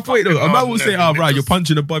 Well, that's my point though. A man will no, say, no, right, you're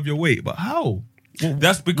punching above your weight, but how?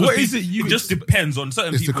 That's because What is it you- it just depends on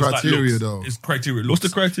certain It's the people's criteria, looks. though. It's criteria. What's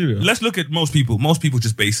Looks. the criteria? Let's look at most people. Most people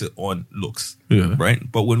just base it on looks. Yeah. Right?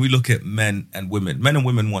 But when we look at men and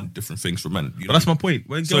women want different things from men. You But know? that's my point.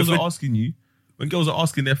 When So girls if are asking you, when girls are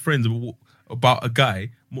asking their friends about a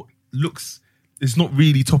guy, looks is not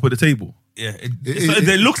really top of the table. Yeah, It-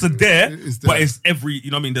 the looks are there, it's there. but it's every, you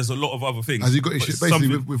know what I mean? There's a lot of other things. As you got your But shit, it's basically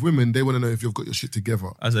something- with women, they want to know if you've got your shit together.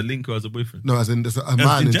 As a link or as a boyfriend. No, as in there's a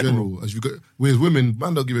man in in general. general. As you got, whereas women,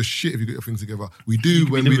 man don't give a shit if you got your things together. We do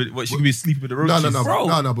when we. She could be sleeping with the roaches. No,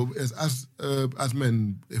 Bro. no. But as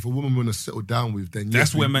men, if a woman want to settle down with, then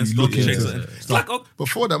That's yes, where we men look start to into check it. something. It's like, oh,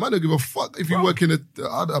 Before that, man don't give a fuck if you work in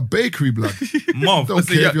a bakery, blood. Marv, Don't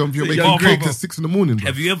care if you're making Marv, cake Marv, at 6 a.m, bro.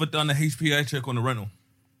 have you ever done a HPI check on a rental?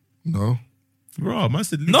 No. Bro, man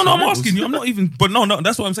said links No, and I'm rentals. asking you. I'm not even, but no,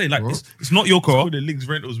 that's what I'm saying. Like, Bro. it's not your car. All the links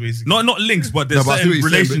rentals basically. Not links, but there's No, but I see certain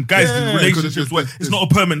what you're saying, but- there's Yeah, relationships because where it's- it's not a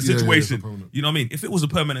permanent yeah, it's not situation. permanent. You know what I mean? If it was a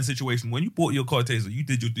permanent situation, when you bought your car, Taser, you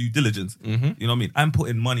did your due diligence. Mm-hmm. You know what I mean? I'm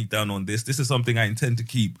putting money down on this. This is something I intend to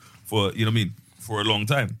keep for, you know what I mean, for a long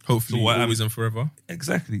time. Hopefully, So what I'm- always and forever.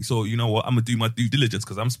 Exactly. So you know what? I'm gonna do my due diligence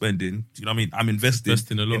because I'm spending. You know what I mean? I'm investing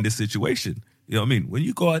Investing a lot. in this situation. You know what I mean? When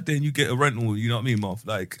you go out there and you get a rental, you know what I mean, Marv?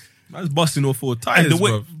 Like, Man's busting all 4 and tires, the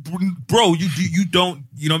way, bro. bro, you don't,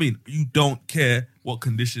 you know what I mean? You don't care what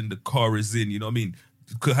condition the car is in. You know what I mean?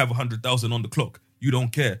 You could have 100,000 on the clock. You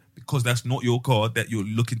don't care because that's not your car that you're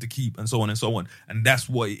looking to keep, and so on and so on. And that's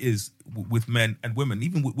what it is with men and women.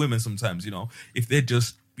 Even with women, sometimes, you know, if they're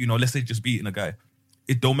just, you know, let's say just beating a guy.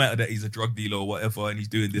 It don't matter that he's a drug dealer or whatever, and he's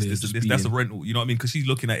doing this, Yeah, this, and just this. That's a beating. rental. You know what I mean? Because she's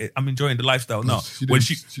looking at it. I'm enjoying the lifestyle now. She when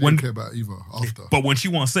didn't, she didn't care about either after. but when she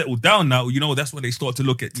wants to settle down now, you know, that's when they start to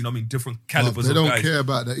look at, you know what I mean, different calibers They of don't guys. care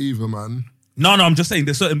about that either, man. No, I'm just saying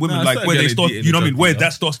there's certain women Nah, like certain where they girls start, beating you know what I the mean, where drug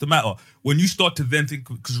that starts to matter. When you start to then think,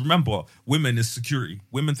 because remember, women is security.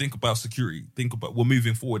 Women think about security. Think about we're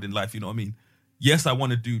moving forward in life. You know what I mean? Yes, I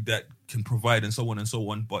want a dude that can provide and so on and so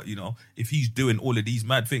on. But you know, if he's doing all of these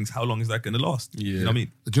mad things, how long is that going to last? Yeah. You know what I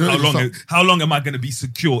mean? Do you know How long am I going to be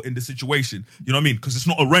secure in the situation? You know what I mean? Because it's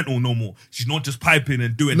not a rental no more. She's not just piping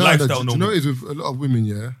and doing lifestyle do no you know more. what it is with a lot of women,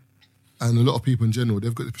 yeah? And a lot of people in general,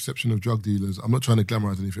 they've got the perception of drug dealers. I'm not trying to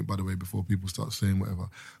glamorize anything, by the way, before people start saying whatever.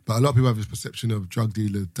 But a lot of people have this perception of drug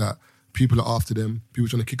dealers that people are after them, people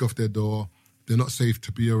trying to kick off their door, they're not safe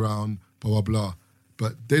to be around, blah, blah, blah.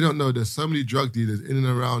 But they don't know there's so many drug dealers in and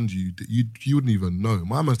around you that you wouldn't even know.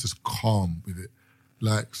 My man's just calm with it.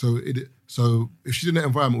 Like, so if she's in that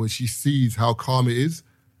environment where she sees how calm it is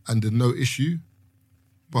and there's no issue,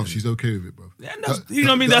 bro, she's okay with it, bro. Yeah, you know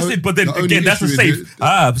what I mean? That's it. But then the only again, that's a issue safe.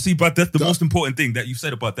 is See, but that's the most important thing that you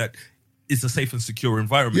said about that. It's a safe and secure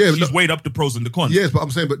environment. Yeah, She's no- weighed up the pros and the cons. Yes, but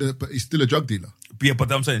I'm saying, but he's still a drug dealer. Yeah, but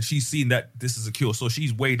I'm saying she's seen that this is a cure, so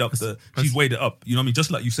she's weighed up she's weighed it up. You know what I mean? Just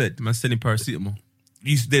like you said, Man's selling paracetamol.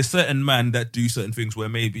 there's certain men that do certain things where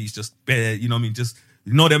maybe he's just bare. You know what I mean? Just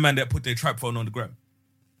that man that put their trap phone on the ground.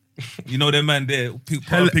 You know that man there.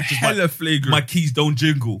 Hella flagrant. My keys don't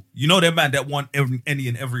jingle. You know that man that want any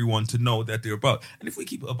and everyone to know that they're about. And if we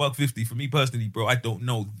keep it $1.50, for me personally, bro, I don't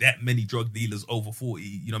know that many drug dealers over 40.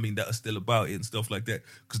 You know what I mean? That are still about it and stuff like that,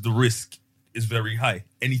 because the risk is very high.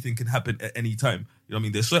 Anything can happen at any time. You know what I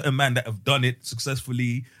mean? There's certain men that have done it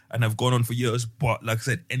successfully and have gone on for years, but like I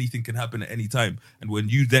said, anything can happen at any time. And when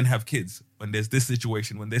you then have kids, when there's this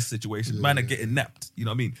situation, man are getting napped. You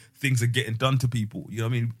know what I mean? Things are getting done to people. You know what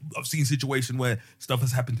I mean? I've seen situations where stuff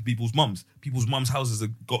has happened to people's mums. People's mums' houses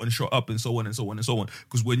have gotten shot up and so on and so on and so on.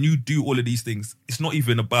 Because when you do all of these things, it's not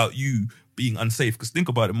even about you being unsafe. Because think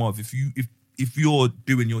about it, Marv, if you're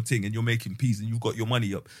doing your thing and you're making peas and you've got your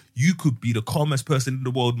money up, you could be the calmest person in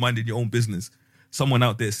the world minding your own business. Someone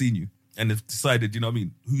out there seen you and have decided, you know what I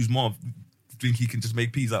mean, who's Marv, think he can just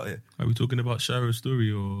make peas out here. Are we talking about Sharo's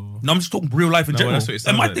story or? No, I'm just talking real life in general. That's what it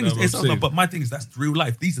And my sounds thing like. is, No, it sounds like, but my thing is that's real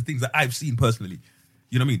life. These are things that I've seen personally.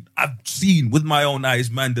 You know what I mean? I've seen with my own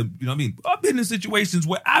eyes, man, you know what I mean? I've been in situations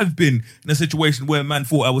where I've been in a situation where a man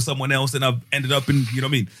thought I was someone else and I've ended up in, you know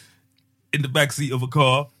what I mean, in the backseat of a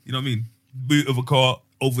car, you know what I mean, boot of a car,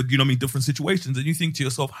 over, you know what I mean, different situations, and you think to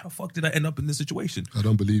yourself, how the fuck did I end up in this situation? I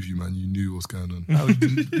don't believe you, man. You knew what's going on.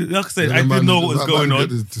 Like I said, I didn't know what was going on.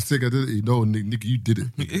 To stick identity, no, Nick, you did it.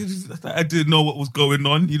 I didn't know what was going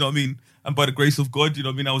on, you know what I mean? And by the grace of God, you know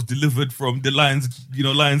what I mean, I was delivered from the lions,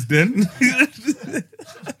 lion's den.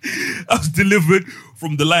 I was delivered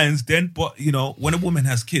from the lion's den. But, you know, when a woman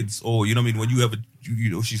has kids, or, you know what I mean, when you have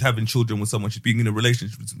she's having children with someone, she's being in a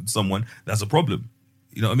relationship with someone, that's a problem.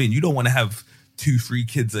 You know what I mean? You don't want to have 2-3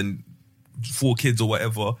 kids and 4 kids or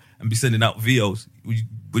whatever and be sending out VOs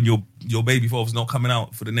when your baby father's not coming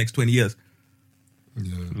out for the next 20 years.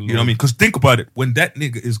 Yeah. You know what I mean? Because think about it. When that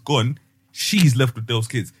nigga is gone, she's left with those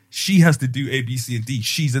kids. She has to do A, B, C, and D.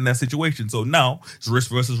 She's in that situation. So now it's risk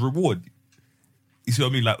versus reward. You see what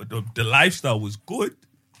I mean? Like the lifestyle was good,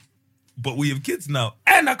 but we have kids now.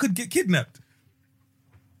 And I could get kidnapped.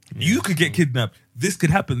 Yeah, you could get kidnapped. This could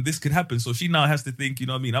happen. This could happen. So she now has to think, you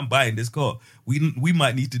know what I mean? I'm buying this car. We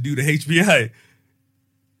might need to do the HPI.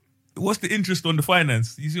 What's the interest on the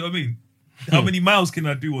finance? You see what I mean? How many miles can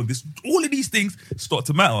I do on this? All of these things start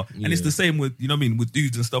to matter. And it's the same with, you know what I mean, with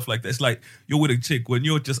dudes and stuff like that. It's like you're with a chick, when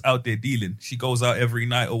you're just out there dealing, she goes out every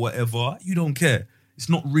night or whatever, you don't care. It's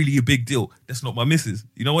not really a big deal. That's not my missus.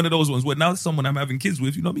 You know, one of those ones where now someone I'm having kids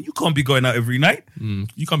with, you know what I mean? You can't be going out every night.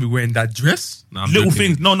 You can't be wearing that dress. No, little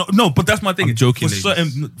things. No, but that's my thing. I'm joking,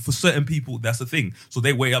 for certain people, that's the thing. So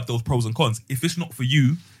they weigh up those pros and cons. If it's not for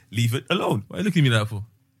you, leave it alone. Why are you looking at me that for?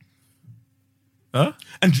 Huh?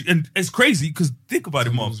 And it's crazy because think about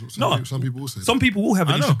it, Mom. Some people will say some people will have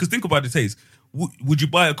an I issue know. because think about it, Taze. Would you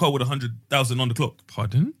buy a car with 100,000 on the clock?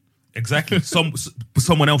 Pardon? Exactly.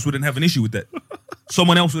 Someone else wouldn't have an issue with that.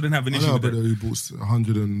 Someone else wouldn't have an I issue know, with but that. who bought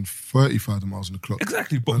 130,000 miles on the clock?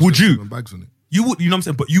 Exactly. But Man's would got you? 7 bags on it. You would, you know what I'm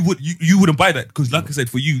saying? But you wouldn't buy that because, like I said,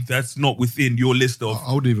 for you, that's not within your list of.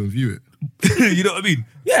 I wouldn't even view it. You know what I mean?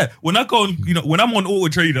 Yeah. When I go on, you know, when I'm on Auto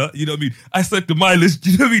Trader, you know what I mean? I set the mileage,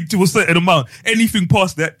 you know what I mean, to a certain amount. Anything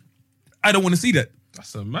past that, I don't want to see that.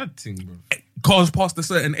 That's a mad thing, bro. Cars past a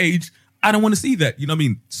certain age, I don't want to see that. You know what I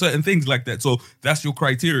mean? Certain things like that. So that's your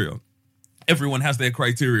criteria. Everyone has their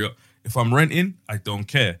criteria. If I'm renting, I don't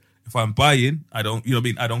care. If I'm buying, I don't, you know what I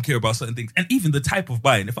mean? I don't care about certain things. And even the type of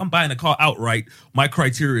buying. If I'm buying a car outright, my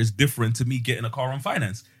criteria is different to me getting a car on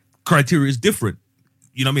finance. Criteria is different.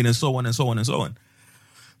 You know what I mean? And so on and so on and so on.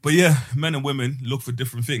 But yeah, men and women look for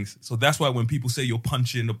different things. So that's why when people say you're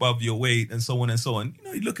punching above your weight and so on and so on, you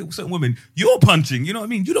know, you look at certain women, you're punching, you know what I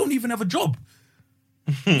mean? You don't even have a job.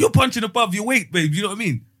 You're punching above your weight, babe. You know what I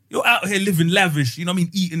mean? You're out here living lavish, you know what I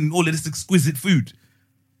mean? Eating all of this exquisite food.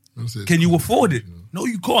 Can you afford it? No,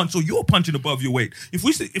 you can't. So you're punching above your weight. If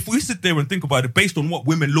we sit there and think about it, based on what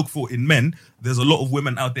women look for in men, there's a lot of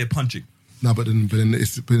women out there punching. No, but then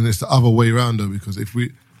it's the other way around though, because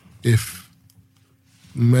if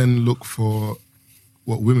men look for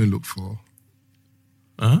what women look for,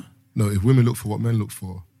 no, if women look for what men look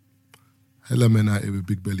for, hella men out here with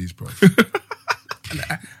big bellies, bro.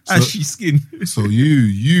 Ashy skin. So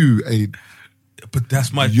you ain't. But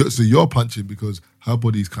that's my. So you're punching because her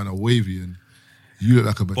body's kind of wavy and you look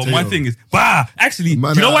like a potato. But my thing is, actually,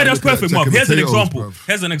 Man, do you know why I that's look perfect, like Mark? Here's an potatoes, example. bruv.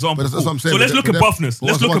 Here's an example. But that's what I'm saying. So let's look at buffness.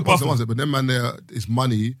 Let's look at buffness. But them man there, it's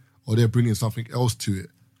money or they're bringing something else to it,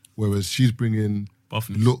 whereas she's bringing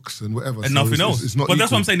Buffness. looks and whatever. And nothing else. It's not But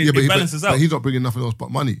that's what I'm equal. saying, it balances out. But he's not bringing nothing else but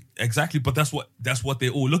money. Exactly, but that's what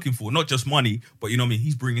they're all looking for. Not just money, but you know what I mean?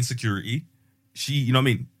 He's bringing security. She, you know what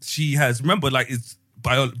I mean? She has, remember, like, it's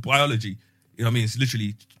biology. You know what I mean? It's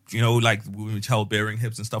literally, like women childbearing,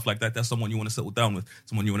 hips and stuff like that. That's someone you want to settle down with,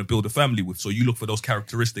 someone you want to build a family with. So you look for those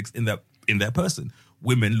characteristics in that person.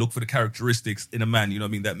 Women look for the characteristics in a man, you know what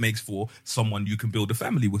I mean, that makes for someone you can build a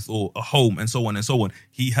family with or a home and so on and so on.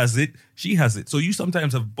 He has it, she has it. So you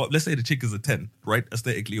sometimes have, but let's say the chick is a 10, right?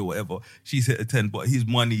 Aesthetically or whatever. She's hit a 10, but his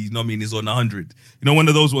money, you know what I mean, is on 100. You know, one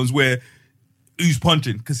of those ones where who's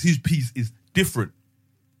punching? Because his piece is different.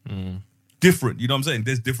 Different, you know what I'm saying?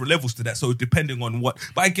 There's different levels to that. So depending on what,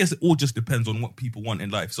 but I guess it all just depends on what people want in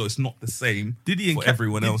life. So it's not the same for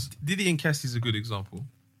everyone else. Diddy and Cassie's a good example.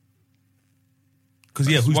 Because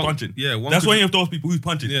who's punching? Yeah, that's why you have those people who's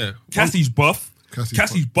punching. Yeah, Cassie's buff.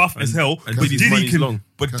 Cassie's buff as hell. And But Diddy's Diddy money's can. long.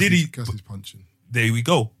 But Diddy, Cassie's punching. there we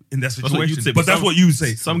go in that That's what situation. you'd say, but that's what you would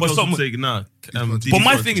say. Some but girls would say, nah. but Diddy's my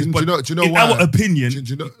punching. thing is, Do but you know in why? our opinion,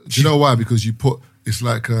 Do you know why? Because you put it's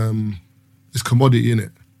like it's commodity in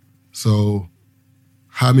it. So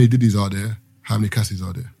how many Diddy's are there? How many Cassies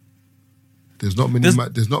are there? There's not many.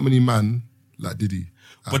 There's not many man like Diddy.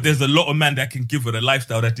 but there's a lot of men that can give her the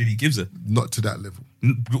lifestyle that Diddy gives her. Not to that level.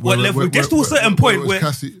 What level? It gets to a certain point where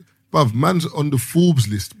Cassie, bruv, man's on the Forbes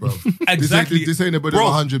list, bruv. Exactly. This ain't about Bro,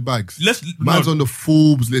 100 bags. no. Man's on the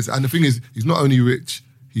Forbes list. And the thing is, he's not only rich,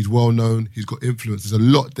 he's well known, he's got influence. There's a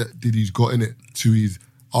lot that Diddy's got in it to his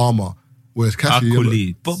armor. Whereas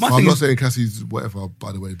Cassie, But my I'm thing not is- saying Cassie's whatever,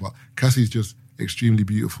 by the way, but Cassie's just extremely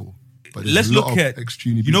beautiful. But there's let's a lot look of at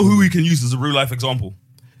extremely you know beautiful who we can use as a real life example?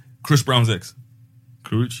 Chris Brown's ex.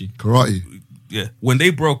 Karuchi, Karate. Yeah, when they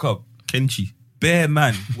broke up, Kenchi. bare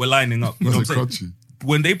man were lining up. You know what I'm That's a saying? crunchy.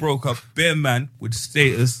 When they broke up, bare man with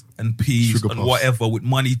status and peas Sugar and puffs. whatever, with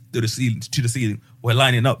money to the ceiling, were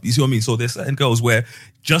lining up. You see what I mean? So there's certain girls where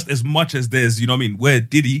just as much as there's, you know what I mean, where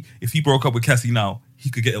Diddy, if he broke up with Cassie now, he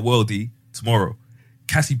could get a worldie tomorrow.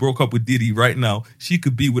 Cassie broke up with Diddy right now, she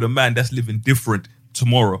could be with a man that's living different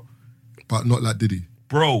tomorrow. But not like Diddy.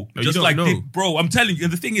 Bro, No, you just don't like know. bro, I'm telling you,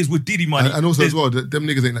 and the thing is with Diddy money, And also there's- as well, them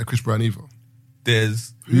niggas ain't like Chris Brown either.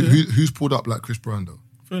 there's Who's pulled up like Chris Brown though?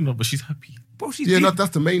 Fair enough, but she's happy. bro, she's Yeah, dealing,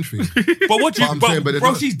 that's the main thing. but what you But I'm saying, but there's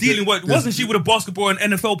bro, not- she's dealing with there's- wasn't she with a basketball and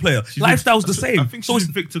NFL player? Lifestyle's the same. I think so she's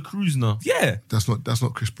it's, Victor Cruz now. yeah. That's not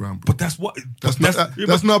Chris Brown, bro. But that's what That's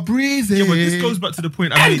but not breezy. Yeah, but this goes back to the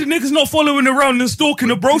point. I and the made. nigga's not following around and stalking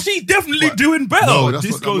her, bro. She's definitely But- doing better. No, that's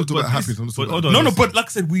this not, I'm goes not talking about back- happiness. I'm not but talking hold about on. no, but like I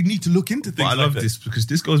said, we need to look into things. But I love like this because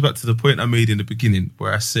this goes back to the point I made in the beginning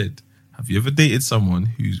where I said, have you ever dated someone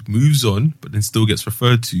who moves on but then still gets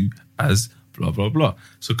referred to as blah, blah, blah?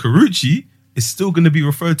 So Karuchi is still going to be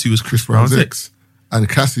referred to as Chris Brown's ex. And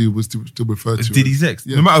Cassie was still referred As to Diddy's ex.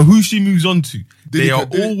 Yeah. No matter who she moves on to, Diddy they are can-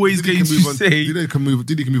 Diddy- always Diddy going can to move on- say,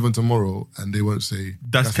 Diddy can move on tomorrow and they won't say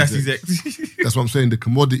that's Cassie's ex. That's what I'm saying. The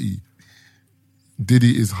commodity,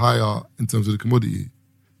 Diddy is higher in terms of the commodity.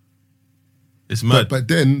 It's mad. But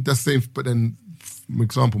then that's the same. But then, for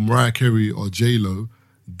example, Mariah Carey or J Lo,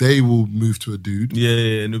 they will move to a dude,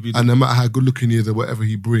 yeah, and it'll be and no matter how good looking he is or whatever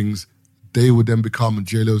he brings, they will then become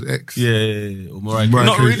J Lo's ex. yeah, or Mariah Mariah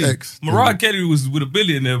Not Carey's really. ex. Mariah Carey was with a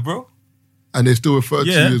billionaire, bro. And they still refer to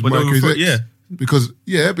Yeah, you as but Mariah they'll Carey's refer- ex. yeah. Because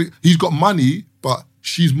he's got money, but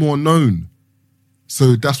she's more known.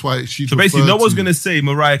 So that's why she's. So basically, referred no one's to- going to say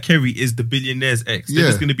Mariah Carey is the billionaire's ex. They're Yeah.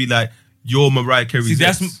 just going to be like, you're Mariah Carey's See,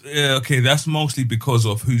 that's ex. okay. That's mostly because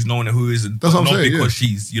of who's known and who isn't. That's but what I'm not saying, because yeah.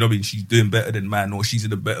 she's, you know what I mean, she's doing better than man or she's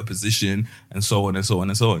in a better position and so on and so on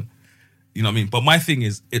and so on. You know what I mean? But my thing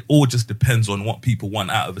is, it all just depends on what people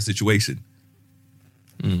want out of a situation.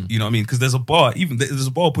 You know what I mean? Because there's a bar, even there's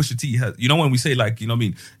a bar Pusha T has. You know when we say like, you know what I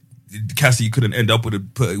mean, Cassie couldn't end up with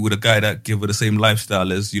a guy that give her the same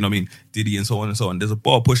lifestyle as, you know what I mean, Diddy and so on and so on. There's a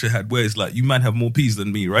bar Pusha had where it's like, you man have more peas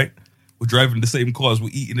than me, right? We're driving the same cars,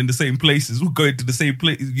 we're eating in the same places, we're going to the same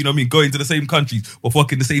place, you know what I mean, going to the same countries, we're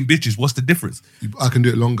fucking the same bitches. What's the difference? I can do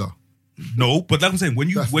it longer. No, but like I'm saying,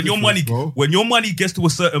 when That's your different, money bro. when your money gets to a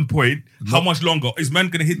certain point, how much longer is man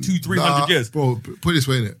gonna hit 200-300 Nah, years? bro. Put it this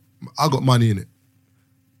way, innit? I got money in it.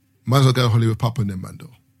 Man's not going to Hollywood Papa and them, man,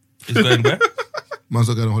 though. It's going where? Man's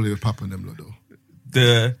not going to Hollywood Papa and them, lot, though.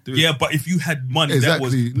 Yeah, but if you had money,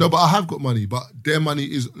 Exactly. that was No, but I have got money, but their money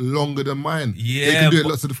is longer than mine. yeah. They can do it but,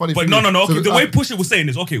 lots of the funny but thing no. is- Okay, so the way I- Pusha was saying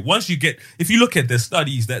is okay. Once you get, if you look at the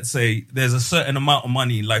studies that say there's a certain amount of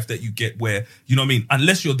money in life that you get where, you know what I mean,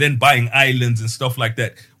 unless you're then buying islands and stuff like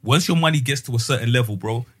that. Once your money gets to a certain level,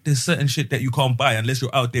 bro, there's certain shit that you can't buy unless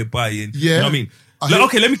you're out there buying. You Yeah. know what I mean? I Like, hear-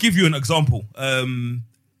 okay, let me give you an example.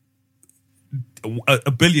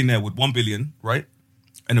 A billionaire with 1 billion, right?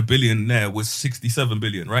 And a billionaire with 67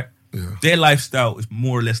 billion, right? Yeah. Their lifestyle is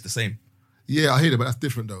more or less the same. Yeah, I hear that, but that's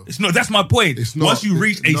different, though. It's not. That's my point. It's not. Once you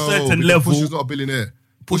reach a no, certain because level, Pusha's not a billionaire.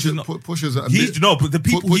 Pusha's not. Pusha's at a He's bit- no, but the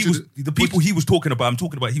people Push- he was, Push- the people he was talking about. I'm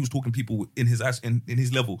talking about he was talking people in his in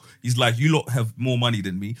his level. He's like, you lot have more money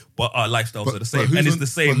than me, but our lifestyles are the same, who's and it's on- the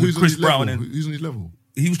same but with who's on Chris his Brown. level? And Who's on his level?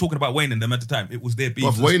 he was talking about Wayne and them at the time. It was their beef.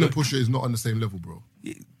 But Wayne and Pusha is not on the same level, bro.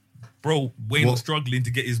 Bro, Wayne What? was struggling to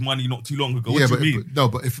get his money not too long ago. Yeah, What do you mean? but no,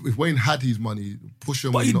 but if Wayne had his money, Pusha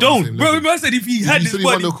and But Wayne he not on the don't, same bro. level. Remember I said if he had He his said he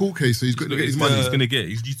won money, the cool case, so he's going to get his money. He's gonna get.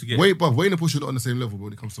 He's used to get. Wayne and Pusha are not on the same level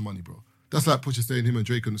when it comes to money, bro. That's like Pusha saying him and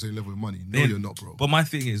Drake on the same level with money. No, then- you're not, bro. But my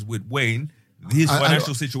thing is with Wayne, his I-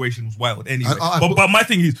 financial situation was wild anyway. I- but my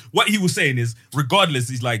thing is, what he was saying is, regardless,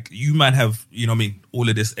 he's like, you man have, you know what I mean, all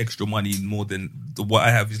of this extra money more than what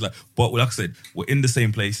I have. He's like, but like I said, we're in the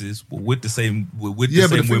same places, we're with the same, we're with the but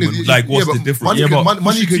same thing women. is, Like, what's but the difference? Money, Yeah, can,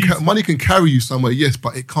 but money can carry you somewhere, yes,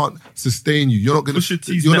 but it can't sustain you. You're not Pusha gonna.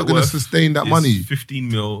 T's You're net not gonna worth sustain that is money, 15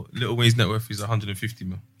 mil. Lil Wayne's net worth is 150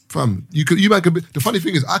 mil. fam. You might. The funny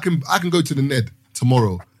thing is, I can go to the Ned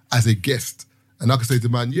tomorrow as a guest, and I can say to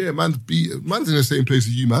man, yeah, man's in the same place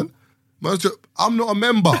as you, man. I'm not a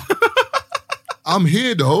member. I'm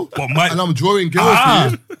here though, and I'm drawing girls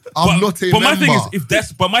here. I'm not a member.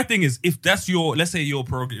 My thing is, if that's your, let's say your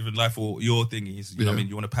prerogative in life or your thing is, you know what I mean,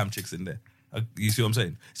 you want to pam chicks in there. You see what I'm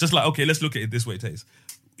saying? It's just like, okay, let's look at it this way, Taze.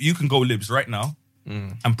 You can go libs right now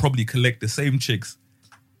and probably collect the same chicks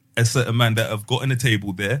as certain man that have got on a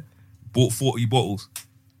table there, bought 40 bottles.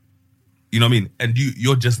 You know what I mean? And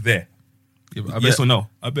you're just there. Yeah, but Yes or no?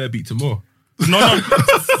 I better beat tomorrow. No.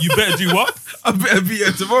 You better do what? I better beat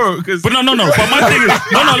her tomorrow because. But no. But my thing is,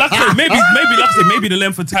 like I said, maybe the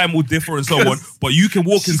length of time will differ and so on. But you can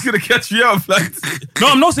walk in. She's gonna catch me up. Like, No,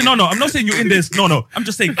 I'm not saying I'm not saying you're in there. No. I'm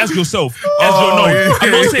just saying as yourself. yeah,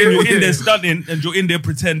 I'm not saying you're yeah. in there stunting and you're in there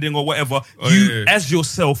pretending or whatever. As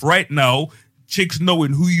yourself right now, chicks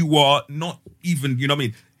knowing who you are, not even, you know what I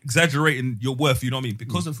mean, exaggerating your worth, you know what I mean?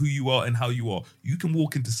 Because of who you are and how you are, you can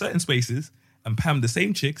walk into certain spaces and pam the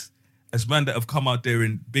same chicks as men that have come out there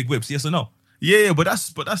in big whips. Yes or no? yeah, but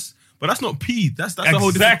that's not P. That's the whole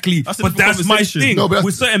Exactly. That's a But different that's my conversation. thing. No, but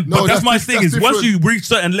with certain, no, but that's my that's thing is once different. you reach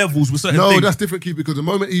certain levels with certain No, things. that's different, Keith, because the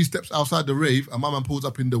moment he steps outside the rave and my man pulls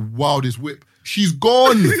up in the wildest whip, she's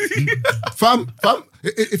gone. fam.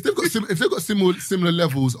 If they've got similar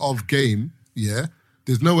levels of game, yeah,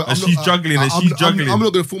 there's no way. And she's juggling and she's juggling. I'm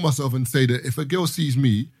not going to fool myself and say that if a girl sees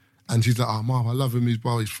me and she's like, oh, Marv, I love him, he's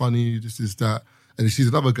funny, this is that. And she sees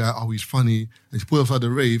another guy, oh, he's funny, and she pulls outside the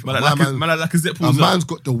rave. Man, and like a zip a pulls up. man's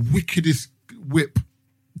got the wickedest whip.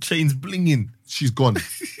 Chains blinging. She's gone.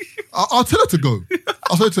 I'll tell her to go.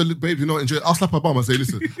 I'll say to her, babe, you know, enjoy it. I'll slap her bum and say,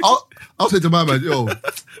 listen. I'll say to my man, yo,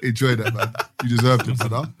 enjoy that, man. You deserved it,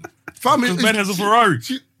 brother. Family. Because man has a Ferrari.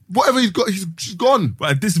 Whatever he's got, she's gone.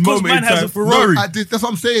 But at this Because moment man in has time, a Ferrari. No, that's what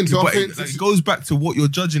I'm saying. So but I'm saying, it goes back to what you're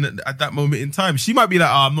judging at that moment in time. She might be like,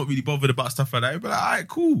 oh, I'm not really bothered about stuff like that. But like, all right,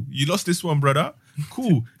 cool. You lost this one, brother.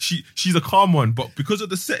 Cool. She's a calm one. But because of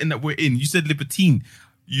the setting that we're in, you said libertine.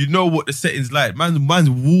 You know what the setting's like. Man's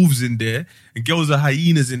wolves in there and girls are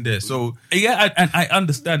hyenas in there. So Yeah, and I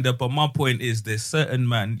understand that, but my point is there's certain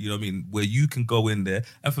man, you know what I mean, where you can go in there.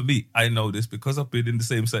 And for me, I know this because I've been in the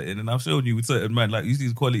same setting and I've shown you with certain man, like you see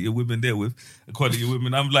the quality of women there with, the quality of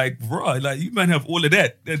women. I'm like, bro, like you man have all of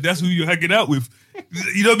that. And that's who you're hanging out with.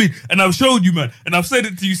 You know what I mean? And I've showed you, man. And I've said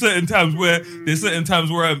it to you certain times where there's certain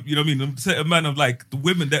times where I'm, you know what I mean, I'm certain man of like the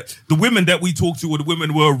women that we talk to or the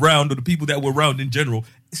women we're around or the people that we're around in general,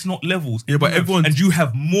 it's not levels. Yeah, but everyone- and you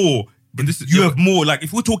have more. But this is- you yeah, have more. Like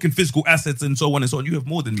if we're talking physical assets and so on and so on, you have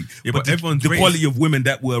more than me. Yeah, but everyone's the race- quality of women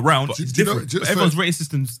that were around is do you know- different. just but everyone's for- rating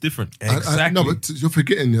system's different. Exactly. No, but you're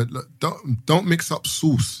forgetting. Look, don't mix up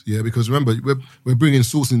sauce, yeah. Because remember, we're bringing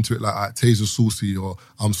sauce into it, like Taser's saucy or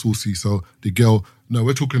I'm saucy. So the girl, no,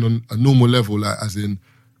 we're talking on a normal level, like as in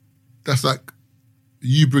that's like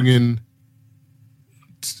you bringing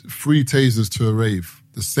 3 tasers to a rave.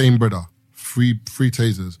 The same brother, three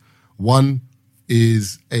tasers. One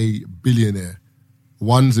is a billionaire,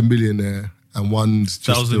 one's a millionaire, and one's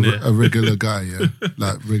just Thousandaire. a regular guy, yeah,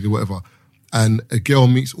 like regular whatever. And a girl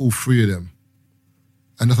meets all 3 of them,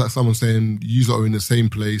 and that's like someone saying you lot are in the same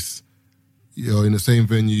place, you're in the same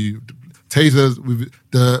venue. Tasers with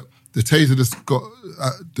the taser that's got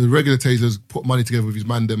the regular tasers put money together with his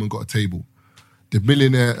man them and got a table. The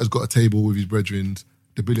millionaire has got a table with his brethren.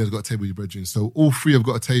 The billionaire's got a table with his brethren. So all 3 have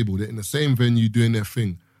got a table. They're in the same venue doing their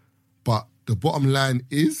thing. But the bottom line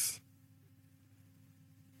is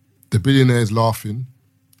the billionaire's laughing,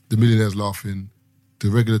 the millionaire's laughing, the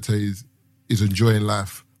regular Taze is enjoying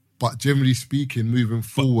life, But generally speaking, moving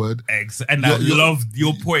forward, and I love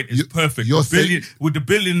your point. It's perfect. With the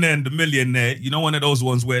billionaire and the millionaire, you know, one of those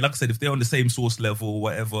ones where, like I said, if they're on the same source level or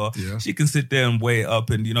whatever, she can sit there and weigh it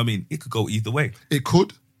up, and you know what I mean. It could go either way. It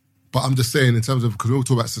could, but I'm just saying in terms of, because we all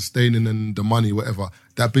talk about sustaining and the money, whatever.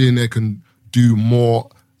 That billionaire can do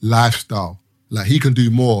more lifestyle. Like he can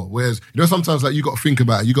do more. Whereas, you know, sometimes like you got to think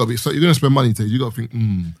about it. You got to be, so you're going to spend money today. You got to think, do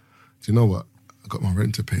you know what? I got my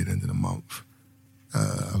rent to pay at the end of the month.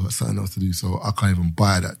 I've got something else to do, so I can't even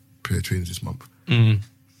buy that pair of trainers this month. And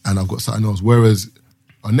I've got something else. Whereas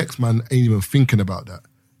our next man ain't even thinking about that.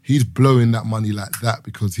 He's blowing that money like that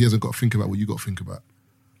because he hasn't got to think about what you got to think about.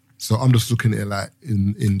 So I'm just looking at it like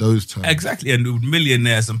in those terms. Exactly, and with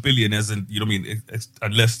millionaires and billionaires, and you know what I mean,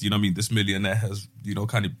 unless, you know what I mean, this millionaire has, you know,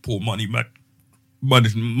 kind of poor money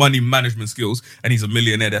management skills, and he's a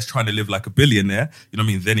millionaire that's trying to live like a billionaire, you know what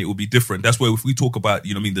I mean, then it will be different. That's where if we talk about,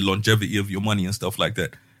 you know what I mean, the longevity of your money and stuff like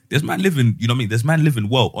that, there's man living, you know what I mean, there's man living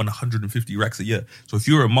well on 150 racks a year. So if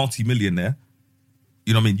you're a multi-millionaire,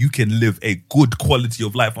 you know what I mean, you can live a good quality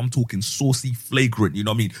of life. I'm talking saucy, flagrant, you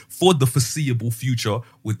know what I mean, for the foreseeable future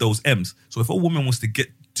with those M's. So if a woman wants to get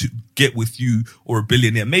with you, or a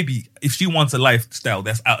billionaire, maybe if she wants a lifestyle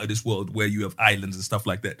that's out of this world where you have islands and stuff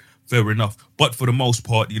like that, fair enough. But for the most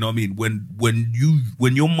part, you know what I mean,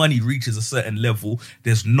 when your money reaches a certain level,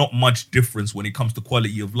 there's not much difference when it comes to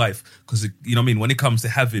quality of life, because you know what I mean, when it comes to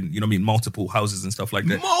having, you know what I mean, multiple houses and stuff like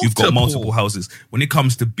that, you've got multiple houses. When it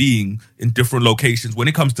comes to being in different locations, when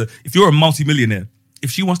it comes to, if you're a multi-millionaire,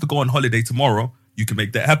 if she wants to go on holiday tomorrow, you can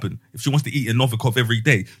make that happen. If she wants to eat a Novikov every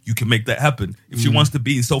day, you can make that happen. If she wants to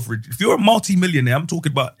be in Selfridge, if you're a multi-millionaire, I'm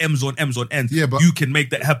talking about M's on ends, but you can make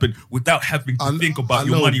that happen without having to think about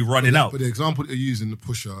your money running out. But the example that you're using, the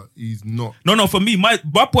Pusher, he's not. No, for me, my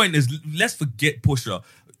point is, let's forget Pusher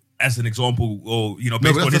as an example, or, you know,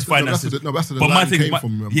 based on his finances. That's where the line came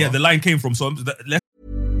from, remember? Yeah, the line came from. So let's.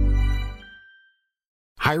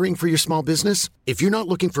 Hiring for your small business? If you're not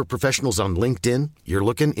looking for professionals on LinkedIn, you're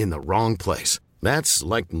looking in the wrong place. That's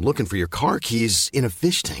like looking for your car keys in a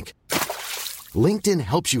fish tank. LinkedIn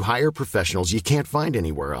helps you hire professionals you can't find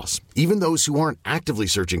anywhere else, even those who aren't actively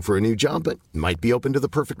searching for a new job but might be open to the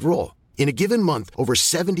perfect role. In a given month, over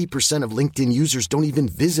 70% of LinkedIn users don't even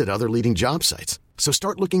visit other leading job sites. So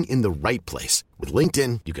start looking in the right place. With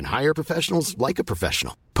LinkedIn, you can hire professionals like a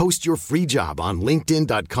professional. Post your free job on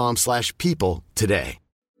linkedin.com/people today.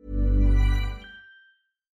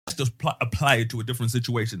 Just apply it to a different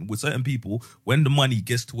situation with certain people. When the money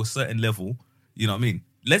gets to a certain level, you know what I mean,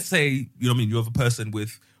 let's say, you know what I mean, you have a person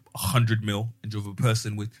with 100 mil and you have a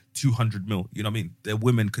person with 200 mil, you know what I mean, their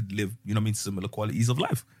women could live, you know what I mean, similar qualities of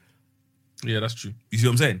life. Yeah, that's true. You see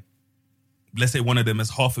what I'm saying? Let's say one of them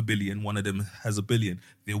has 500 million, one of them has 1 billion,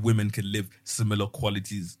 their women can live similar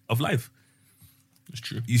qualities of life. That's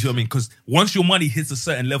true. You see what I mean? Because once your money hits a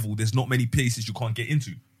certain level, there's not many places you can't get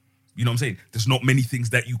into. You know what I'm saying? There's not many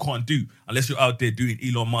things that you can't do unless you're out there doing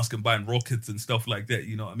Elon Musk and buying rockets and stuff like that.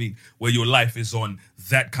 You know what I mean? Where your life is on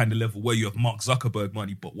that kind of level, where you have Mark Zuckerberg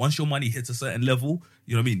money. But once your money hits a certain level,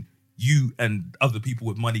 you know what I mean? You and other people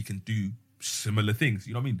with money can do similar things.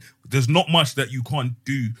 You know what I mean? There's not much that you can't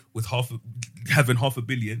do with having 500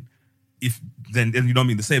 million. If then you know what I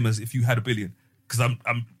mean? The same as if you had 1 billion. Because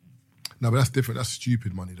I'm. No, but that's different. That's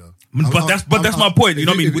stupid money, though. But that's my point. You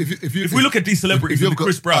know what I mean? If we look at these celebrities, the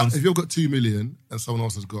Chris Browns. If you've got 2 million and someone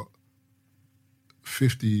else has got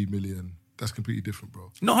 50 million, that's completely different,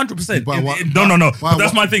 bro. No, 100%. No. But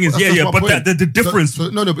that's my thing is, but the difference.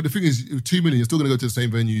 But the thing is, 2 million, you're still going to go to the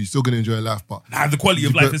same venue, you're still going to enjoy life, but the quality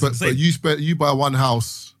of life isn't the same. But you buy one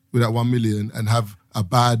house with that 1 million and have a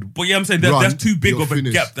bad. But yeah, I'm saying that's too big of a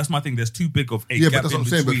gap. That's my thing. There's too big of a gap. Yeah, but that's what I'm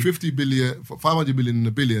saying. But 50 billion, 500 million and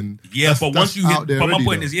 1 billion. Yeah, but once you hit. But my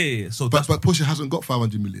point though. is, yeah. So but Pusha hasn't got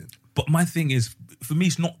 500 million. But my thing is, for me,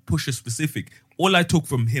 it's not Pusha specific. All I took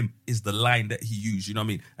from him is the line that he used. You know what I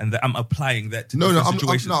mean? And that I'm applying that to different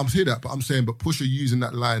situations. I'm saying that, but I'm saying, but Pusha using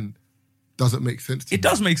that line doesn't make sense to me. It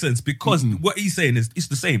does make sense because what he's saying is it's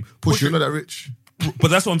the same. Pusha, you're not that rich.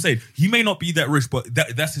 But that's what I'm saying. He may not be that rich, but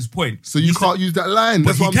that's his point. So you can't use that line.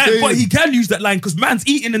 That's what I'm saying. But he can use that line because man's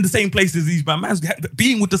eating in the same place as these man. Man's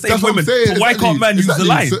being with the same women. So why can't man use the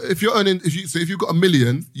line? So if you're earning, if you've got 1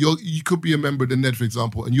 million, you could be a member of the Ned, for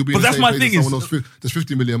example, and you'll be in the same place as someone else. There's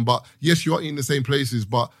 50 million, but yes, you are eating the same places,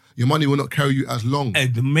 but your money will not carry you as long.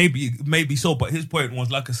 Maybe so, but his point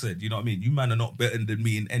was, like I said, you know what I mean? You man are not better than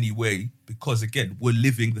me in any way because, again, we're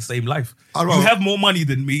living the same life. You have more money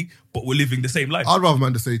than me, but we're living the same life. I'd rather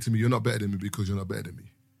man to say to me, you're not better than me because you're not better than me.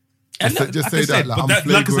 Just say that. Like, but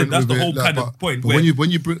I'm like I said, that's the whole like, kind of point. But when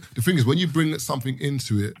you bring, the thing is, when you bring something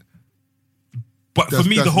into it, but for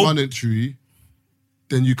me, that's the whole monetary,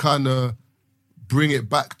 then you kind of bring it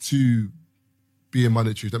back to being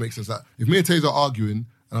monetary, if that makes sense. Like, if me and Taze are arguing,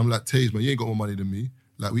 and I'm like, Taze, man, you ain't got more money than me.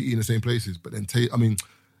 Like, we eat in the same places. But then Taze, I mean,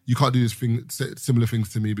 you can't do similar things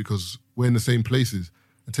to me because we're in the same places.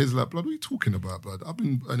 And Taze is like, blood, what are you talking about, blood? I've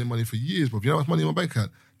been earning money for years, bro. You know how much money in my bank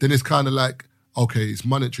account? Then it's kind of like, okay, it's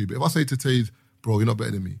monetary. But if I say to Taze, bro, you're not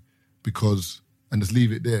better than me, because, and just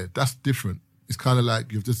leave it there, that's different. It's kind of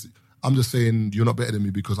like, I'm just saying you're not better than me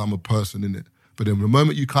because I'm a person, innit? But then the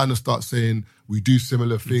moment you kind of start saying we do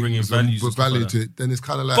similar things, values and value to it, then it's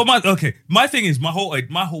kind of like. But my thing is, my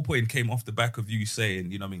whole point came off the back of you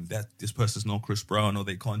saying, you know what I mean, that this person's not Chris Brown, or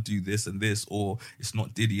they can't do this and this, or it's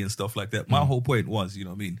not Diddy and stuff like that. My whole point was, you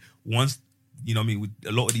know what I mean, once, you know what I mean, with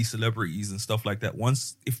a lot of these celebrities and stuff like that,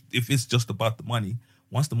 once, if it's just about the money,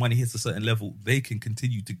 once the money hits a certain level, they can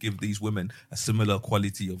continue to give these women a similar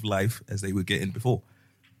quality of life as they were getting before.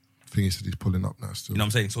 Thing is that he's pulling up now still. You know what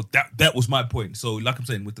I'm saying? So that was my point. So like I'm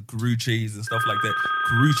saying, with the Karuches and stuff like that,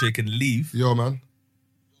 Karuche can leave. Yo, man.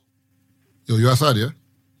 Yo, you outside, yeah?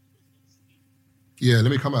 Yeah, let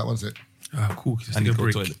me come out, one sec. Ah, cool. I need to go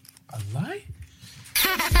to the toilet. A lie?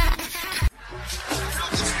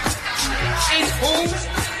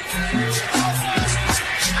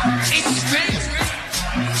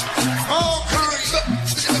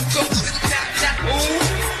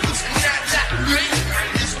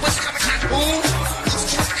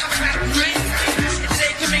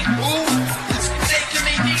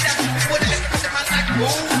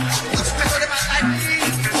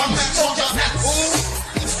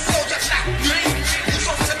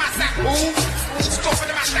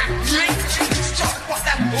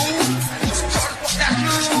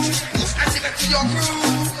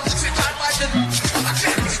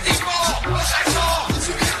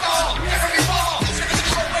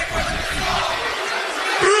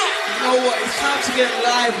 To get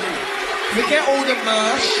lively. Forget all the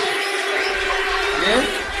merch. Yeah?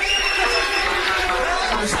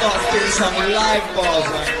 I'm gonna start spitting some live bars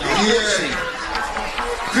right now.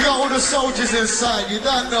 Yeah. We got all the soldiers inside, you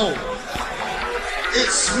don't know.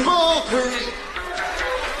 It's Smokery.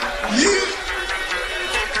 Yeah.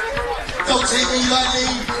 Don't take me lightly.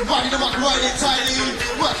 Riding them up, riding tightly.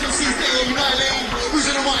 Working CZ nightly. Who's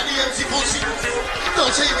in the right, the empty pussy?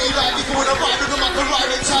 Don't take me lightly. Going to ride them up,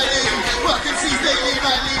 riding tightly. Working CZ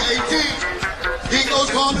nightly. 18. He goes,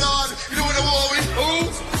 calm down. You know what the war is? Ooh.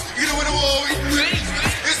 You know what the war is?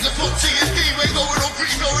 It's the foot chicken game. We're going on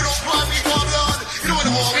green, going on prime. Calm down. You know what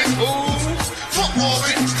the war is? Ooh. Fuck war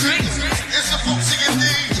is. It's the foot chicken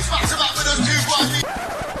game. Back to back with us two bodies.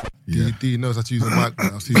 Yeah. D knows how to use the mic,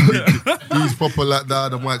 man. I see he's proper like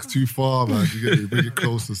that. The mic's too far, man. You get me? Bring it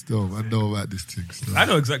closer still. I know about this thing still. I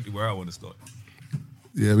know exactly where I want to start.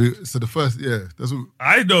 Yeah, so the first, that's what.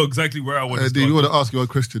 I know exactly where I want to start. D, you want to ask your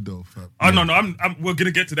question though, fam? Oh, no, we're going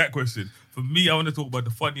to get to that question. For me, I want to talk about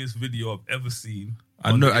the funniest video I've ever seen.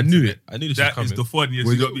 I knew it. I knew this was coming. That is the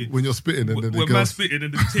funniest. When you're spitting and then when man spitting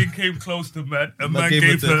and the thing came close to man, and man gave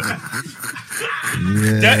gave her.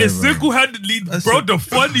 That is single-handedly, bro, the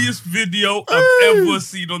funniest video I've ever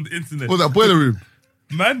seen on the internet. What was that, Boiler Room?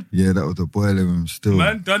 Man. Yeah, that was the Boiler Room still.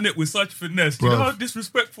 Man done it with such finesse. Bro. Do you know how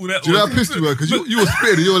disrespectful that was? Do you know how pissed you were? Because you were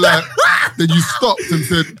spitting and you were like, then you stopped and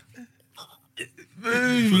said...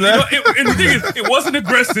 You know, and the thing is, it wasn't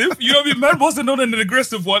aggressive. You know what I mean? Man wasn't on an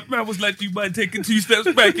aggressive one. Man was like, you might taking 2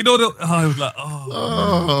 steps back. You know, I was like,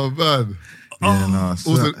 oh man. Yeah, no,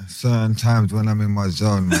 certain times when I'm in my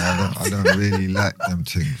zone, man, I don't really like them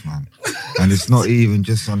things, man. And it's not even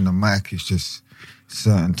just on the mic, it's just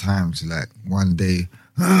certain times, like one day,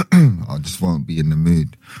 I just won't be in the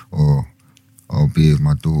mood, or I'll be with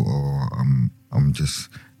my daughter, or I'm just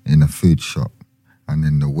in a food shop, and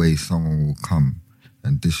then the way someone will come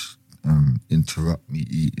and just interrupt me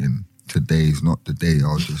eating. Today is not the day.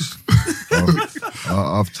 I'll just.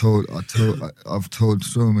 I've told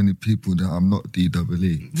so many people that I'm not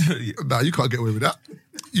DWE. Nah, you can't get away with that.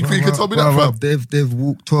 You think you can tell me that, fam? They've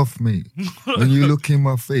walked off, mate. When you look in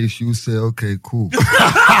my face, you say, "Okay, cool." Do you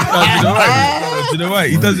know why?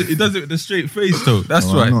 He does it with a straight face, though. That's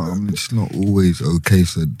right. It's not always okay.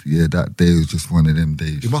 So yeah, that day was just one of them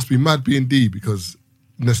days. It must be mad being D, because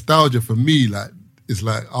nostalgia for me, like, it's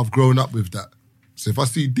like I've grown up with that. So if I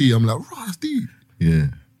see D, I'm like, right, that's D. Yeah.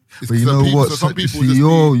 But you know what? Some people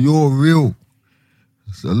you're real.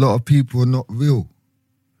 So a lot of people are not real.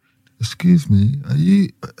 Excuse me, are you?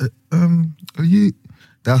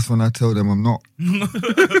 That's when I tell them I'm not.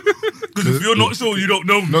 Because if you're not sure, you don't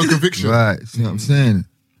know me. No conviction. Right, see what I'm saying?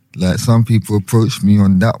 Like, some people approach me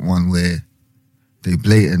on that one where they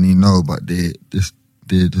blatantly know, but they're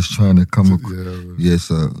just trying to come. Yeah,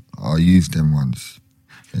 so I'll use them ones.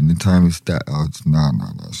 Anytime it's that, no, it's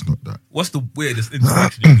not that. What's the weirdest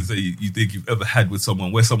interaction you can say you think you've ever had with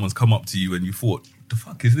someone where someone's come up to you and you thought, the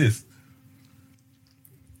fuck is this?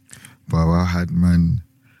 But I had man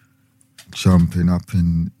jumping up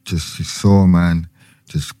and just saw man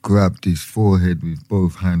just grabbed his forehead with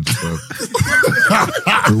both hands, bro.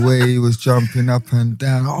 The way he was jumping up and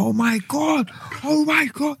down, oh my God.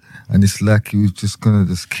 And it's like he was just gonna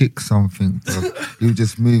just kick something, bro. He was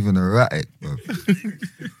just moving erratic, bro.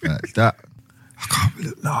 Like that. I can't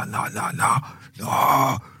believe, no.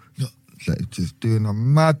 Like just doing a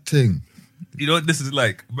mad thing. You know what this is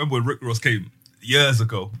like? Remember when Rick Ross came years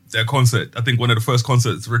ago, their concert? I think one of the first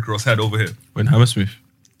concerts Rick Ross had over here. When Hammersmith.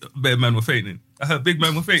 Big man were fainting. I heard big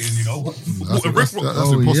man were fainting, you know. That's impossible.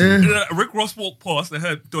 Yeah. Rick Ross walked past, I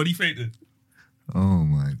heard Donnie fainted. Oh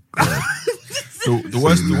my God. The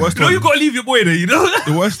worst You know, one, you gotta leave your boy there, you know?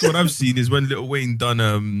 the worst one I've seen is when Lil Wayne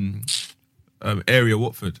done Area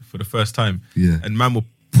Watford for the first time. Yeah. And man were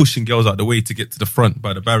pushing girls out the way to get to the front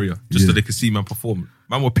by the barrier, just so they could see man perform.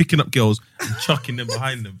 Man were picking up girls and chucking them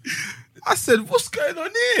behind them. I said, what's going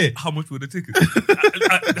on here? How much were the tickets?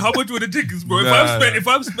 How much were the tickets, bro? Nah. If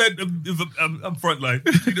I'm frontline.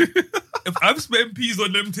 You know, if I've spent peas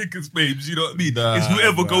on them tickets, babes, you know what I mean? Nah, it's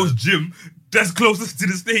whoever man. goes gym that's closest to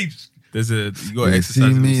the stage. You got to Yeah,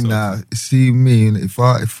 exercise. see me now. See me. If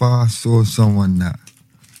I saw someone that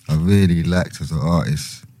I really liked as an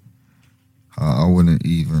artist, I wouldn't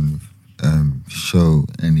even show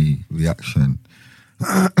any reaction.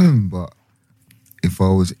 But if I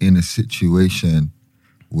was in a situation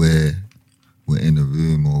where we're in a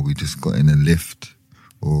room or we just got in a lift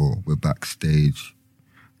or we're backstage,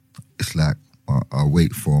 it's like I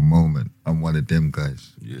wait for a moment. I'm one of them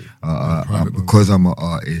guys. Yeah. Because I'm an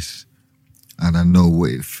artist and I know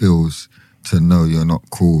what it feels to know you're not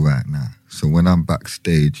cool right now. So when I'm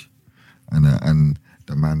backstage and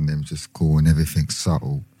the man them just cool and everything's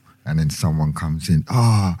subtle, and then someone comes in,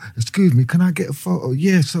 excuse me, can I get a photo?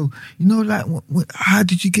 Yeah, so, you know, like, how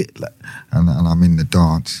did you get, like, and I'm in the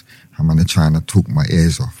dance, I'm trying to talk my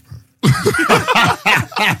ears off, bro.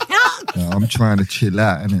 I'm trying to chill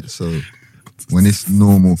out, innit? So when it's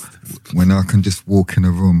normal, when I can just walk in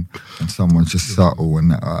a room and someone's just subtle,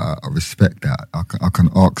 and I respect that, I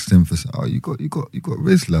can ask them for, you got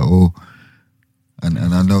Rizla, or, and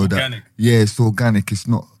I know organic. that, yeah, it's organic, it's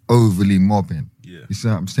not overly mobbing. Yeah. You see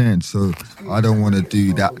what I'm saying? So I don't want to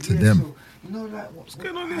do that to them. What's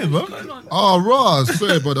going on here, bro? Oh, Ross,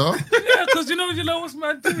 sorry, brother. Yeah, because you know what's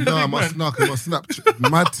mad too. Nah, my Snapchat,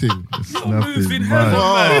 mad thing. Snap is moving mad.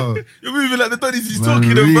 hell. Oh, You're moving like the Donnies he's Man,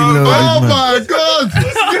 talking reload. about. oh my God.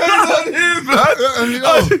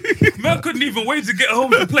 Man couldn't even wait to get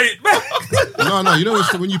home to play it back. No, you know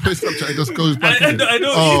when you play Snapchat, it just goes back. I innit?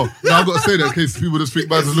 know. Oh, now I've got to say that in case people just think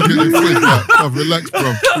man just looking at their face like, oh, relax,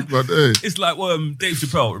 bro. Think about hey. It's like Dave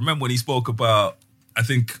Chappelle. Remember when he spoke about, I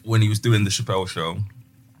think when he was doing the Chappelle show,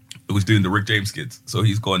 it was doing the Rick James kids. So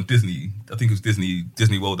he's gone Disney, I think it was Disney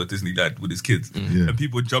World or Disneyland with his kids. Yeah. And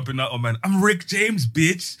people jumping out, oh man, I'm Rick James,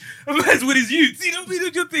 bitch. And man's with his youth. You know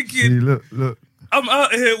what you're thinking? See, look. I'm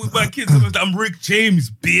out here with my kids. I'm Rick James,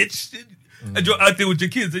 bitch. And you're out there with your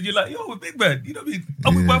kids and you're like, yo, big man. You know what I mean?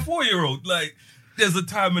 I'm with my 4-year-old. Like, there's a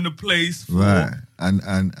time and a place for... Right.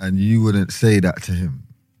 And you wouldn't say that to him,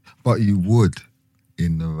 but you would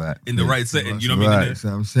in the right setting. You know what I mean? Right, so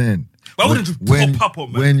I'm saying. But I wouldn't just pop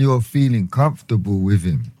on, man. When you're feeling comfortable with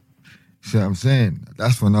him, see what I'm saying?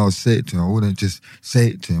 That's when I would say it to him. I wouldn't just say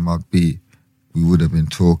it to him. We would have been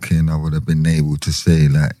talking. I would have been able to say,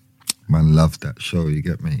 like, man, love that show, you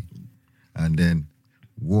get me? And then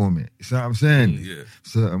warm it. You see what I'm saying? Yeah.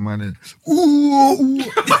 Certain man, ooh.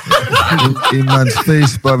 in man's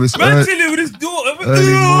face, bruv. It's Man chilling with his daughter.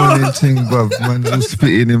 early morning thing, bruv. Man just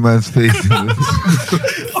spitting in man's face. Like,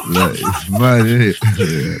 it's mad, innit?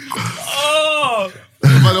 Oh!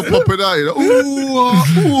 Man are popping out, you know.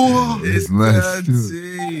 Ooh. It's mad.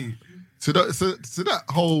 Still. So that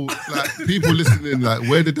whole, like, people listening, like,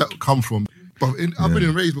 where did that come from? But I've been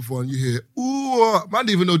in raves before and you hear, ooh, man didn't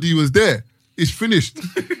even know D was there. It's finished.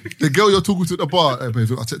 The girl you're talking to at the bar, hey,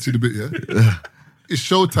 babe, I'll text you in a bit, yeah? It's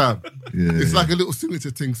showtime. Yeah, it's like a little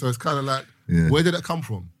signature thing, so it's kind of like, where did that come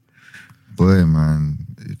from? Boy, man,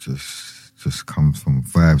 it just comes from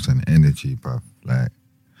vibes and energy, bruv. Like,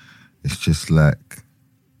 it's just a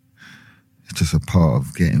part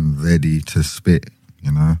of getting ready to spit,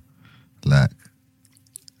 you know? Like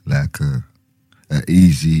a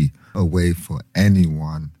easy way for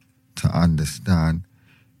anyone to understand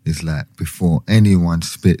is like before anyone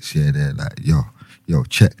spits, yeah, they're like, yo,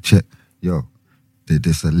 check, yo.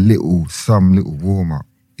 There's some little warm up.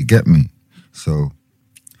 You get me? So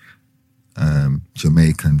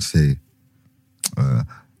Jamaicans say,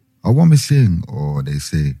 I want to sing, or they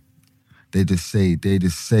just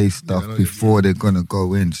say stuff before they're gonna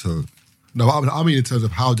go in. So no, I mean in terms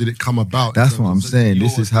of how did it come about? That's what I'm saying.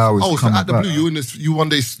 This is how it's come at about. the Blue, you one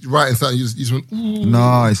day writing something, you just went, ooh.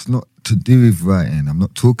 No, it's not to do with writing. I'm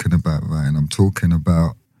not talking about writing. I'm talking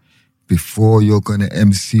about before you're gonna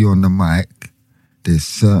MC on the mic, there's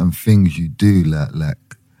certain things you do like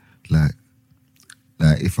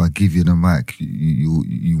if I give you the mic,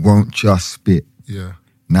 you won't just spit. Yeah.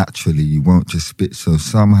 Naturally, you won't just spit. So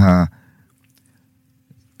somehow,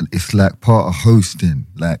 it's like part of hosting,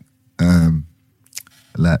 but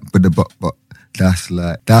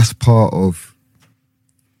that's part of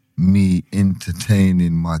me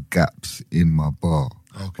entertaining my gaps in my bar.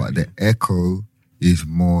 Okay. But the echo is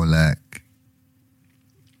more like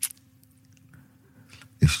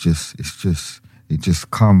it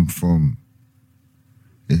just come from.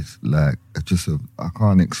 It's like I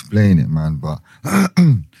can't explain it, man, but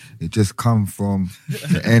it just come from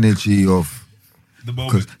the energy of the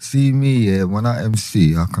moment. Because see me, yeah, when I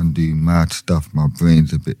MC, I can do mad stuff. My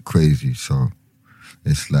brain's a bit crazy, so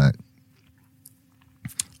it's like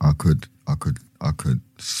I could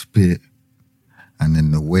spit, and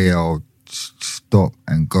then the way I'll stop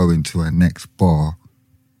and go into a next bar,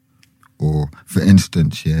 or for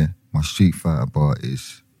instance, yeah, my Street Fighter bar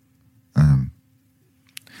is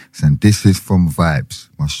and this is from Vibes.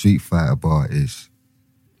 My Street Fighter bar is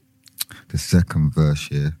the second verse,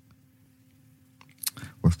 yeah.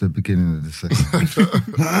 What's the beginning of the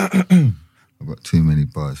second? I've got too many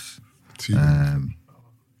bars.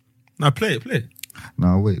 No, play it.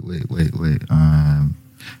 No, wait.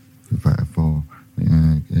 Fighter 4.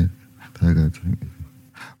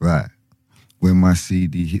 Right. When my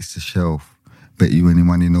CD hits the shelf, bet you any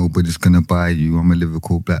money nobody's gonna buy you. I'm a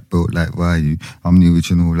lyrical black belt like Ryu. I'm the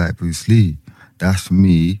original like Bruce Lee. That's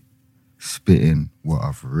me spitting what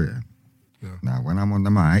I've written. Yeah. Now when I'm on the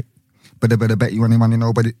mic, but I better bet you any money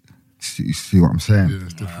nobody. See what I'm saying? Yeah,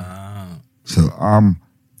 it's different. So I'm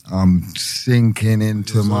sinking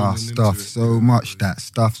into my stuff so much that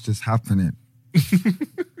stuff's just happening.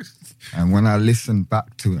 And when I listen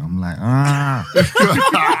back to it, I'm like,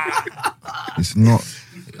 it's not.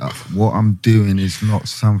 What I'm doing is not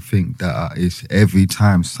something that is every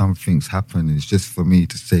time something's happening. It's just for me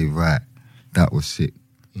to say, right, that was sick.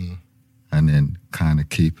 And then kind of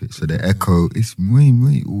keep it. So the echo, it's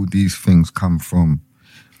me. All these things come from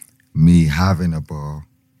me having a bar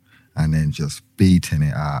and then just beating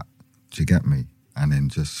it out. Do you get me? And then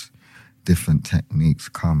just different techniques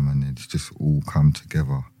come and it's just all come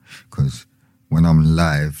together. Because when I'm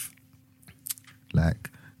live, like,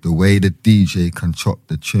 the way the DJ can chop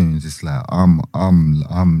the tunes, it's like I'm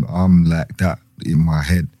like that in my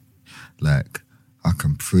head. Like I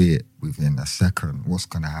can pre it within a second. What's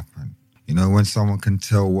gonna happen? You know, when someone can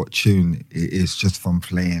tell what tune it is just from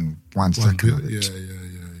playing one second of it.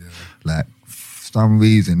 Yeah. Like for some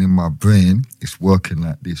reason in my brain, it's working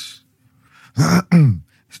like this.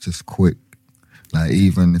 It's just quick. Like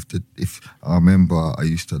even if I remember, I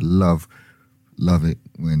used to love it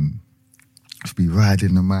when. I'd be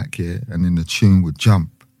riding the mic here and then the tune would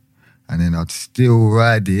jump and then I'd still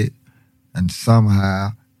ride it and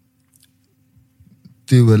somehow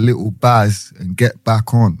do a little buzz and get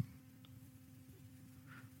back on.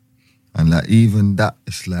 And like even that,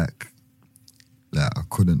 it's like I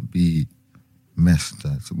couldn't be messed.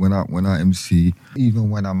 So when I MC,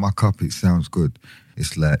 even when I muck up, it sounds good.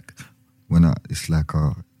 It's like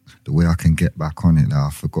the way I can get back on it, like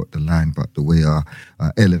I forgot the line, but the way I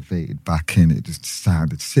elevated back in, it just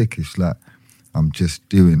sounded sick. It's like I'm just,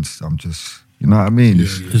 you know what I mean? Yeah.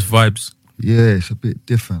 Just vibes. Yeah, it's a bit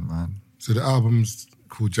different, man. So the album's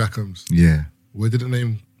called Jackums. Yeah. Where did the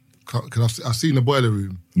name come? Because I've seen the Boiler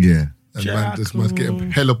Room. Yeah. And man, this man's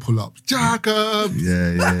getting hella pull-ups. Jackums!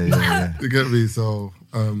 Yeah. You get me? So,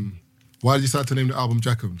 why did you decide to name the album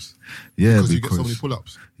Jackums? Yeah, because you get so many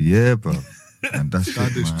pull-ups. Yeah, bro. And that's it,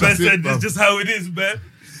 man. That's just how it is, man.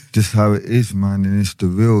 Just how it is, man. And it's the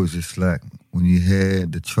reals. It's like when you hear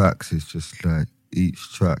the tracks, it's just like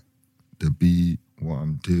each track, the beat, what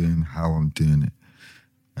I'm doing, how I'm doing it.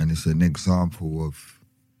 And it's an example of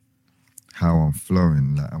how I'm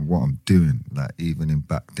flowing, like, and what I'm doing, like, even in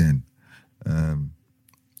back then.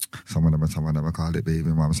 Some of them call it baby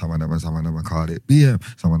mom, some of them call it BM,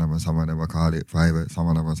 some of them call it private, some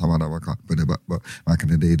of them call it, but back in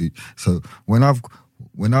the day, dude. So when I've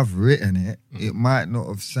written it, it might not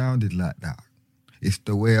have sounded like that. It's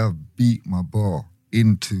the way I've beat my bar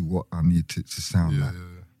into what I need it to sound like.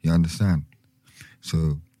 Yeah. You understand?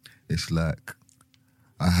 So it's like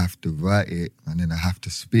I have to write it and then I have to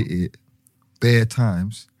spit it bare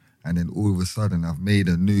times, and then all of a sudden I've made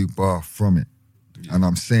a new bar from it. And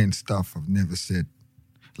I'm saying stuff I've never said,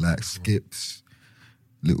 like skips,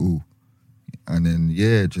 little, and then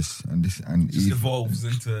just evolves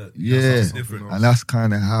into something different. And that's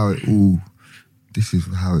kind of how it all. This is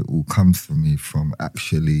how it all comes for me, from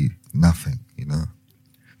actually nothing, you know,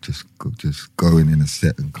 just going in a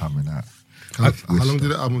set and coming out. How long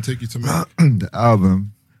did the album take you to make? The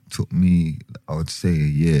album took me, I would say, a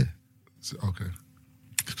year. Okay.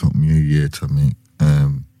 It took me a year to make.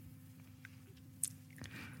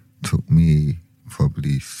 Took me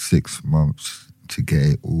probably 6 months to get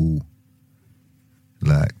it all,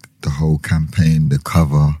 like the whole campaign, the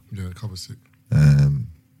cover. Yeah, the cover's sick.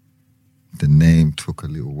 The name took a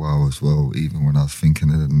little while as well. Even when I was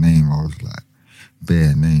thinking of the name, I was like,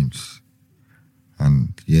 bare names.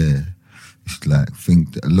 And yeah, it's like,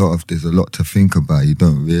 there's a lot to think about. You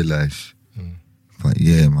don't realise. But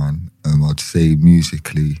yeah, man, I'd say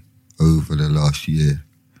musically over the last year,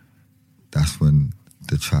 that's when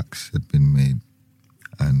the tracks had been made.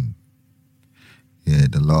 And yeah,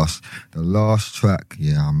 the last track,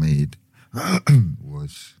 I made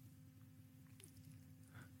was,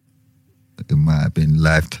 it might have been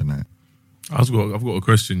Live Tonight. I've got a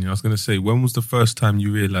question. I was going to say, when was the first time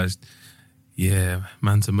you realised,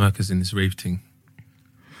 man's a Mercus in this rave thing?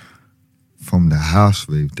 From the house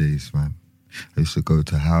rave days, man. I used to go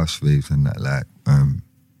to house raves and that,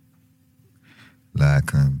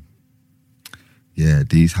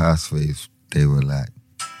 these house raves, they were like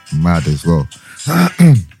mad as well. Is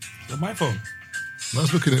that my phone?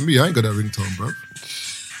 Man's looking at me. I ain't got that ringtone, bro.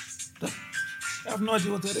 I have no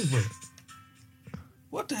idea what that is, bro.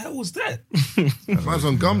 What the hell was that? Man's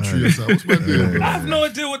on Gumtree or something. What's man doing? I have no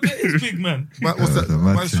idea what that is, big man. What's that?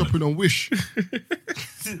 Man's shopping on Wish.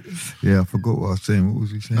 Yeah, I forgot what I was saying. What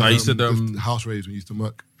was he saying? No, he said house raves when you used to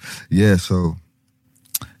work. Yeah, so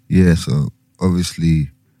obviously,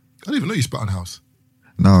 I didn't even know you spat on house.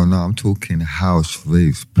 No, I'm talking house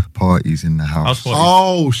raves, parties in the house.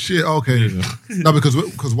 Oh shit! Okay, no,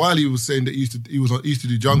 because Wiley was saying that he used to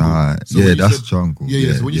do jungle. Nah, so that's jungle.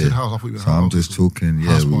 Yeah. So when you said house, I thought you meant house. So I'm just talking.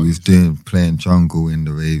 Yeah, we was playing jungle in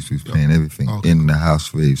the raves. We was playing everything in the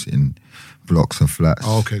house raves in blocks and flats.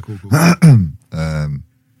 Oh, okay, cool.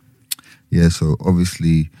 Yeah, so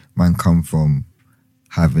obviously, man, come from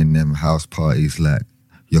having them house parties like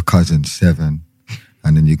your cousin's 7.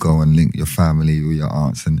 And then you go and link your family with your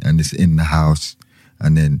aunts and it's in the house.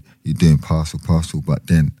 And then you're doing parcel. But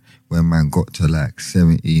then when man got to like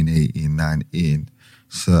 17, 18, 19,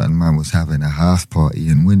 certain man was having a house party.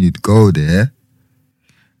 And when you'd go there,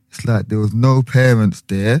 it's like there was no parents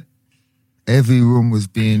there. Every room was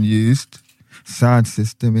being used. Sound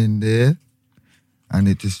system in there. And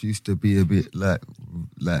it just used to be a bit like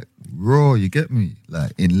raw, you get me?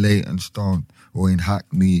 Like in Leytonstone or in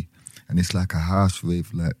Hackney. And it's like a house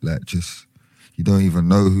rave, like just, you don't even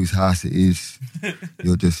know whose house it is.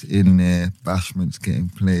 You're just in there, bashment's getting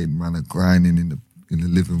played, man are grinding in the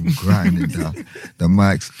living room, grinding down. The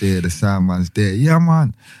mic's there, the sound man's there. Yeah,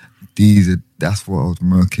 man. That's what I was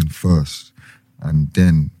murking first. And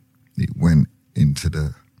then it went into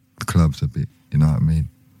the clubs a bit, you know what I mean?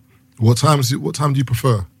 What time do you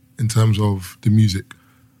prefer in terms of the music?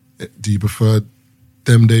 Do you prefer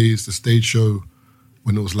them days, the stage show,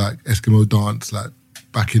 when it was like Eskimo dance, like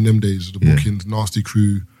back in them days, the bookings, Nasty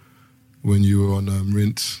Crew, when you were on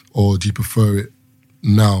Rinse, or do you prefer it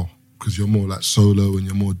now because you're more like solo and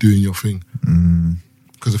you're more doing your thing?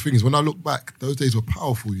 Because the thing is, when I look back, those days were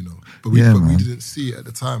powerful, you know, but we didn't see it at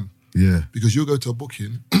the time. Yeah. Because you'll go to a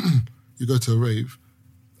booking, you go to a rave,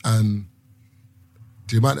 and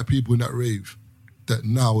the amount of people in that rave that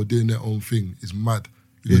now are doing their own thing is mad.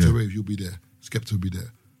 You go to a rave, you'll be there. Skepta will be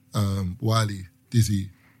there. Wiley, Dizzy,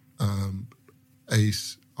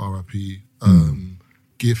 Ace, R.I.P.,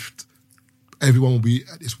 Gift, everyone will be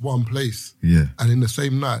at this one place. Yeah. And in the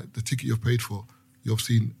same night, the ticket you've paid for, you've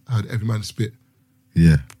heard every man spit.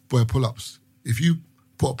 Yeah. Boy, pull-ups. If you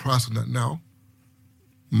put a price on that now,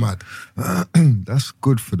 mad. That's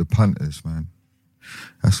good for the punters, man.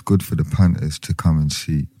 That's good for the punters to come and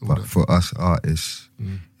see. But for us artists,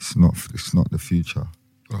 it's not the future.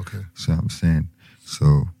 Okay. See what I'm saying?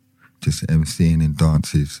 So just emceeing in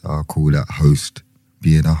dances, I'll call that host.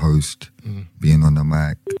 Being a host, being on the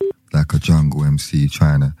mic, like a jungle MC,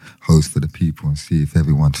 trying to host for the people and see if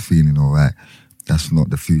everyone's feeling all right. That's not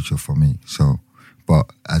the future for me. So, but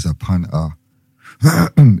as a punter,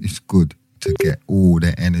 it's good to get all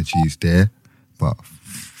the energies there. But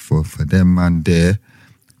for them man there,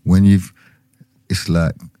 when it's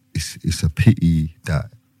like, it's a pity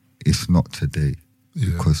that it's not today.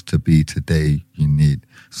 Yeah. Because to be today, you need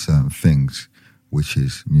certain things. which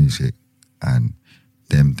is music. And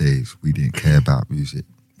them days we didn't care about music.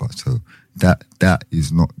 But so that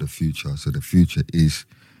is not the future. So the future is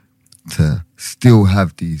to still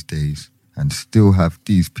have these days and still have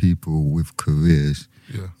these people with careers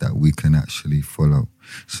that we can actually follow.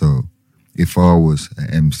 So if I was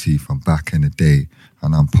an MC from back in the day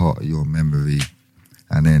and I'm part of your memory,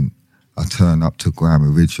 and then I turn up to Grime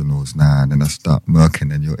Originals now and then I start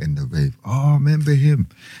murking and you're in the rave. Oh, remember him?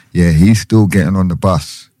 Yeah, he's still getting on the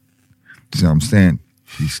bus. Do you know what I'm saying?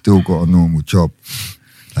 He's still got a normal job.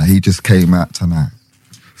 Like, he just came out tonight.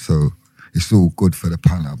 So it's all good for the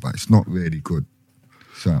panel, but it's not really good.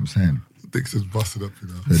 See what I'm saying? Dixon's busted up, you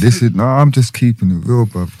know. So this is, no, I'm just keeping it real,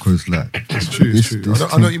 bruv, because like... It's true, it's true.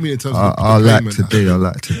 I know what you mean in terms of I like today,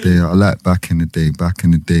 I like back in the day. Back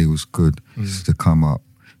in the day was good. Just to come up,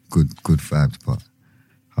 good vibes, but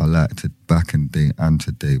I liked it back in the day and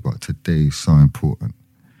today, but today is so important.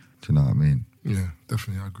 Do you know what I mean? Yeah,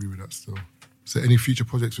 definitely, I agree with that still. So any future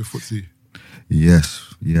projects with Footsie?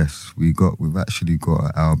 Yes. We've actually got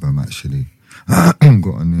an album, actually. got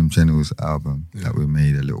a New Generals album that we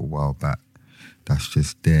made a little while back. That's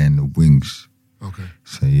just there in the wings. Okay.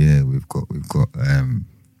 So yeah, we've got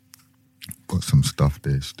some stuff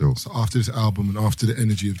there still. So after this album and after the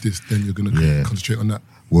energy of this, then you're gonna concentrate on that?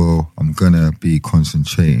 Well, I'm gonna be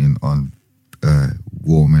concentrating on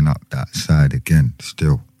warming up that side again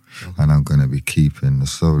still. Okay. And I'm gonna be keeping the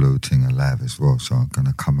solo thing alive as well. So I'm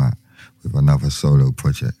gonna come out with another solo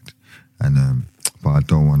project. And but I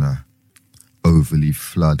don't wanna overly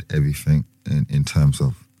flood everything in terms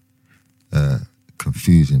of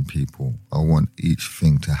confusing people. I want each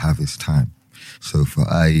thing to have its time. So for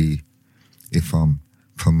IE, if I'm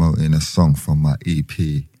promoting a song from my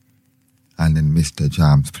EP and then Mr.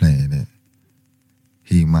 Jam's playing it,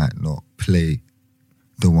 he might not play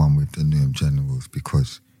the one with the New Generals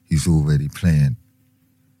because he's already playing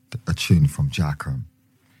a tune from Jackham.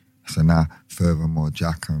 So now, furthermore,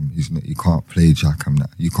 Jackham, you can't play Jackham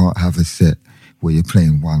now. You can't have a set where you're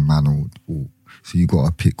playing one man all. So you got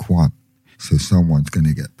to pick one. So someone's going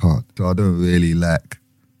to get parked. So I don't really like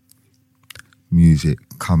music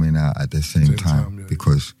coming out at the same time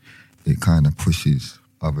because it kind of pushes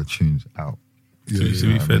other tunes out. To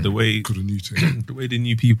be fair, the way the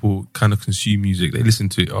new people kind of consume music, they listen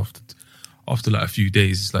to it after like a few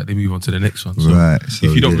days. It's like they move on to the next one. So right. So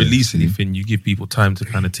if you don't release anything, you give people time to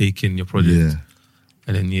kind of take in your project. Yeah.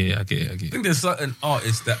 And then I get it. I think there's certain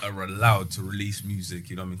artists that are allowed to release music,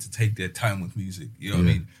 you know what I mean, to take their time with music. You know what I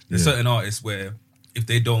mean? There's certain artists where if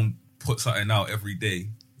they don't put something out every day,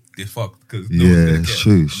 they're fucked because no one's gonna care.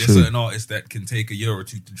 True. There's certain artists that can take a year or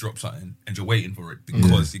two to drop something and you're waiting for it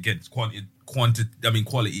because it gets quality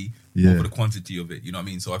over the quantity of it. You know what I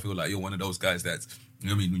mean? So I feel like you're one of those guys that's, you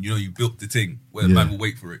know what I mean, you built the thing where the man will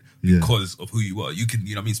wait for it because of who you are. You can,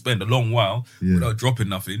 you know what I mean, spend a long while without dropping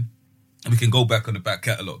nothing. And we can go back on the back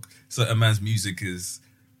catalogue. Certain man's music is,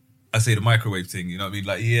 I say the microwave thing, you know what I mean?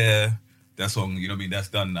 Like, that song, you know what I mean, that's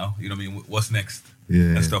done now. You know what I mean? What's next?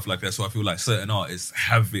 And stuff like that. So I feel like certain artists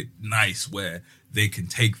have it nice where they can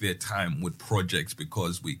take their time with projects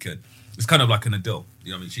because we can. It's kind of like an Adele.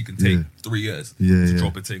 You know what I mean? She can take 3 years to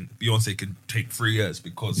drop a thing. Beyonce can take 3 years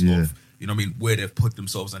because of, you know what I mean, where they've put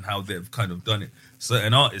themselves and how they've kind of done it.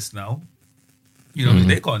 Certain artists now, you know what I mean,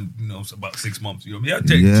 they can't, it's about 6 months. You know what I mean?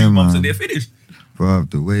 They'll take 2 months and they're finished. Bro,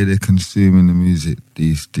 the way they're consuming the music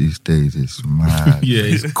these days is mad.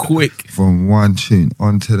 It's quick. From one tune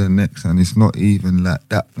onto the next, and it's not even like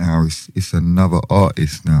that now. It's another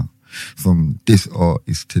artist now. From this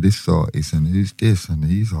artist to this artist, and who's this, and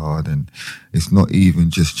he's hard, and it's not even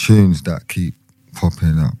just tunes that keep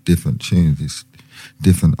popping up. Different tunes, it's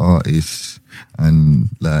different artists, and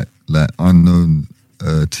like unknown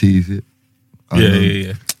tease it.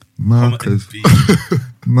 Yeah. Marcus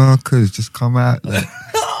just come out like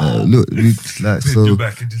look, we just like so.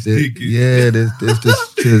 Back and just dig it. There's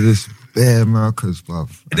this bare Marcus, bruv.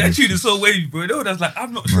 That tune is so wavy, bro. No, that's like,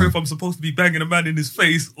 I'm not sure if I'm supposed to be banging a man in his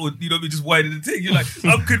face or, you know, just widening the thing. You're like,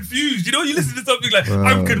 I'm confused. You know, you listen to something like,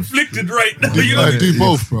 I'm conflicted right now. You know, I do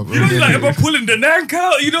both, bro. You know, you're like, am I pulling the nank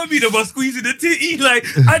out? You know what I mean? Am I squeezing the titty? Like,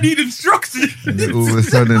 I need instructions. All of a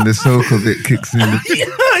sudden, the soca bit kicks in.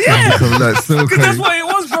 Yeah. Because that's what it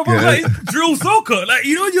was, bro. Like, drill soca. Like,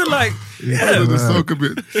 you know, you're like, the soca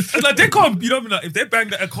bit. Like, they can't, you know what I mean? Like, if they bang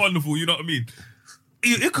that at carnival, you know what I mean?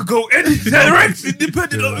 It could go any direction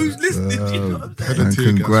depending on who's listening. You know? And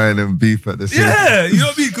can grind and beef at the same time. Yeah, you know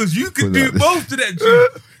what I mean? Because you could do both to that tune.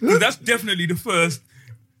 Because that's definitely the first,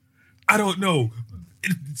 I don't know,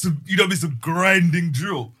 you know what I mean, some grinding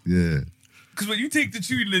drill. Yeah. Because when you take the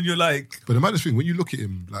tune and you're like... But the maddest thing, when you look at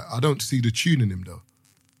him, like, I don't see the tune in him though.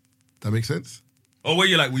 That makes sense? Or where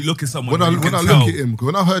you're like, we look at someone When I and you when can I tell. look at him,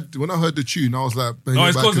 when I heard the tune, I was like, No,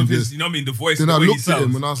 it's because of his, this. you know what I mean, the voice. Then the I way looked he at him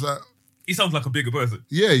sounds. and I was like, He sounds like a bigger person.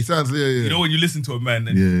 yeah, he sounds, yeah. You know when you listen to a man,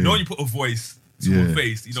 and Yeah, you know yeah. when you put a voice to Yeah. a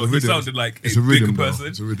face, you know, It's a he rhythm. sounded like It's a a rhythm, bigger bro. person.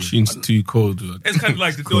 It's a rhythm. Tune's too cold. Dude. It's kind of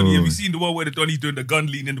like the Donny. Have you cold. seen the one where the Donny's doing the gun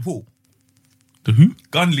lean in the pool? The who?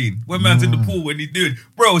 Gun lean. When man's in the pool when he's doing,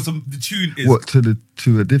 bro, the tune is What to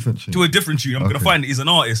a different tune? to a different tune. I'm gonna Okay. find it. He's an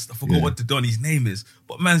artist. I forgot Yeah. what the Donny's name is,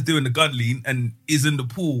 but man's doing the gun lean and is in the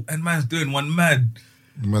pool, and man's doing one mad.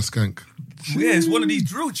 My skank. Yeah, it's one of these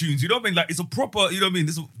drill tunes. You know what I mean? Like it's a proper. You know what I mean?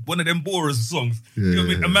 This is one of them Boras songs. You know what I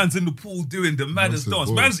mean? Yeah. A man's in the pool doing the maddest Massive dance.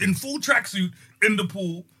 Boras. Man's in full tracksuit in the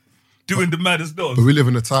pool doing the maddest dance. But we live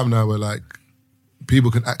in a time now where like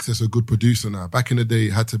people can access a good producer now. Back in the day,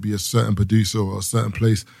 it had to be a certain producer or a certain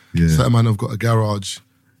place. Yeah. Certain man have got a garage,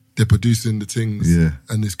 they're producing the things, Yeah.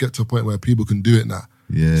 and it's get to a point where people can do it now.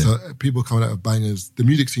 Yeah. So people coming out of bangers. The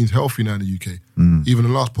music scene's healthy now in the UK. Even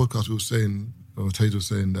the last podcast we were saying, or Taser was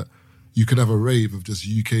saying that you can have a rave of just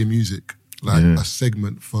UK music, like Yeah. a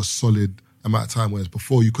segment for a solid amount of time, whereas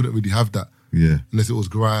before you couldn't really have that. Yeah. Unless it was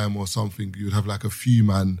grime or something, you would have like a few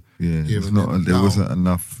man Yeah. here It's and not. there. There Now, wasn't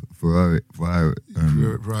enough variety.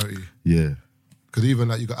 variety. Yeah. Because even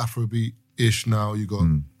like you got Afrobeat-ish now, you got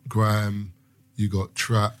grime, you got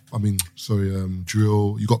trap,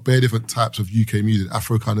 drill. You got bare different types of UK music.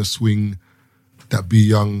 Afro kind of swing, that Be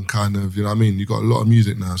Young kind of, you know what I mean? You got a lot of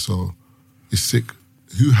music now, so it's sick.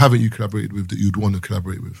 Who haven't you collaborated with that you'd want to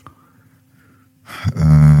collaborate with?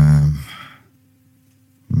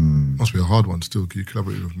 Must be a hard one still, because you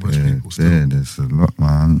collaborate with most people still. There's a lot,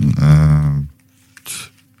 man.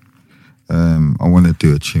 I want to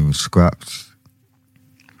do a tune with Scraps.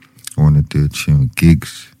 I want to do a tune with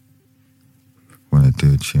Gigs. I want to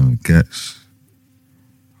do a tune with Gets.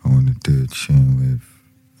 I want to do a tune with...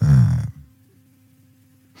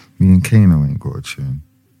 me and Kano ain't got a tune.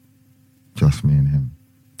 Just me and him.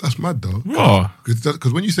 That's mad though. Oh.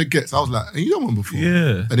 Because when you said Gets, I was like, ain't you done one before?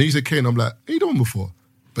 Yeah. And then you said Kano, I'm like, ain't you done one before?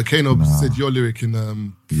 But Kano said your lyric in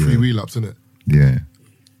Free Relapse, innit? Yeah.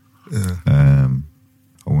 Yeah.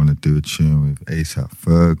 I want to do a tune with ASAP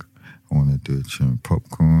Ferg. I want to do a tune with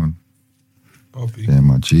Popcorn. Poppy. They're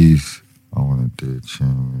my G's. I want to do a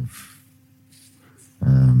tune with...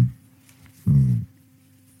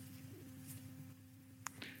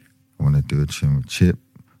 I want to do a tune with Chip,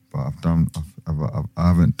 but I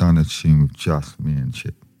haven't done a tune with just me and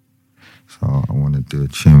Chip. So I want to do a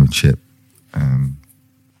tune with Chip.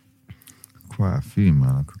 Quite a few,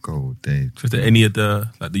 man. I could go all day. Just any of the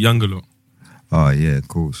younger lot. Oh yeah, of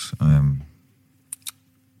course. I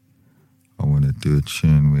want to do a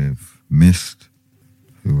tune with Mist.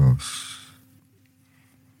 Who else?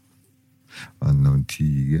 Unknown T,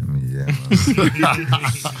 you get me? Yeah,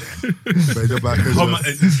 man. Come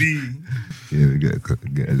and be. Yeah, we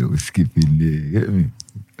get a little skip in there, you get me?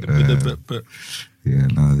 Yeah,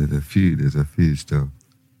 no, there's a few still.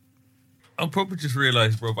 I probably just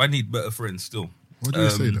realised, bro, I need better friends still. Why do you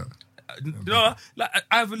say that? No, like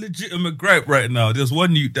I have a legitimate gripe right now. There's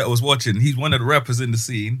one youth that I was watching. He's one of the rappers in the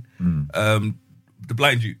scene. The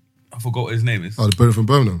blind youth. I forgot what his name is. Oh, the brother from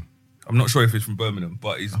Birmingham. I'm not sure if he's from Birmingham,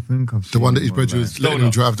 but he's... I think I've The one that his brother was letting him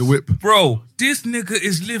drive the whip. Bro, this nigga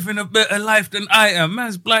is living a better life than I am.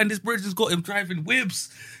 Man's blind. This bridge has got him driving whips.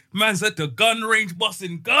 Man's at the gun range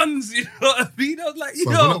busting guns. You know what I mean? I was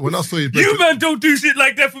like, When I saw his you man don't do shit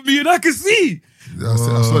like that for me, and I can see. I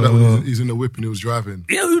saw that when he's in the whip and he was driving.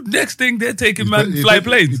 Yeah, next thing they're taking fly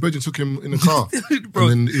planes. His brother took him in the car, Bro.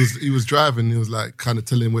 and then he was driving. He was like kind of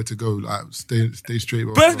telling him where to go, like stay straight.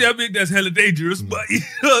 blah, blah, Personally, I think that's hella dangerous, but you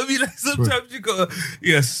know what I mean? Like sometimes you gotta,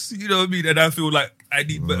 yes, you know what I mean? And I feel like I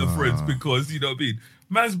need better friends because, you know what I mean?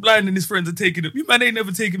 Man's blind and his friends are taking him. You man ain't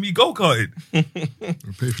never taking me go-karting. blah.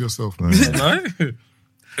 Pay for yourself, man. No?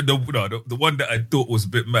 The one that I thought was a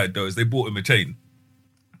bit mad though is they bought him a chain.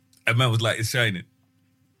 And man was like, it's shining.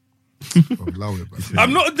 Allow it, man.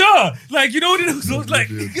 I'm not duh. Like, you know what it was? I was like,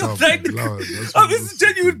 Allow like it, man. it's a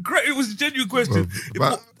genuine it was a genuune question.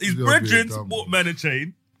 His brethren bought man a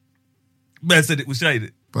chain. Man said it was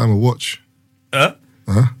shining. Buy him a watch. Huh?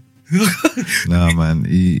 Nah, man,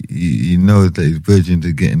 he knows that his virgins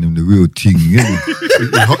are getting him the real thing.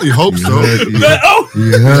 He hopes so.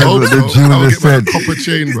 He heard what the jeweler said. Copper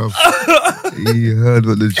chain, bro. He heard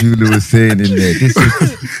what the jeweler was saying in there. This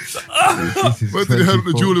is When did you hear what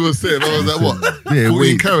the jeweler was saying? I was like, what? Yeah,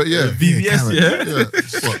 14 carat, yeah. VVS,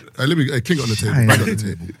 Yeah. What? Hey, King on the table. Bang on the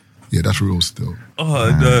table. Yeah, that's real still. Oh,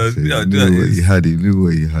 no. He Yeah, knew that what is. he had. He knew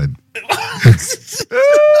what he had.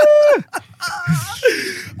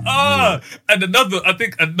 And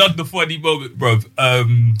another funny moment, bro.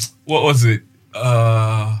 What was it?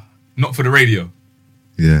 Not for the radio.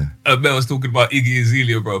 Yeah. And man was talking about Iggy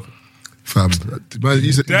Azalea, bro. Fam, man,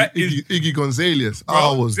 you said That Iggy Gonzalez. Bro,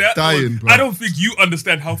 I was that dying, bro. I don't think you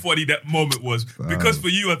understand how funny that moment was. Because for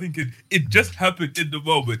you, I think it just happened in the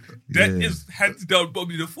moment. That is hands down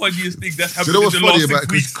probably the funniest thing that's happened in the last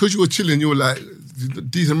 6 weeks. Because you were chilling, you were like,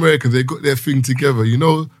 these Americans, they got their thing together. You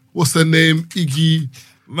know, what's her name? Iggy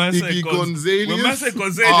Gonzalez. When man said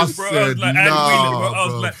Gonzalez, bro, I was like, and Wheeler, bro. I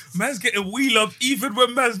was like, man's getting wheel up even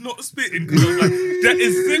when man's not spitting. Because I was like, that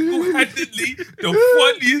is single-handedly the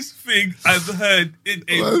funniest thing I've heard in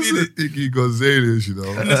a minute. Iggy Gonzalez, you know.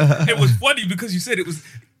 And it was funny because you said it was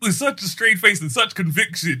with such a straight face and such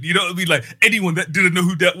conviction. You know what I mean? Like anyone that didn't know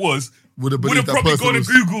who that was would have probably gone and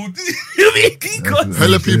Googled.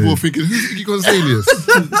 Hella people were thinking, who's Iggy Gonzalez?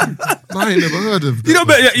 I ain't never heard of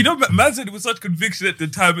that. You know, man said it with such conviction at the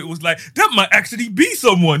time. It was like, that might actually be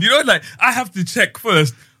someone. You know, like, I have to check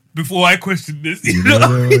first before I question this. You know?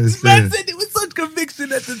 Man said it with such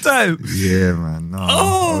conviction at the time. Yeah, man. No,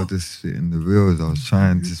 I was just spitting the reels. I was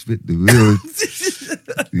trying to spit the reels.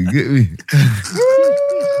 You get me?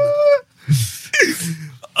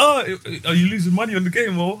 Are you losing money on the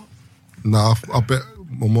game, or? Nah, I bet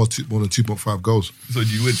more than 2.5 goals. So do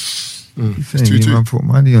you win? You saying you man put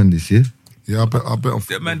money on this, yeah? Yeah, I bet on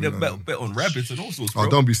that man, they bet on rabbits and all sorts, bro. Oh,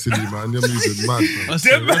 don't be silly, man. You're moving mad, bro.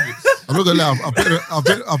 Rabbits. I'm not gonna lie,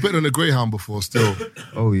 I bet on a greyhound before still.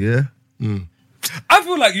 Oh, yeah? I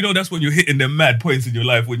feel like, you know, that's when you're hitting them mad points in your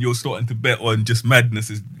life, when you're starting to bet on just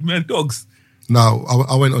madnesses. Man, dogs. No,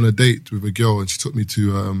 I went on a date with a girl and she took me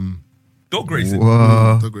to... dog racing?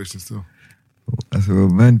 Dog racing still. That's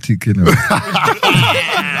romantic, you know.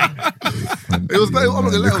 It was like, I'm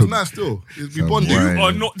not gonna lie, it was nice still. We bonded. You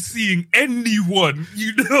are not seeing anyone,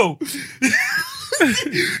 you know. If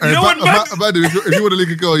you want to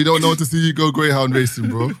link a girl, you don't know what to see you go greyhound racing,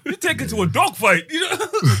 bro. You take her to a dog fight, you know.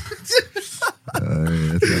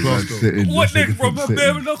 What next, bro? A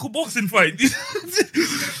bare knuckle boxing fight.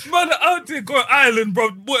 Man, out there going Ireland,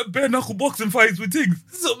 bro. What bare knuckle boxing fights with things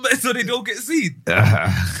so they don't get seen.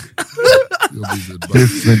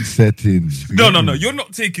 Different settings. No. You're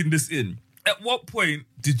not taking this in. At what point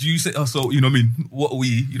did you say, so, you know what I mean? What are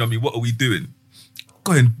we doing?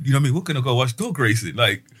 Going, you know what I mean? We're going to go watch dog racing.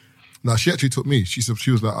 Like, no, she actually took me. She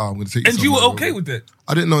was like, I'm going to take you. And you were okay with that?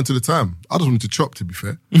 I didn't know until the time. I just wanted to chop, to be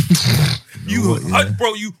fair. You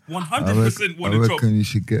 100% want to chop. I reckon you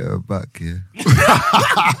should get her back, yeah.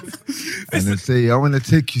 And then say, I want to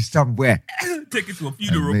take you somewhere. Take it to a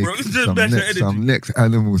funeral, bro. It's just some next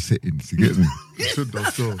animal settings, you get me? You should though,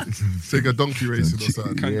 so. Take a donkey racing or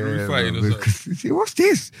something. Kangaroo fighting or something. See, what's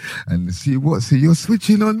this? And see, you're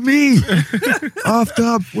switching on me.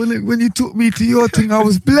 After, when you took me to your thing, I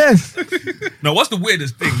was blessed. Now, what's the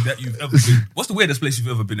weirdest thing that you've ever been, what's the weirdest place you've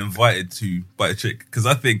ever been invited to by a chick? Because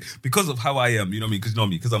I think, because of how I am, you know what I mean? Because you know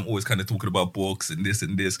me, because I'm always kind of talking about books and this,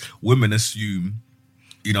 women assume,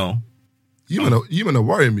 you know. You man are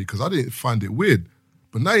worrying me because I didn't find it weird.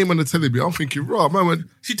 But now you're man are telling me, I'm thinking, raw, man.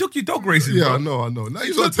 She took you dog racing, yeah, bro. I know. Now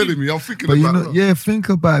you're not telling me, I'm thinking but about it. Think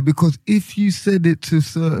about it, because if you said it to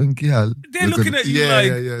certain gal, they're looking at you like...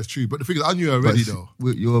 Yeah, it's true. But the thing is, I knew already, though.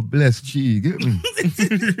 You're blessed, G, you get me?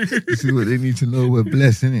 This is what they need to know, we're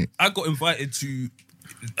blessed, innit? I got invited to,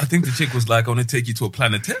 I think the chick was like, I want to take you to a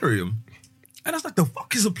planetarium. And I was like, the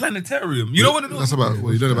fuck is a planetarium? You know what it is? That's about,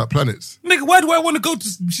 you learn about planets. Nigga, why do I want to go to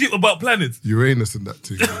some shit about planets? Uranus and that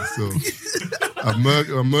thing. So,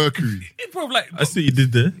 a Mercury. Bro, like, I see you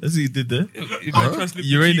did there.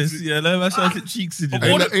 Uranus. Yeah, like, I slip cheeks in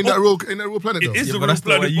Ain't that real planet, though? It is Yeah, a but real that's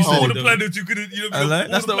not why planet. you said All it, the though. planets you couldn't... You know,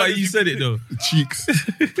 That's not why you said it, though. The cheeks.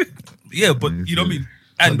 Yeah, but you know what I mean?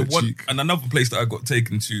 And Like the one cheek. and another place that I got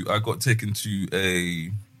taken to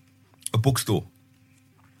a bookstore.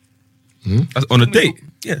 On a date?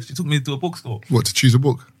 Yeah, she took me to a bookstore. What, to choose a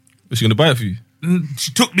book? Was she going to buy it for you?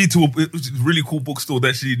 She took me to a really cool bookstore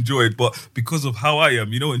that she enjoyed, but because of how I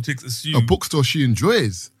am, you know, when chicks assume... A bookstore she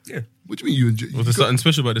enjoys? Yeah. What do you mean you enjoy? Was there something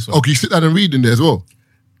special about this one? Oh, can you sit down and read in there as well?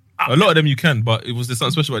 A lot of them you can, but was there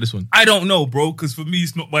something special about this one? I don't know, bro, because for me,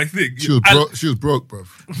 it's not my thing. She was broke, bro.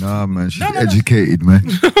 Nah, man, she's educated, man.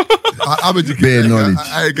 I'm educated. Bare knowledge.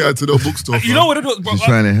 I ain't going to no bookstore. You know what it was, bro? She's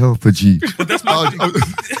trying to help a G. But that's my thing.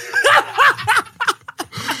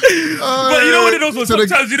 But you know what it is?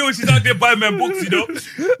 Sometimes, you know, when she's out there buying man books, you know?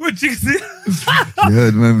 When chicks... She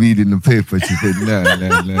heard man reading the paper. She said,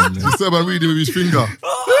 nah. She saw man reading with his finger.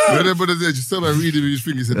 Whenever there, she saw man reading with his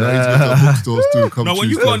finger. He said, nah, he's got to bookstores too. Come now, when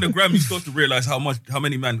you Tuesday. go on the gram, you start to realize how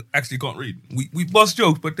many men actually can't read. We bust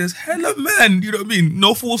jokes, but there's hella men, you know what I mean?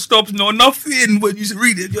 No full stops, no nothing. When you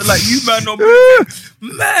read it, you're like, you man, no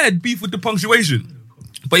mad beef with the punctuation.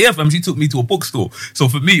 But yeah, fam, she took me to a bookstore. So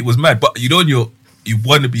for me, it was mad. But you know, you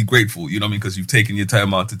want to be grateful, you know what I mean? Because you've taken your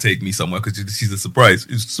time out to take me somewhere because she's a surprise.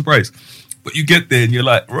 It's a surprise. But you get there and you're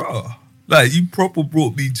like, raw. Like, you proper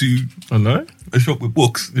brought me to a shop with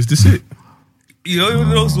books. Is this it? You know, one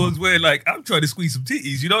of those ones where, like, I'm trying to squeeze some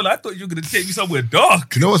titties, you know? Like, I thought you were going to take me somewhere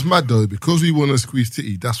dark. You know what's mad, though? Because we want to squeeze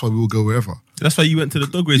titty, that's why we will go wherever. That's why you went to the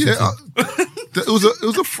dog race. Yeah, it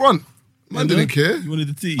was a front. Man didn't care. You wanted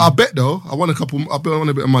the titty. I bet, though, I won a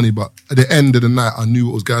bit of money, but at the end of the night, I knew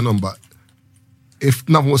what was going on. But if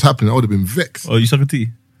nothing was happening, I would have been vexed. Oh, you suck a titty?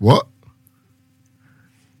 What?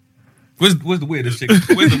 Where's the weirdest chick?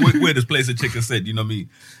 Where's the weirdest place a chick has said, you know what I mean?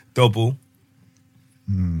 Double.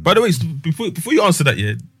 By the way, before you answer that,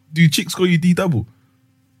 yeah, do chicks call you D double?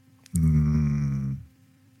 They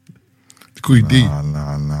call you D.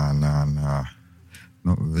 Nah.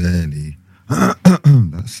 Not really.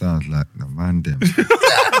 That sounds like the man them.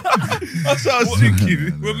 That's what I was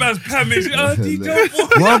thinking. When man's pamming, D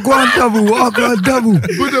double. Walk on double.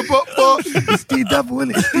 It's D double,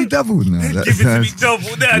 isn't it? It's D double. No, that Give it to me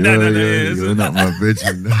double. Nah. You're not my bitch.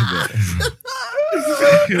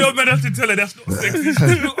 No, man, I have to tell her that's not sexy.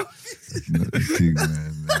 Not the thing,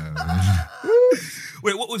 man.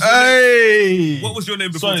 Wait, what was your name? What was your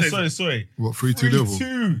name before? Sorry. What, 3-2 level?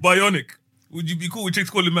 Bionic. Would you be cool with chicks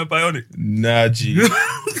calling man Bionic? Nah, G.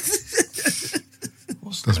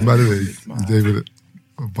 That's mad, isn't it? David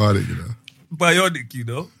Bionic, you know. Bionic, you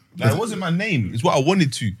know. Like, it wasn't my name. It's what I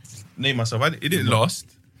wanted to name myself. It didn't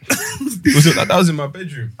last. That was in my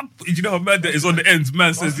bedroom. You know how mad that is on the ends?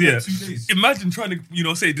 Man says, yeah. Imagine trying to, you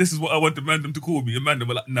know, say this is what I want the man them to call me. And man them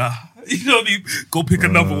were like, nah. You know what I mean? Go pick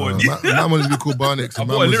another one. Man wanted to be called Bionic. So I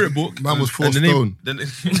bought a lyric book. Man was 4 stone. The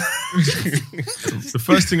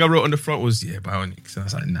first thing I wrote on the front was, Bionic. So I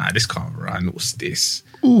was like, nah, this can't run. What's this?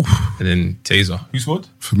 Oof. And then Taser. Who scored?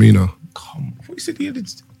 Firmino. Come on. What you said he had?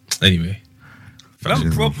 Anyway.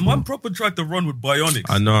 Man proper tried to run with Bionics.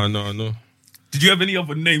 I know. Did you have any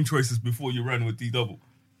other name choices before you ran with D double?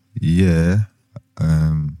 Yeah.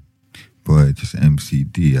 Boy, just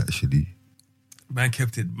MCD actually. Man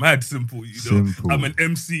kept it mad simple, you know. Simple. I'm an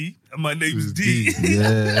MC and my name's D.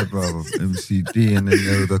 Yeah, bro. MCD, and then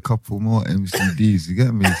there was a couple more MCDs, you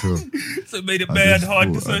get me? So it made it bad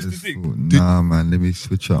hard to search the thing. Nah, man, let me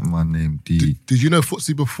switch up my name, D. Did you know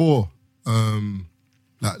Footsie before?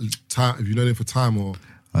 Like, time, have you known him for time or?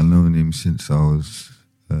 I've known him since I was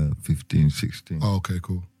 15, 16. Oh, okay,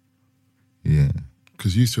 cool. Yeah.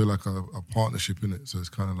 Because you used to have like a partnership in it, so it's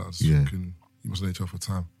kind of like you must know each other for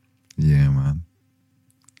time. Yeah, man.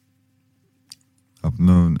 I've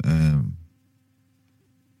known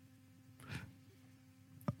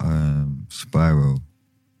Spyro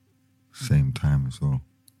same time as well.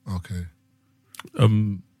 Okay.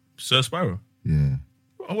 Sir Spyro? Yeah.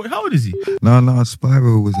 Oh, wait, how old is he? No,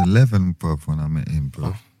 Spyro was 11, bro, when I met him,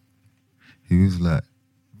 bro. He was like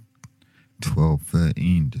 12,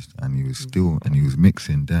 13, and he was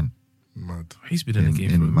mixing then. Mad. He's been in the game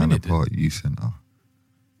for a in Manor minute. Park Youth Centre.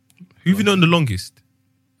 Who have you known the longest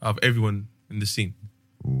out of everyone in the scene?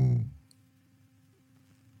 Ooh.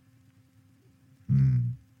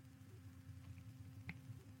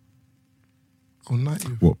 Oh, 90.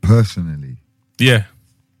 What, personally? Yeah.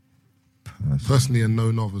 Personally and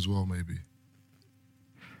known of as well, maybe.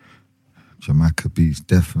 Jamaica Beat's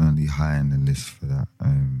definitely high on the list for that.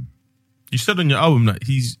 You said on your album that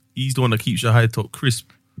he's the one that keeps your high top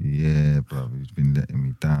crisp. Yeah, bro. He's been letting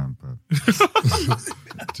me down, bro.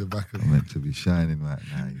 Jamaica. I'm meant to be shining right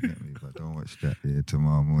now, you get me? But don't watch that here.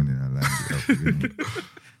 Tomorrow morning I'll land it up again.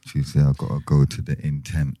 Tuesday I've got to go to the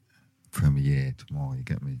Intent premiere tomorrow, you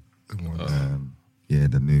get me? Yeah,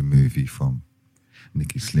 the new movie from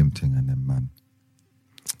Nicky Slimton and them, man.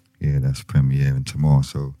 Yeah, that's premiering tomorrow,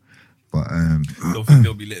 so... But don't think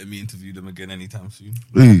they'll be letting me interview them again anytime soon.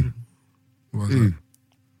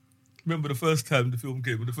 Remember the first time the film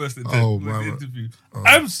came, the first interview.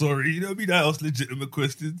 I'm sorry, you know what I mean? I asked legitimate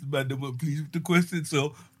questions, man, they weren't pleased with the questions,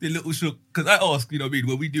 so they little shook. Because I ask, you know what I mean,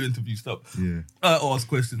 when we do interview stuff, I ask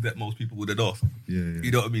questions that most people wouldn't ask. You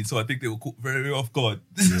know what I mean? So I think they were caught very off guard.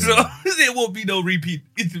 So there won't be no repeat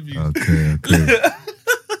interviews. Okay.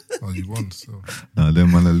 Oh, you won, so. No,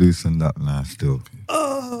 them man are loosened up now still.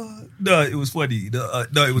 No, it was funny.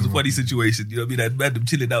 No, it was a funny situation. You know what I mean? I had them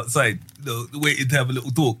chilling outside, you know, waiting to have a little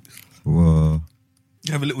talk. Whoa.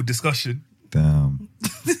 Have a little discussion. Damn.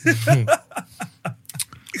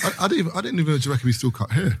 I didn't even know Jamaica Beat still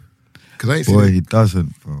cut hair. Because I ain't Boy, seen he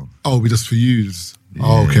doesn't, bro. Oh, we just for you.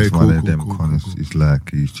 Yeah, okay, he's cool. one of them connors. He's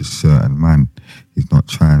like, he's just certain man. He's not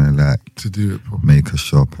trying to like to do it, bro. Make a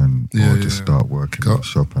shop or just start working at a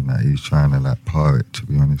shop and that. He's trying to like power it, to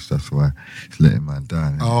be honest. That's why he's letting man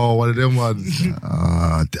down. Oh, one of them ones.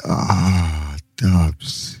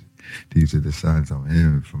 Dubs. These are the sounds I'm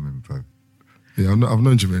hearing from him, bro. Yeah, I've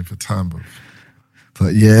known Jermaine for time, bro.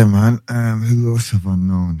 But yeah, man, who else have I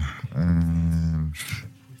known?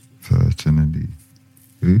 Personally.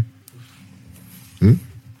 Who?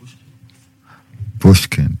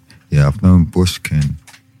 Bushkin. Yeah, I've known Bushkin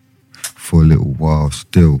for a little while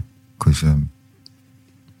still, because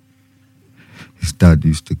his dad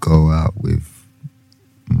used to go out with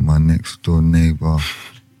my next door neighbour.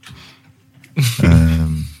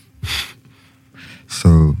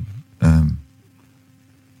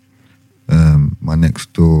 My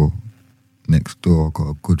next door, I got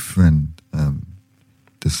a good friend.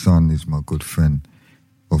 The son is my good friend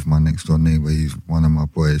of my next door neighbour. He's one of my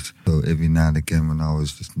boys. So every now and again when I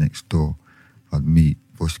was just next door, I'd meet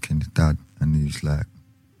Bushkin's dad, and he was like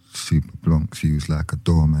super blonks. He was like a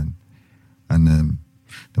doorman. And then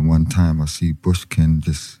one time I see Bushkin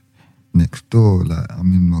just next door, like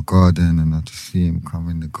I'm in my garden and I just see him come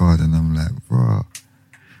in the garden. I'm like, bro,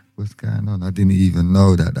 what's going on? I didn't even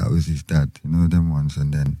know that was his dad, you know, them ones.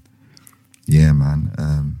 And then, yeah,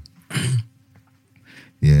 man,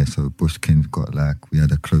 yeah, so Bushkin's got we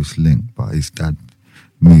had a close link, but his dad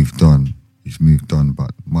moved on. He's moved on,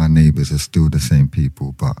 but my neighbours are still the same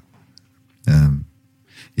people. But,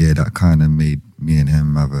 yeah, that kind of made me and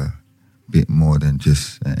him have a bit more than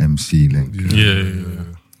just an MC link. Yeah.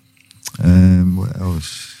 What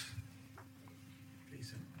else?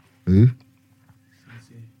 Who?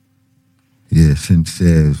 Yeah,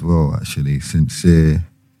 Sincere as well, actually. Sincere,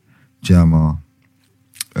 Jammer.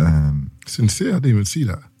 Sincere? I didn't even see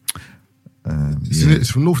that. Yeah.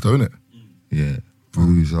 It's from North, though, isn't it? Yeah.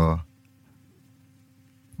 Bruiser.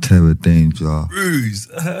 Terror Danger. Bruise,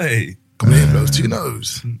 hey. Come here, those two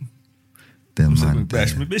nose. Them What's up man with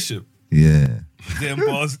Bashman Bishop? Yeah. Them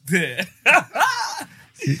bars there.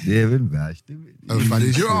 Sit there and bash them. Oh,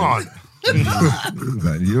 buddies, you're on.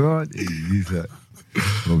 Man, you're on. He's like,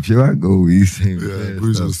 well, if you ain't go, he's saying. Yeah,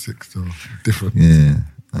 Bruiser was 6, though. Different. Yeah.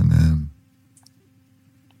 And,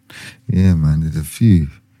 yeah, man, there's a few.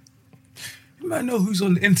 You might know who's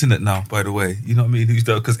on the internet now, by the way. You know what I mean? Who's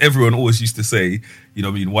there? Because everyone always used to say, you know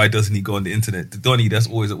what I mean, why doesn't he go on the internet? The Donny, that's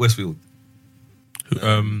always at Westfield. Who's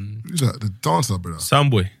that? The dancer, brother?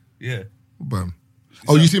 Soundboy. Yeah. Bam.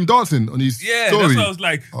 Oh, you see him dancing on his Yeah, story? that's why I was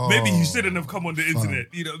like, maybe he shouldn't have come on the internet.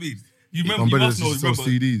 You know what I mean? You remember, you must know, remember.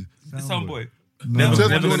 CDs. The Soundboy. No.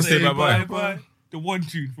 Never gonna say bye-bye. bye-bye. The one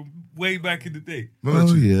tune from way back in the day.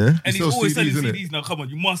 Oh, yeah. And he's sells always CDs, selling innit? CDs now. Come on,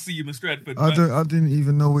 you must see him in Stratford. I didn't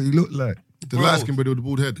even know what he looked like. The Bro. light-skinned brother with the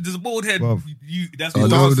bald head. There's a bald head. Bruv. That's I what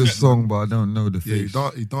know the dances. song, but I don't know the Yeah,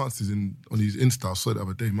 face. he dances on his Insta. I saw it the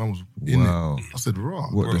other day. Man was in Wow. it. I said, raw.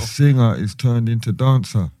 What, Bro. the singer is turned into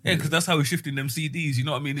dancer? Yeah, because that's how he's shifting them CDs. You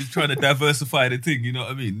know what I mean? He's trying to diversify the thing. You know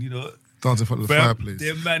what I mean? You know, Dancing in front of the Fam, fireplace.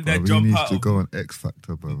 them man Bro, that he jump needs out. to Of, go on X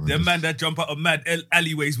Factor, bro. them man that jump out of mad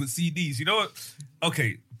alleyways with CDs. You know what?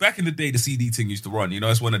 Okay, back in the day, the CD thing used to run. You know,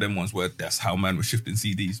 it's one of them ones where that's how man was shifting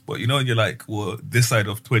CDs. But you know, and you're like, well, this side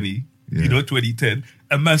of 20, Yeah. you know, 2010,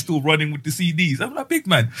 and man still running with the CDs. I'm like, big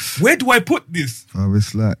man, where do I put this? Bro,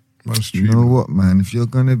 it's like, Man's you know streaming. what, man? If you're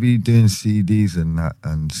going to be doing CDs and that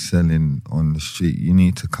and selling on the street, you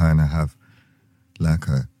need to kind of have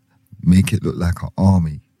make it look like an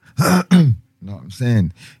army. You know what I'm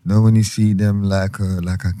saying? You know when you see them like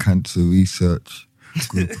a cancer research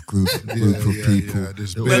group of people. Yeah,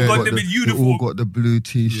 there's they bare- all got them in they uniform. all got the blue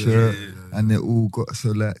t-shirt and they all got,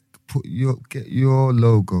 so like, get your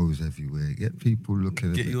logos everywhere. Get people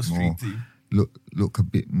looking Get a bit your street more. team. Look a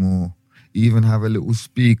bit more. Even have a little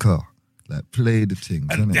speaker. Like play the things.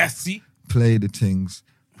 And innit? that's see, Play the things.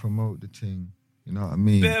 Promote the thing. You know what I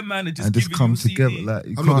mean? bare man are just And just giving come you CD. together. Like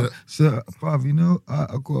you I'm not can't. So, bruv, you know, I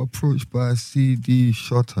got approached by a CD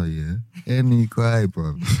shotter, yeah, any guy,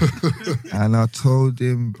 bruv, and I told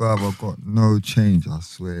him, bruv, I got no change. I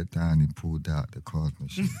swear down, he pulled out the card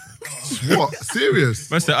machine. What? Serious?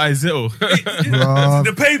 That's the Izettle. Bruv,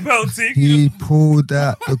 The PayPal thing. he pulled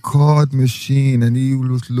out the card machine and he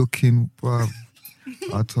was looking, bruv.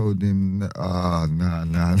 I told him, nah.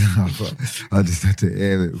 But I just had to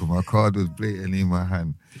air it because my card was blatantly in my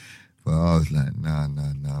hand. But I was like, nah,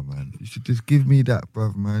 man. You should just give me that,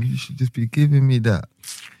 bruv, man. You should just be giving me that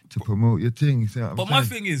to promote your thing. You see what I'm But my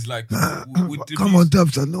saying? thing is like, with the Come on,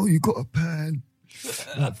 Dubs, I know you got a pan.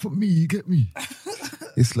 Like, for me, you get me?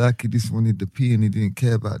 It's like he just wanted the P and he didn't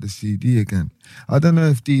care about the CD again. I don't know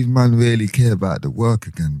if these man really care about the work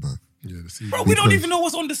again, bruv. Yeah, the CD. Bro, we don't Because- even know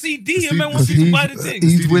what's on the CD. The And man CD wants Because you to buy the thing.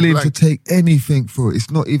 he's CD willing blank. to take anything for it. It's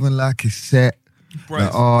not even like it's set. Price.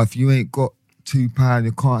 Like, oh, if you ain't got £2,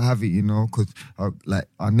 you can't have it, you know, because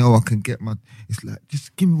I know I can get my. It's like,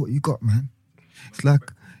 just give me what you got, man. It's like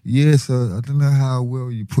Yeah, so I don't know how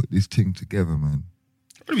well you put this thing together, man.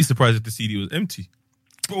 I'd be surprised if the CD was empty.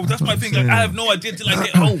 Bro, that's my thing. Like, I have no idea till I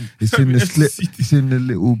get home. It's in the slip. It's in the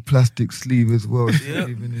little plastic sleeve as well. It's Yeah. not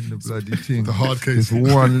even in the bloody thing. The hard case.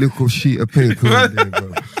 There's one little sheet of paper in there,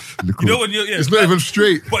 bro. You know when you're, It's not even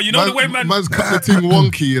straight. But you know the way man's cut the thing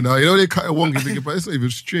wonky, you know. You know they cut it wonky, thinking, but it's not even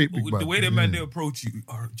straight, big With man. the way that man they approach you,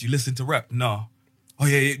 or do you listen to rap? Nah. Oh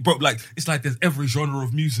yeah, bro. Like it's like there's every genre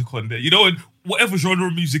of music on there. You know, and whatever genre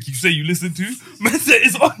of music you say you listen to, man said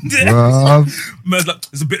it's on there. Bruv. Man's like,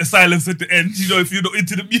 there's a bit of silence at the end. You know, if you're not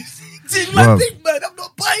into the music, Bruv. like, big man, I'm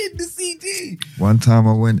not buying the CD. One time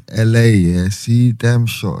I went LA, yeah, see them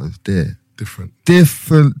shotters there.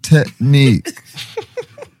 Different technique.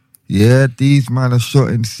 Yeah, these man are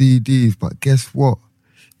shotting CDs, but guess what?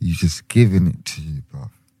 You just giving it to you, bro.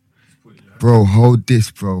 Bro, hold this,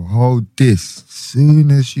 bro. Hold this. Soon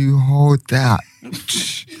as you hold that,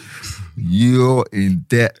 you're in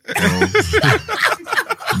debt, bro.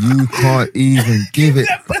 You can't even give it,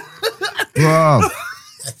 bro.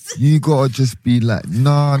 You gotta just be like,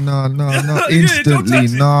 nah, instantly,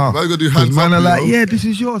 nah. Man, gotta do 'Cause hands man up, are you like, know? yeah, this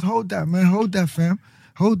is yours. Hold that, man. Hold that, fam.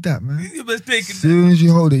 Hold that, man. You must take it. As soon as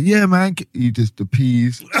you hold it, yeah, man. You just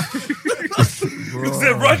appease.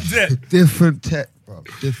 Said run there. Different tech, bro.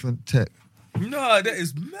 Different tech. No, that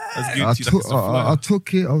is mad. I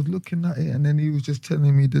took it. I was looking at it, and then he was just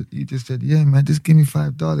telling me that he just said, "Yeah, man, just give me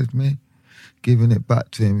 $5, man." Giving it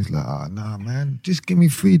back to him, he's like, "Oh, nah, man, just give me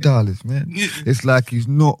 $3, man." It's like he's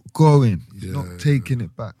not going, he's not taking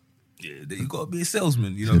it back. Yeah, you gotta be a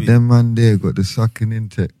salesman. You know So what I mean? them man there got the sucking in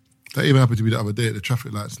tech. That even happened to me the other day at the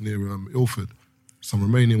traffic lights near Ilford. Some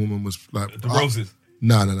Romanian woman was like... The roses.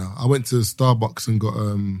 No. I went to Starbucks and got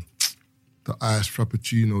the iced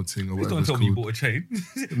frappuccino thing or Please whatever don't it's tell called. me you bought a chain.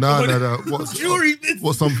 No.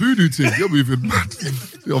 What's some voodoo thing? You're moving mad.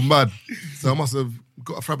 You're mad. So I must have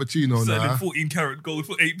got a frappuccino Selling now. 14 karat gold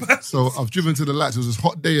for £8. So I've driven to the lights. It was a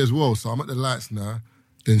hot day as well. So I'm at the lights now.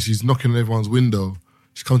 Then she's knocking on everyone's window.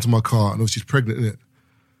 She come to my car. I know she's pregnant, innit?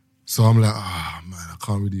 So I'm like, man, I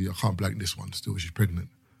can't blank this one still. She's pregnant.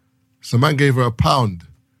 So man gave her £1.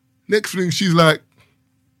 Next thing she's like,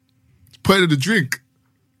 put it in the drink.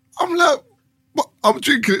 I'm like, what? I'm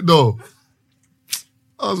drinking it though.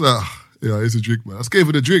 I was like, yeah, it's a drink, man. I just gave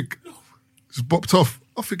her the drink. Just bopped off.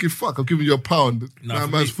 I'm thinking, fuck, I'm giving you £1. Now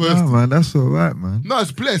man's first. No, man, that's all right, man. No,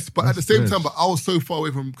 it's blessed, but at the same time, but I was so far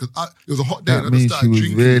away from because it was a hot day. That and I just means she started was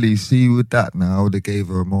drinking. really, see with that now, I would have gave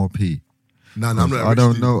her more P. No, I'm not.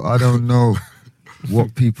 I don't know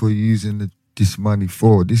what people are using this money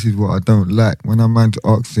for. This is what I don't like. When a man's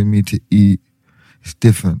asking me to eat, it's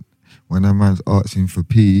different. When a man's asking for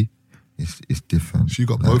P, it's different. She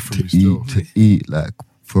got like, both from to you still. To eat, like,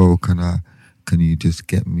 bro, can you just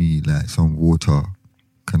get me like some water?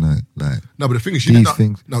 Can I like? No, but the thing is, she these didn't.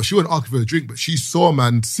 things. No, she wasn't asking for a drink, but she saw a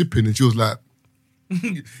man sipping, and she was like,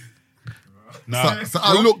 Nah. So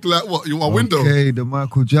I looked like what? You want a window? Okay, the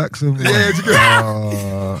Michael Jackson one. Yeah, you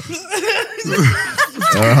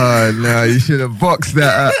No, you should have boxed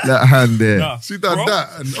that hand there. Nah, She done bro.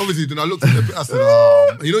 that, and obviously then I looked at the I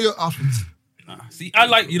said, you know you're asking. See, I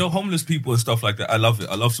like, homeless people and stuff like that. I love it.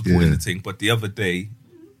 I love supporting the thing. But the other day,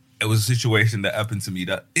 it was a situation that happened to me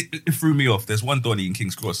that it threw me off. There's one Donny in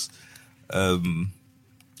King's Cross. One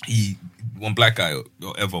black guy or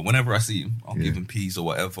whatever. Whenever I see him, I'll give him peas or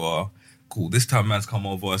whatever. Cool. This time, man's come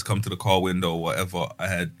over, has come to the car window or whatever. I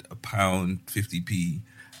had £1, 50p,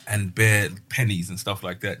 and bare pennies and stuff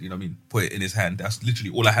like that. You know what I mean? Put it in his hand. That's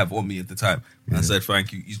literally all I have on me at the time. And I said,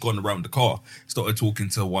 thank you. He's gone around the car. Started talking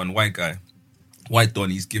to one white guy. White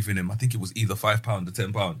Donny's giving him, I think it was either £5 or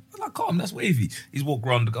 £10. I was like, calm, that's wavy. He's walked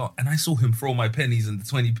around the car and I saw him throw my pennies and the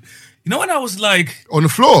 20. You know when I was like... On the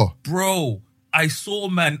floor? Bro, I saw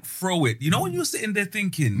man throw it. You know when you're sitting there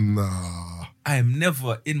thinking... Nah. I am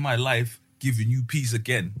never in my life giving you peas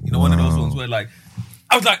again. You know, one of those ones where like...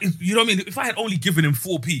 I was like, you know what I mean? If I had only given him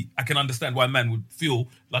 4p, I can understand why man would feel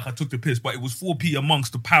like I took the piss. But it was 4p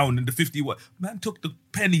amongst the £1 and the 50. What man took the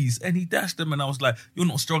pennies and he dashed them, and I was like, you're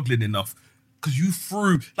not struggling enough because you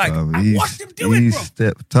threw. Like I watched him do it, He bro.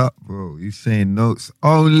 stepped up, bro. He's saying notes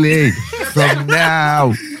only from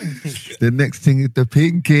now. The next thing is the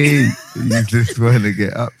pinky. You just want to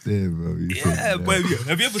get up there, bro. Yeah, but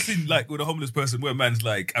have you ever seen like with a homeless person where man's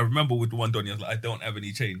like, I remember with the one Donny, I was like, I don't have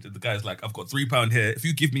any change. And the guy's like, I've got £3 here. If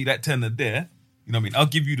you give me that tenner there, you know what I mean? I'll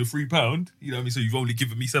give you the £3. You know what I mean? So you've only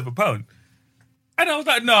given me £7. And I was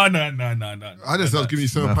like, no. I just was giving you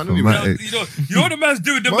 £7 anyway. Mathematics. You know what the man's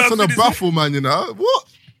doing? The Man's man's on a doing baffle, man, you know? What?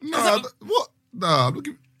 Nah, what? Nah, I'm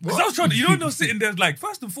looking... Because I was trying to, you know, they're sitting there like,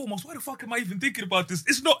 first and foremost, why the fuck am I even thinking about this?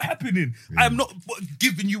 It's not happening. I'm not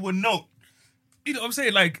giving you a note. you know what I'm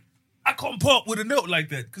saying? Like, I can't part with a note like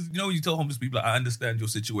that because you know when you tell homeless people, like, I understand your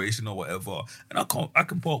situation or whatever, and I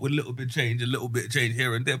can part with a little bit of change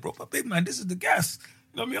here and there, bro. But big man, this is the gas.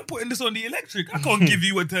 You know what I mean? I'm putting this on the electric. I can't give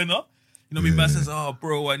you a tenner. You know what I mean? Man says, oh,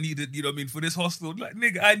 bro, I need it. You know what I mean? For this hostel, like,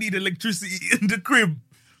 nigga, I need electricity in the crib.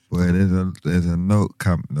 Well, there's a note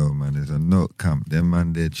camp though, man. There's a note camp. Them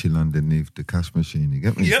man there chill underneath the cash machine. You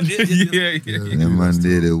get me? Yeah. Them man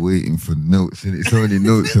there, they're waiting for notes, and it's only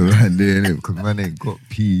notes around there, innit? Because man ain't got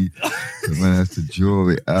P, so man has to draw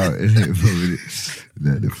it out, innit?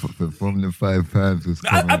 From the £5 was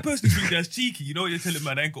coming. I personally think that's cheeky. You know, you're telling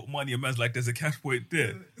man I ain't got money, and man's like, there's a cash point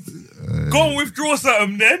there. Go and withdraw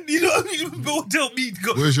something, then. You know what I mean? Don't tell me to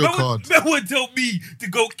go. Where's your card? Man would tell me to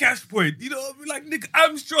go cash point. You know what I mean? Like, nigga,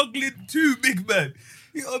 I'm struggling too, big man.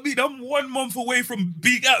 You know what I mean? I'm 1 month away from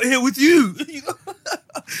being out here with you. You know?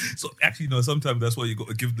 So actually, no, sometimes that's why you got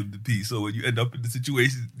to give them the P. So when you end up in the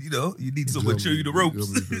situation, you know, you need someone to show you the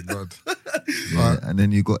ropes. Yeah, and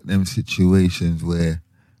then you got them situations where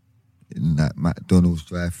in that McDonald's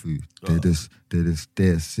drive-thru, they're just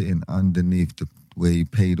there sitting underneath the where you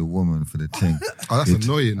pay the woman for the thing. Oh, that's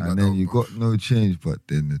annoying. And then you got no change, but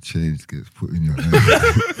then the change gets put in your hand.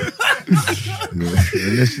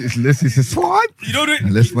 Unless it's a swipe. You know that,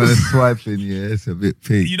 unless man is swiping, yeah, it's a bit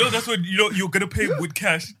pig. You know that's when you're gonna pay with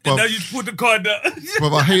cash, and now you put the card down.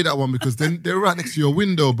 But I hate that one because then they're right next to your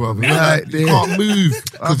window, bro. Right you can't move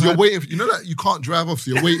because you're waiting. You know that you can't drive off,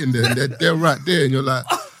 so you're waiting there, and they're right there, and you're like,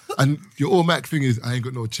 and your automatic thing is, I ain't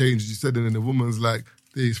got no change. You said it, and the woman's like,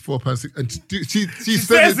 there's £4.6, and she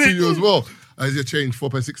said it to you as well. As your change,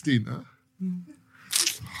 £4.16. Huh?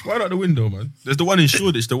 Right out the window, man. There's the one in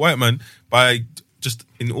Shoreditch, the white man, by just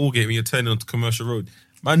in Aldgate when you're turning onto Commercial Road.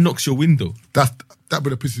 Man knocks your window. That bit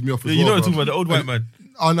pisses me off as well. You know what I'm bro. talking about, the old white man.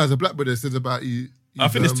 Oh, no, there's a black brother that says about you. I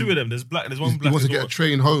think there's two of them. There's one black. He wants to get a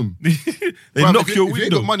train home. They bruv, knock your If you ain't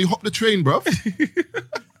window. got money, hop the train, bruv.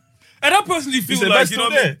 And I personally feel like, you know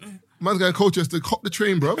what I mean? Man's going to Colchester, hop the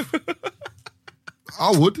train, bruv.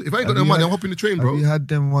 I would. If I ain't got no money, I'm hopping the train, bro. Have you had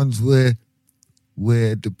them ones where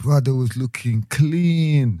the brother was looking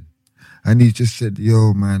clean and he just said,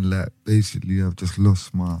 yo, man, like, basically I've just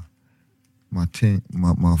lost my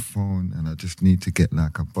phone and I just need to get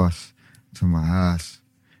like a bus to my house.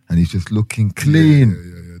 And he's just looking clean.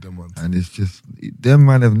 Yeah, them ones. And it's just, them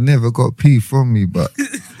man have never got P from me, but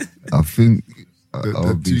I think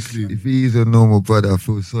if he's a normal brother, I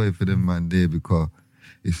feel sorry for them man there because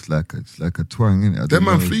it's like a twang, innit? Them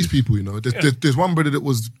man fleece people, you know. There's one brother that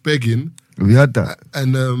was begging. Have you had that?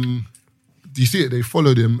 And do you see it? They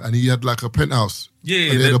followed him and he had like a penthouse.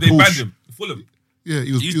 Yeah, and they banned him. Fulham. Yeah,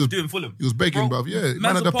 he was doing Fulham. He was begging, bruv. Yeah, man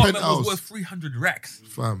Man's had a apartment penthouse. was worth 300 racks.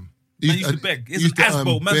 Fam. Man used to beg. It's an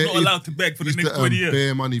asbo. Man's not allowed to beg for the next 20 years.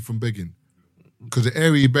 Bare money from begging. Because the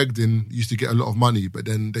area he begged in used to get a lot of money, but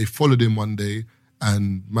then they followed him one day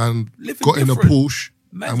and man got in a Porsche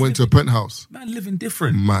and went to a penthouse. Man living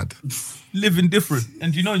different. Mad. Living different.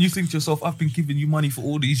 And you know, you think to yourself, I've been giving you money for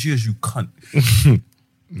all these years, you cunt.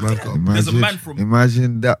 There's a man from...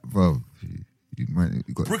 Imagine that, bro. You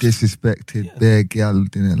got disrespected, bare gal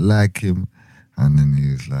didn't like him, and then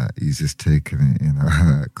he was like, he's just taking it, you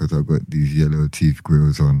know, because I got these yellow teeth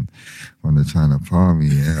grills on the China Palmy.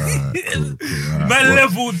 Yeah, cool. Man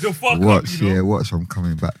leveled the fuck up, you know? Yeah, watch, I'm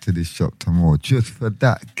coming back to this shop tomorrow just for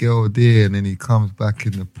that girl there, and then he comes back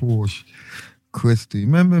in the Porsche. Crystal, you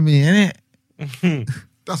remember me, innit?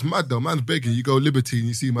 That's mad though. Man's begging. You go Liberty and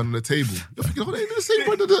you see man on the table. You're thinking, oh, they ain't the same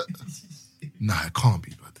brother. Nah, it can't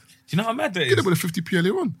be, brother. Do you know how mad that is? Get it with a 50p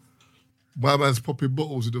earlier on. My man's popping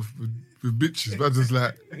bottles with bitches. Man's just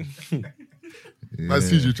like, man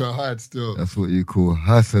sees you trying to hide still. That's what you call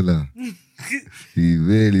hustler. He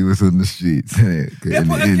really was on the streets. Yeah,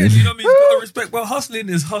 but again, you know what I mean? You've got to respect. Well, hustling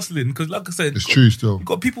is hustling because, like I said, it's true still. You've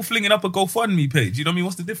got people flinging up a GoFundMe page. You know what I mean?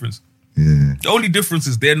 What's the difference? Yeah. The only difference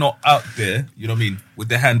is they're not out there, you know what I mean, with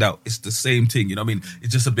their hand out. It's the same thing, you know what I mean?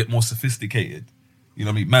 It's just a bit more sophisticated. You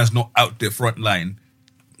know what I mean? Man's not out there front line.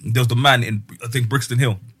 There was the man in, I think, Brixton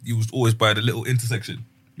Hill. He was always by the little intersection.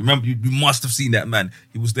 You remember? You must have seen that man.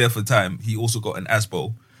 He was there for time. He also got an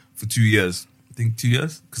ASBO for 2 years. I think 2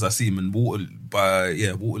 years? Because I see him in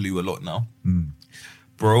Waterloo a lot now.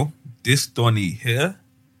 Bro, this Donny here,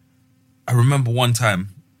 I remember one time,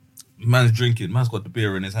 man's drinking, man's got the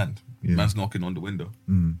beer in his hand. Yeah. Man's knocking on the window.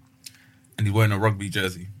 And he's wearing a rugby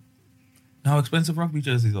jersey. Now, how expensive rugby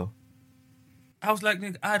jerseys are? I was like,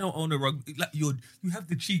 nigga, I don't own a rugby. Like, you have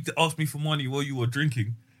the cheek to ask me for money while you were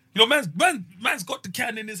drinking. You know, man's got the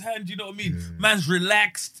can in his hand, you know what I mean? Yeah. Man's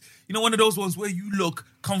relaxed. You know, one of those ones where you look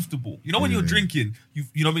comfortable. You know, when you're drinking, you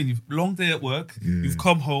know what I mean? You've long day at work, you've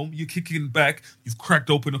come home, you're kicking back, you've cracked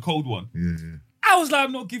open a cold one. I was like,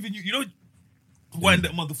 I'm not giving you. You know, wind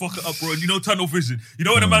that motherfucker up, bro. And you know, tunnel vision. You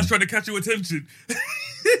know when a man's trying to catch your attention.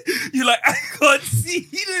 You're like, I can't see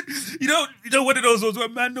it. You know, one of those ones where a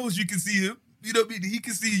man knows you can see him. You know what I mean? He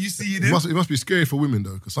can see you see him. It must be scary for women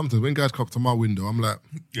though, because sometimes when guys come up to my window, I'm like,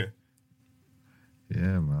 yeah,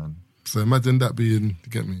 man. So imagine that being, you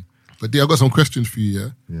get me? But yeah, I've got some questions for you, yeah?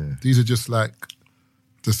 Yeah. These are just like,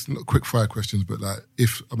 just not quick fire questions, but like,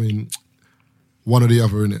 one or the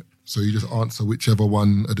other, innit? So you just answer whichever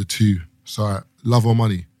one of the two. So, love or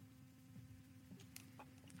money?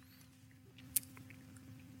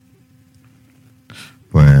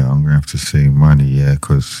 Boy, I'm gonna have to say money, yeah,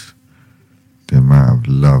 because the amount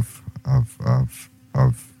of love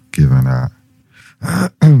I've given out.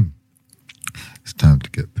 It's time to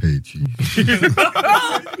get paid, G.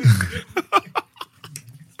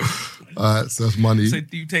 Alright, so that's money. So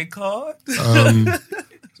do you take card?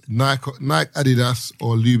 Nike, Adidas,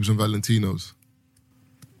 or Lubes and Valentinos?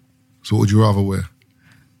 So what would you rather wear?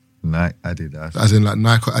 Nike, Adidas. As in like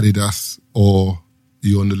Nike or Adidas, or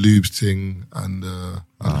you on the Lubes thing and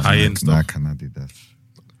high-end stuff? Nike and Adidas.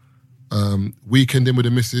 Weekending with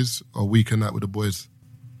the missus or weekend out with the boys?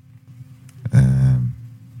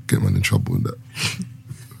 Get man in trouble with that.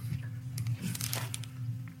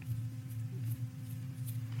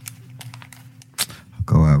 I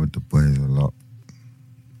go out with the boys a lot.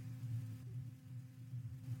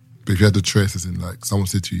 But if you had the choice, as in like someone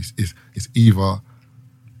said to you, it's either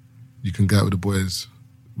you can go out with the boys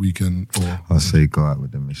weekend or... I'll say go out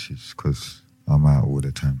with the missus because I'm out all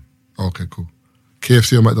the time. Okay, cool.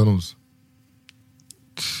 KFC or McDonald's?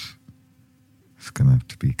 It's going to have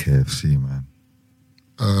to be KFC, man.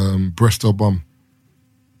 Breast or bum?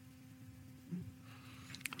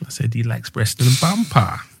 I said he likes breast and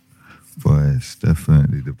bumper. Boy, it's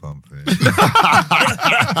definitely the bumper.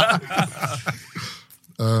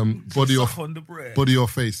 Body or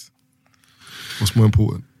face? What's more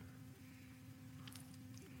important?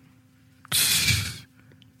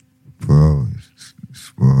 Bro,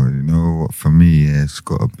 you know what? For me, yeah, it's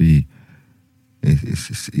got to be.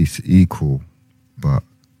 It's equal, but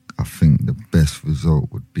I think the best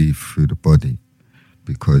result would be through the body,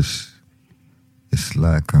 because it's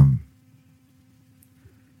like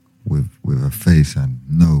with a face and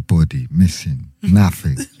no body, missing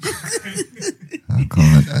nothing.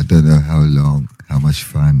 I don't know how long, how much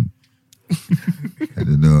fun. I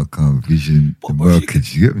don't know, I can't vision the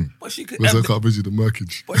markage, you get me? But she could Where's I can't vision the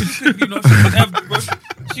markage? But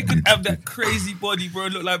she could have that crazy body, bro.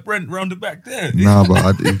 Look like Brent round the back there. No,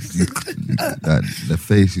 but the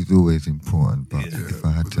face is always important. But if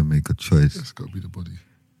I had to make a choice, it's got to be the body.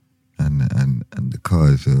 And the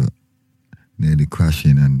cars are nearly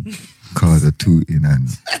crashing, and cars are tooting, and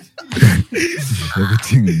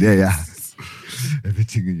everything there.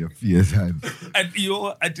 Everything in your fears hands. And you know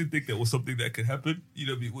what? I did think that was something that could happen. You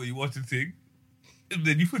know what I mean? Where you watch a thing, and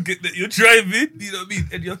then you forget that you're driving, you know what I mean?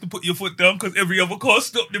 And you have to put your foot down because every other car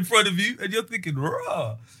stopped in front of you, and you're thinking,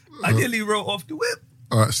 rah. I nearly wrote off the whip.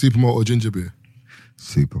 All right, Supermalt or ginger beer?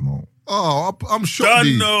 Supermalt. Oh, I'm shocked.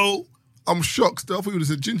 No. I'm shocked. I thought you would have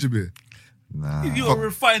said ginger beer. Nah. You're a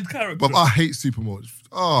refined character. But I hate Supermalt.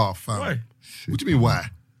 Oh, fam. Why? What do you mean, why?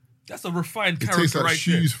 That's a refined It character tastes like right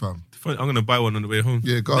shoes, there. fam. I'm going to buy one on the way home.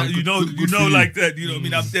 Yeah, go on. You know, Good for like that. You know what I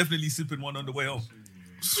mean? I'm definitely sipping one on the way home.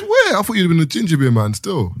 Swear, I thought you'd have been a ginger beer man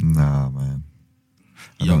still. Nah, man.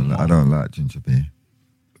 I don't like ginger beer.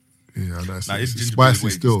 Yeah, I know. Nah, It's ginger spicy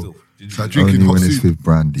beer still. It's like Only drinking hot when it's soup. with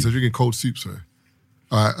brandy. It's like drinking cold soup, sorry.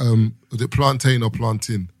 All right, was it plantain or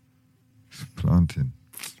plantain? Plantain.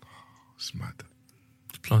 It's mad.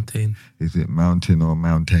 Plantain. Is it mountain or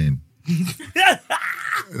mountain?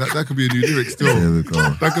 That could be a new lyric still. There we go.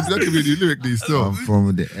 That could be a new lyric, these still. I'm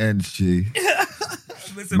from the ends, G.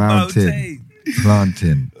 Listen, Mountain.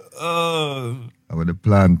 Plantain. I would have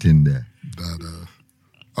plantain there.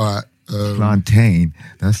 All right. Plantain.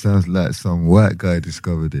 That sounds like some white guy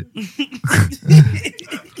discovered it.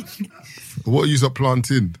 What use up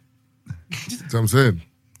plantain? That's what I'm saying.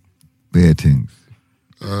 Bear things.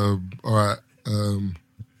 All right.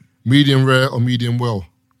 Medium rare or medium well?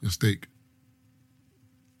 Your steak.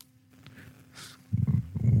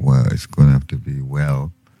 Well, it's going to have to be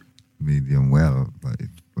well, medium well, but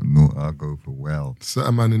no, I'll go for well.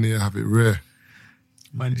 Certain man in here have it rare.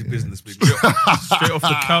 Mind your business, big Straight off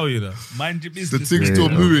the cow, you know. Mind your The business. thing's still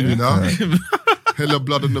moving, you know. Hella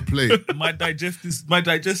blood on the plate. My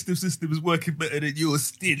digestive system is working better than yours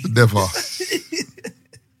still. Never.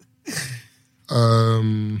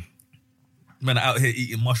 Man, out here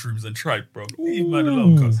eating mushrooms and tripe, bro. Leave man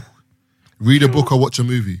alone, cuz. Read a book or watch a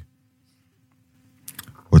movie.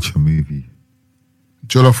 Watch a movie.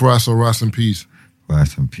 Jollof rice or rice and peas.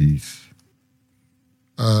 Rice and peas.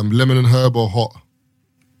 Lemon and herb or hot?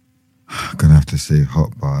 I'm gonna have to say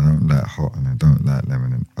hot, but I don't like hot and I don't like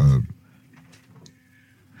lemon and herb.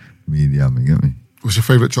 Medium, you get me? What's your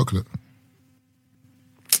favourite chocolate?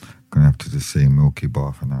 Gonna have to just say Milky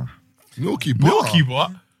Bar for now. Milky Bar? Milky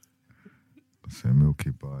Bar? Say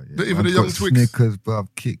Milky Bar, yeah. Not even I've the young got Twix? Snickers, bruv,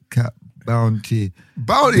 Kit Kat, Bounty.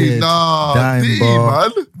 Bounty? Bear- Nah, Dime D, Bar,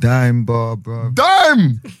 man. Dime Bar, bruv.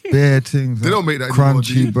 Dime! Bare things. They don't make that anymore,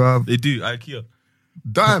 do Crunchy, you? bruv. They do, IKEA.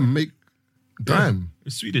 Dime make... Dime?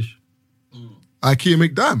 It's Swedish. IKEA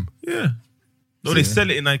make dime? Yeah. No, they sell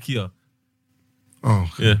it in IKEA. Oh,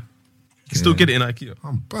 Yeah. You can still get it in IKEA.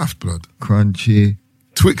 I'm baffed, blood. Crunchy.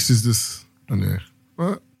 Twix is this on there.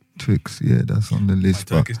 What? Twix, yeah, that's on the list.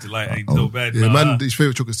 but- Turkish Delight ain't so bad. Yeah, nah. man, his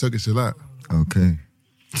favourite chocolate is Turkish Delight. Okay.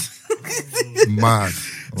 Mad.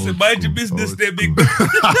 So mind your business there, big man.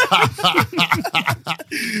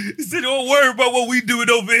 He said, don't worry about what we doing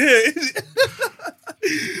over here.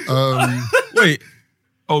 Wait.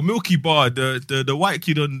 Oh, Milky Bar, the white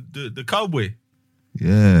kid on the cowboy.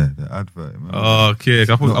 Yeah, the advert, man. Oh, okay. I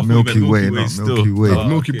thought Not we meant Milky Way, not still. Milky Way. Oh,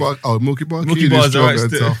 Milky okay. Bar. Oh, Milky Bar. Milky Kid Bar is is alright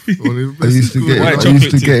strong and still. tough. One of the I best used to in get school. White I used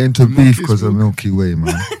chocolate to tea. get into The beef Marcus because of Group. Milky Way,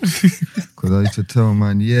 man. Because I used to tell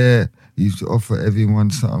man, yeah, he used to offer everyone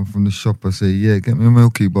something from the shop. I say, yeah, get me a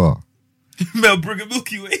Milky Bar. Mel, bring a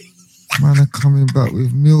Milky Way. Man, I'm coming back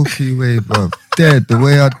with Milky Way, bruv. Dead. The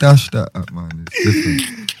way I dashed that up, man, is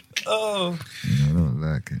different. Oh. Yeah, I don't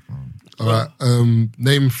like it, man. All right.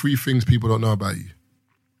 Name 3 things people don't know about you.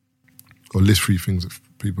 Or list 3 things that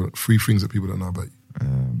people don't know about you.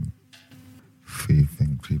 3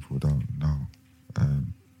 things people don't know.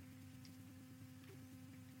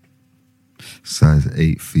 Size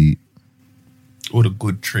 8 feet. All the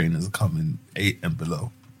good trainers coming 8 and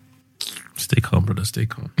below. Stay calm, brother. Stay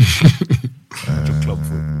calm.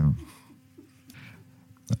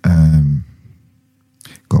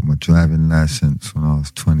 Got my driving license when I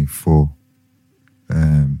was 24.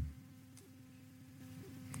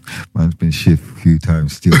 Man's been shift a few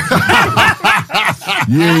times still. Yeah.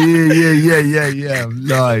 I'm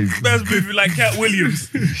live. Man's moving like Cat Williams.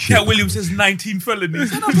 Cat Williams has 19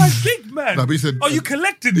 felonies. And I'm like, big man. No, but he said, are you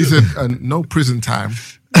collecting He them? said, no prison time.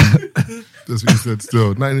 That's what he said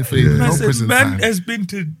still. 19 feet, Yeah. no Man said, prison man time. has been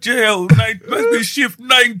to jail. Man's been shift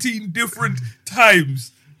 19 different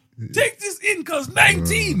times. Take this in, because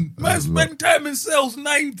 19. Man spent time in cells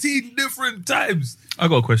 19 different times. I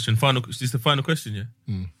got a question. This is the final question, yeah?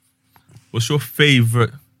 What's your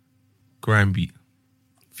favourite grime beat?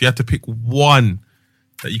 If you had to pick one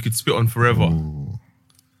that you could spit on forever. Ooh.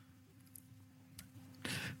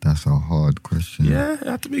 That's a hard question. Yeah,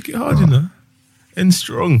 I had to make it hard, you know. And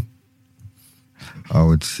strong. I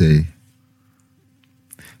would say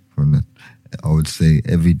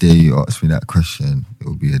every day you ask me that question, it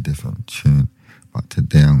will be a different tune. But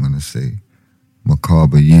today I'm gonna say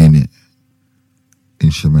Macabre Unit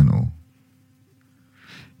instrumental.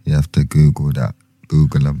 You have to Google that.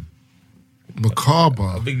 Google them.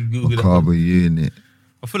 Macabre. Macabre Unit.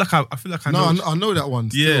 I feel like I No, know. I know that one.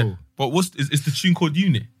 Yeah, Still. but is the tune called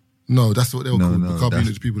Unit? No, that's what they were No, called. no, Macabre that's-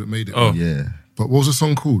 Unit's people that made it. Oh. Yeah. But what was the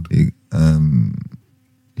song called? It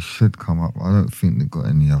should come up. I don't think they got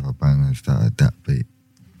any other bangers that are that big.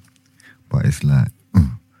 But it's like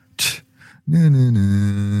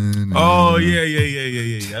Oh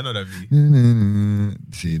yeah. I know that video.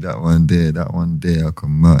 See that one there, I can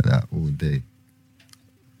murk that all day.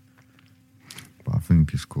 But I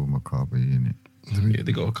think it's called Macabre Unit. Yeah,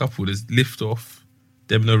 they got a couple. There's Lift Off,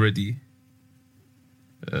 Them Not Ready,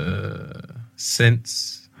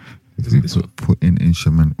 Sense. If you This one. put in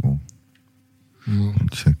instrumental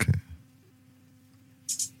and check it.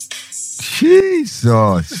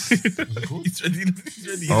 Jesus! He's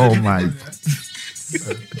ready. Oh my!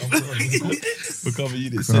 Macabre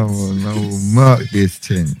Unit. Come on, I will murk this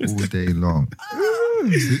thing all day long.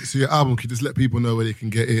 So your album, can you just let people know where they can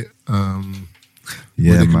get it? Where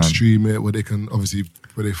Yeah, they can man. stream it, where they can obviously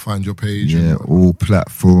where they find your page. Yeah, and all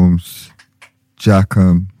platforms. Jack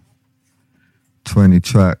 'em. 20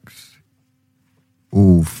 tracks.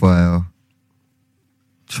 All fire.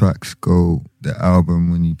 Tracks go. The album,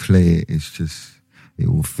 when you play it, it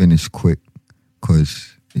will finish quick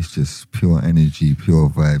because it's just pure energy, pure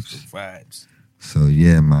vibes. Vibes. So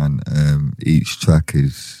yeah, man. Each track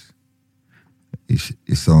is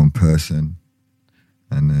its own person,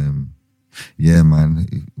 and yeah, man.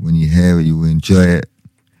 When you hear it, you will enjoy it.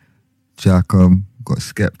 Jack 'em, got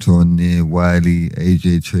Skepta on there, Wiley,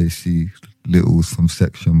 AJ Tracy, Littles from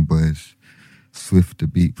Section Boys, Swift the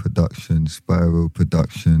Beat Production, Spiral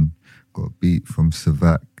Production, got beat from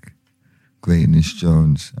Savak, Greatness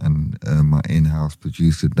Jones, and my in-house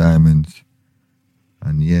producer Diamonds.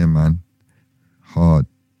 And yeah, man, hard.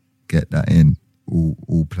 Get that in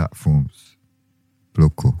all platforms.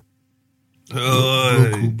 Bloco.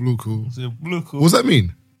 Bloco. What does that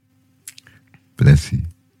mean? Bless you.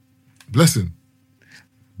 Blessing.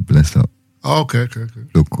 Bless up. Oh, okay.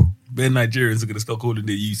 Bloco. Bare Nigerians are gonna start calling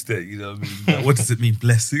it you stay. You know what I mean? Like, what does it mean,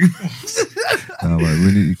 blessing? No, but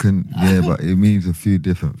really, you can. Yeah, but it means a few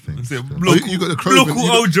different things. You got the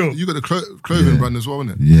clothing. You got the clothing brand as well,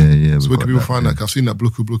 isn't it? Yeah. So where can people find that? I've seen that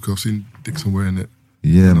Bloco. I've seen Dixon wearing it.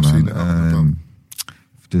 Yeah, man.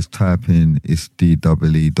 Just type in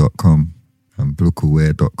isdwe.com and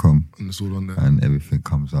blocowear.com. And it's all on there. And everything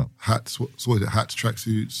comes up. Hats, what is it? Hats,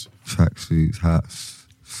 tracksuits? Tracksuits, hats,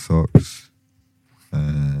 socks,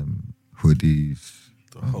 hoodies.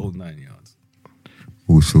 The whole 9 yards.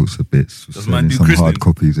 All sorts of bits. Does man do some christening? hard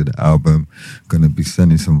copies of the album. Gonna be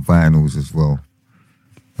sending some vinyls as well.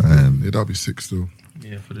 Yeah, that'll be sick still.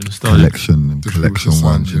 Yeah, for the nostalgia. Collection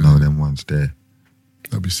ones, you know, them ones there.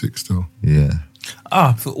 That'd be sick still. Yeah.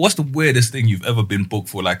 What's the weirdest thing you've ever been booked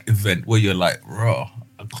for, like, event where you're like, raw,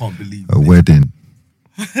 I can't believe A wedding.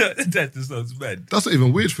 That just sounds bad. That's not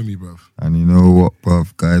even weird for me, bruv. And you know what,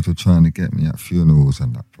 bruv? Guys were trying to get me at funerals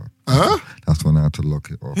and that, bruv. Huh? That's when I had to lock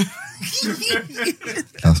it off.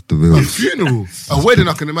 That's the real. A funeral? A wedding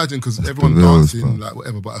I can imagine because everyone dancing, like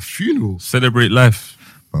whatever, but a funeral? Celebrate life.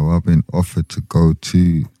 Bro, I've been offered to go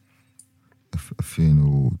to a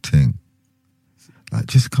funeral thing. Like,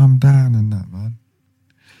 just come down and that, man.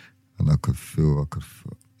 And I could feel.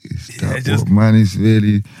 Is that what man is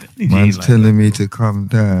really? Man's like telling me to come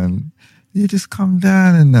down. You just come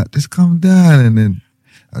down and that. Just come down, and then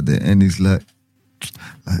at the end he's like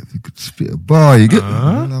if you could spit a bar, you get me?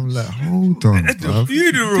 And I'm like, hold on, At the bruv.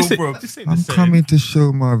 funeral, bro. I'm coming to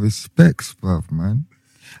show my respects, bruv, man.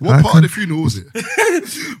 What part of the funeral was it?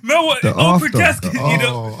 Man, what? The Open after, casket, the you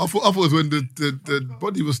know? I thought it was when the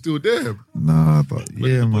body was still there. Nah, but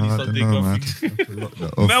yeah, man, I don't know,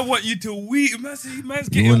 man. Man want you to wheel. Man's You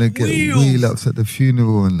want to getting get wheels. wheel ups at the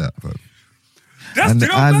funeral and that, bro. That's And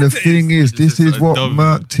the thing is, this is what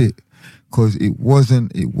murked it, because it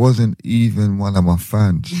wasn't even one of my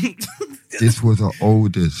fans. This was an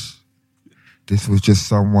oldest. This was just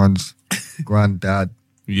someone's granddad.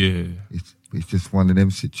 Yeah. It's just one of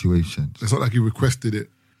them situations. It's not like he requested it.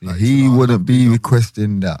 Like, He wouldn't be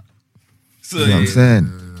requesting that. So, You know what I'm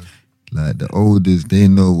saying? Like the oldest, they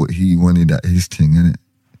know what he wanted at his thing, innit?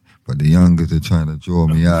 But the youngers are trying to draw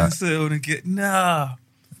me out. Nah.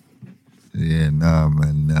 Yeah, nah,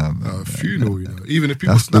 man. A funeral, you know. Even if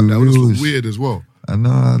people That's snap the that, it would rules. look weird as well. I know,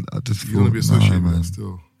 I just You want to be thought, associated nah, with man. that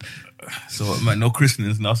still. So what, man, no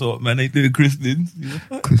christenings now. So what, man, they doing christenings. You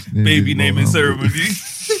know? Christening Baby is naming more- ceremony.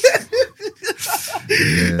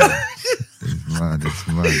 Yeah. It's mad.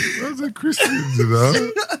 Those are Christians, you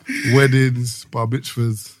know. Weddings, bar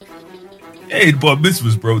mitzvahs. Hey, bar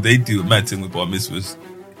mitzvahs, bro. They do a mad thing with bar mitzvahs.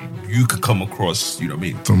 You could come across, you know what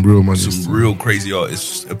I mean? Some real money. Some real crazy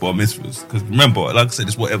artists at bar mitzvahs. Because remember, like I said,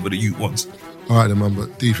 it's whatever the youth wants. All right, then, man.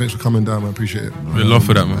 But D, thanks for coming down, man. Appreciate it. We love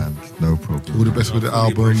for that, man. No problem. All the best with the Really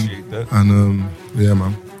album. appreciate that. And yeah,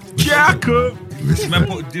 man. Jacob! Respect.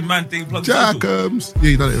 Man, did man thing plug social? Jacobs. Yeah,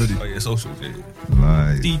 you done it already. Oh, yeah, socials, yeah.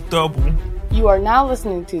 Like, D-double. You are now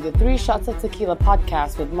listening to the 3 Shots of Tequila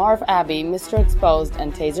podcast with Marv Abbey, Mr. Exposed,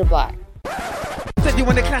 and Taser Black. Said you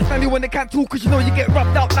want to class, now you want to cancel, cause you know you get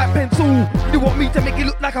rubbed out like pencil. You want me to make you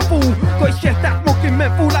look like a fool. Got his chest that smoking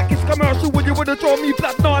menthol like it's commercial. When you wanna draw me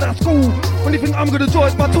blood, nah, that's cool. Only thing I'm gonna draw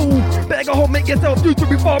is my tool. Better go home, make yourself do to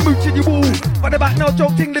be far mooching you all. But about no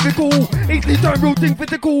joke thing, lyrical. Easily turn real thing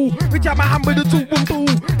physical. Reach out my hand with a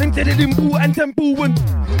 2-1-2. And did it in boo and temple. And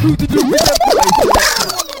who did you with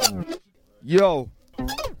them? Yo.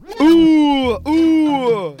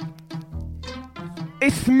 Ooh.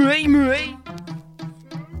 It's me.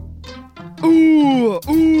 Ooh.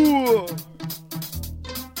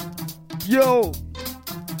 Yo,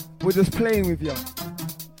 we're just playing with ya.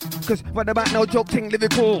 Cause right about now, joke ting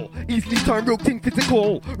lyrical. Easily turn real ting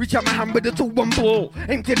physical. Reach out my hand with a 2-1-ball.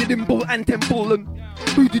 Aim to the dimple and temple. And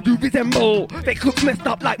who did you resemble? Fake looks messed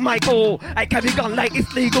up like Michael. I carry gun like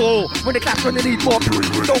it's legal. When the class gonna need more.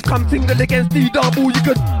 Don't come single against D-double. You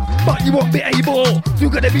could but you won't be able. You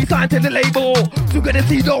gotta be signed to the label. You gotta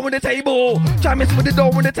see door on the table. Try mess with the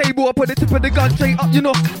door on the table. I put the tip of the gun straight up, you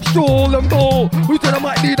know. Stroll and go. Who said I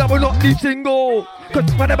might lead, I will not leave single. Cause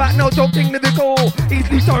right about now, joking lyrical.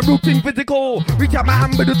 Easily start rooting physical. Reach out my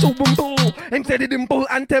hand with the two and pull. And set it in bull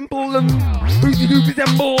and temple. And who you do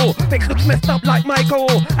resemble? Face looks messed up like Michael.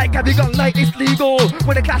 I carry gun like it's legal.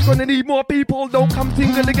 When the clash gonna need more people. Don't come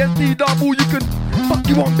single against the double. You can fuck,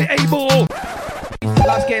 you won't be able.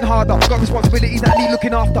 Life's getting harder, got responsibilities that need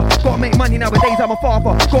looking after. Gotta make money nowadays, I'm a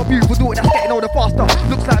father. Got a beautiful daughter that's getting older faster.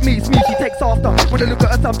 Looks like me, it's me, she takes after. When I look at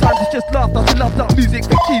her sometimes it's just laughter. She loves up music,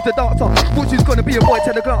 think she's a dancer. Thought she's gonna be a boy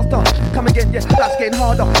till the gangster. Come again, yeah, life's getting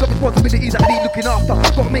harder. Got responsibilities that need looking after.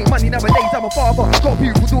 Gotta make money nowadays, I'm a father. Got a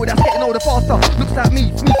beautiful daughter that's getting older faster. Looks like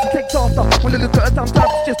me, it's me, she takes after. When I look at her sometimes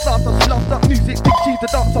it's just laughter. She loves up music, think she's a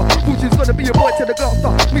dancer. Thought she's gonna be a boy till the gangster.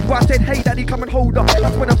 Midwife said, hey daddy, come and hold her.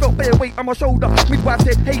 That's when I felt bare weight on my shoulder. Midwife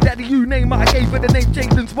said, hey daddy, you name her. I gave her the name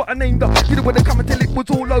Jason's what I named her. Didn't want to come until it was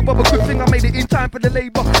all over, but good thing I made it in time for the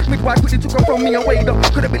labour. Midwife quickly took her from me and weighed her.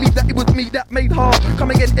 Couldn't believe that it was me that made her.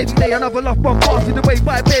 Come again every day, another loved one passing away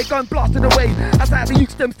by a bear gun blasting away. As I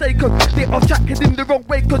used them stay, cause they're off track, heading the wrong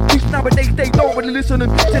way. Cause youth nowadays they don't really listen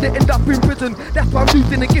and till they end up in prison. That's why I'm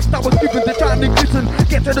losing the gift I was given to try and listen.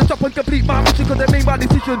 Get to the top and complete my mission, cause they made my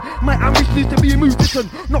decision. My ambition is to be a musician.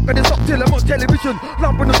 Not gonna stop till I'm on television.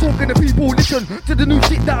 Lumping and talking to people, listen to the new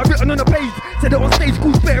shit that I've written on a page. Said it on stage,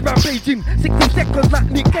 cool bear rampaging. 60 seconds like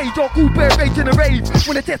Nick Cage or cool bear rage in a rave.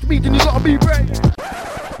 When they test me, then you gotta be brave.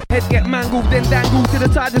 Head get mangled, then dangled to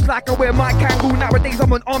the side just like I wear my kangaroo. Nowadays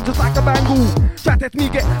I'm on arms just like a bangle. Try test me,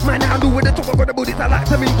 get man handle with the top of the bullets I like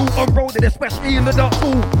to mingle. Unrolled, especially in the dark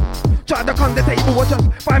pool. Try to come the table or just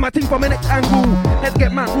find my team from an next angle. Head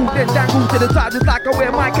get mangled, then dangled to the side just like I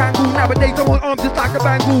wear my kangaroo. Nowadays I'm on arms just like a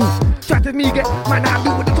bangle. Try test me, get man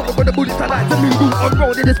handle with the top of the bullets I like to mingle.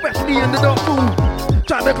 Unrolled, especially in the dark pool.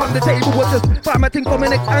 Try to come the table or just find my thing from an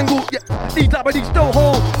next angle. Yeah, these bodies still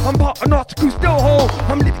whole. I'm part of North Crew, still whole.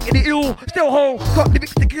 I'm living in the ill, still whole. Got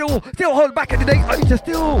lyrics to kill, still whole. Back in the day, I used to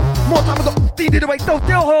still. More time I got speeded away, still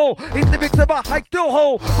whole. It's lyrics about high, still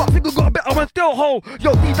whole. But I think I got a better one, still whole.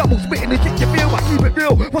 Yo, D double spitting the shit you feel, I keep it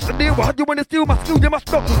real. What's the deal? How do you wanna steal my skill? You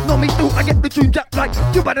must know me too. I get the tune jack like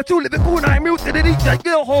you by the two living cool. I mute to the DJ,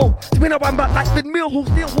 still whole. Spin a one back like Vin Millhall,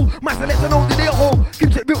 still whole. My selection on the deal hole.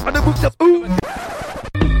 Keeps it built on the roots of ooh.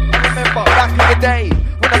 Remember back in the day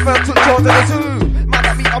when I first took Jaws to the zoo. Man,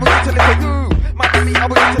 that me, I was into little goo. Man, that me, I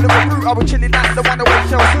was into little fruit. I was chilling like the one away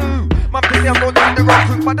shell too. Man, they say I'm not in the wrong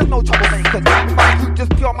group, but there's no troublemakers. In my group,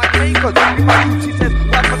 just pure my makers. In my group, she says,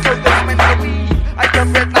 why my toes don't smell the weed? I just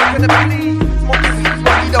red like in the belly. Smoking weed,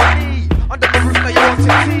 what we don't need. Under the roof, now you want to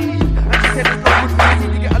see. And she said it's not good for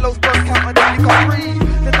me. You get a low sperm count and then you can't breathe.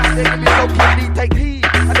 Then I say, give me low kidney, take heed.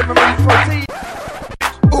 And then release protein.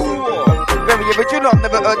 Very original, I've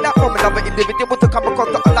never heard that from another individual to come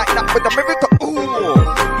across something like that with a miracle. Ooh,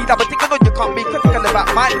 you never think I know you can't be critical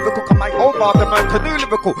about my lyrical, cause my old bars are meant to do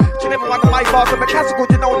lyrical. She never one of my bars are classical,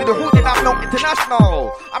 you know, the who did I'm not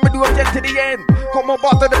international. I'ma do a jet to the end, got more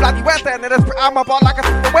bars to the bloody West End, and I'm a bar like a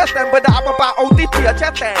the West End, but I'm about ODT a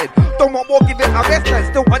chest end. Don't want more, give it a rest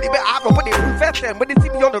end, still want it, but I have a put it through fest end. When they see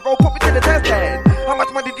me on the road, put me to the test end. How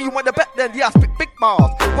much money do you want to bet then? Yeah, I spit big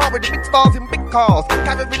bars, part with the big stars in big cars.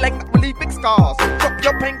 Carry me like that, believe big scars. Drop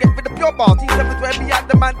your pain, get rid of your bars. These sevens where me and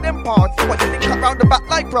the man them parts. So what you think around the back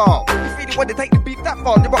like bra? You really want to take the beef that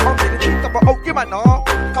far? You were hungry the teeth of a old you man, nah.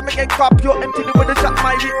 Come again, crop your empty, you wanna shut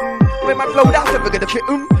my written. When my flow down, never gonna fit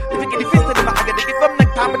If you get the fist in the mouth, I'm gonna give them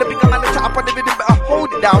next time with a bigger man to chat up on the rhythm, better hold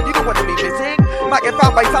it down. You don't wanna be missing. Might get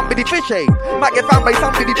found by somebody fishing. Might get found by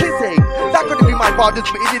somebody pissing. That could be my bar, just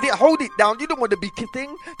but idiot, hold it down. You don't wanna be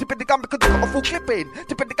kissing. Tip in the gun because you got a full clipping.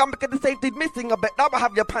 Tip in the gun because the safety's missing. I bet now I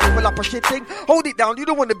have your pants full up of shitting. Hold it down, you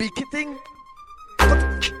don't wanna be kissing.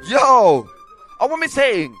 Yo, I want me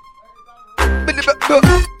saying.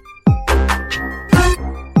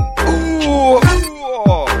 Ooh,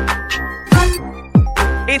 ooh.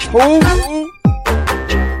 It's who?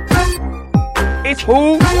 It's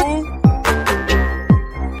who?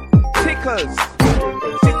 Tickers.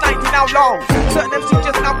 Since 19 how long? Certain MC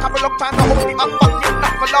just now come a long time. I hold it up, but yet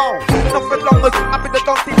not for long. Not for long as I've been the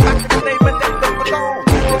donkey back in the day when them for long.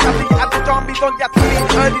 Just have to add the zombies on yet to be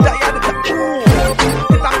early that you had to ooh.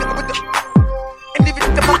 Then I'm with the and leave it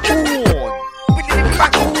to my own. We live it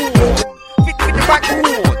back on. Fit with the back on.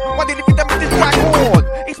 Why did it fit them with this back on?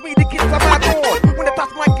 It's me the kids I'm out on. When the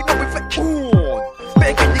touch mic, you know we fit on.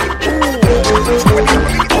 Better get you get on. When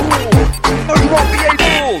you get on. No, you won't be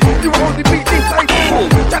able. You will only be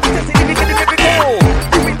disabled. Try to test it if you get it every goal.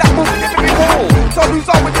 You mean that move in every goal. So lose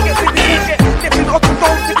all when you get to the get. Lifting off the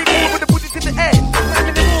zone to the goal with the bullet in the head. Slam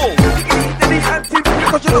in the wall.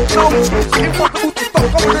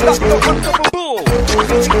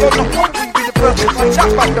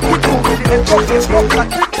 Rock like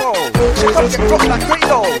Crypto. Don't get rocked like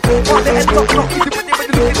Cradle. While the heads up knock you, when you're looking in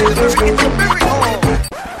the mirror, it's a miracle.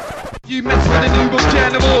 You mess with the new book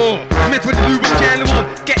animal. Mess with the new book animal.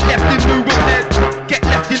 Get left in new book head. Get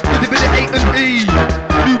left in with the A and E.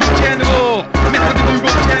 New book animal. Mess with the new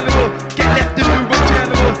book animal. Get left in new book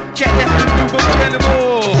animal. Get left in new book animal.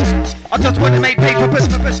 I just wanna make paper,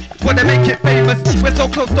 wanna make it famous. We're so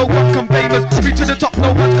close, no one can famous. Reach to the top,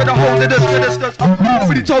 no one's gonna hold it. I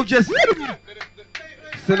already told you.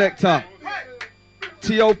 Selector.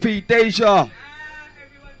 T.O.P. Deja.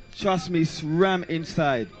 Trust me, ram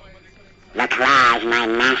inside. The claw's my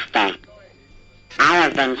master. I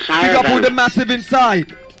have been chosen. Pick up all the massive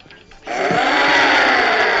inside.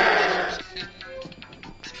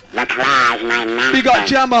 The claw's my master. Big up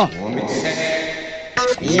Jammer.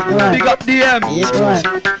 Big up DM.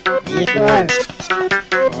 Big up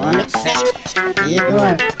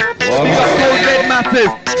Cold Red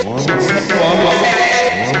Massive.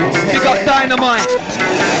 Big up Dynamite.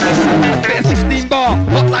 Bit of 16 bar,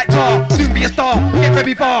 hot like tar. Soon be a star, get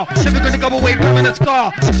very far. Never gonna go away, permanent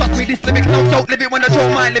scar. Trust me, this lyric, no dope lyric when I draw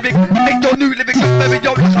my lyric. Make your new lyric, look very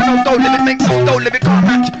yo. I know dope lyric, make no dope lyric, can't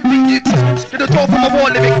match. Think you gonna draw from a war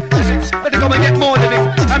lyric. Better go and get more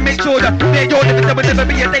lyrics and make sure that they're your lyrics. There will never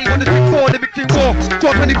be a day when there's 4 lyrics in war.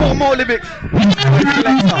 Draw 24 more lyrics.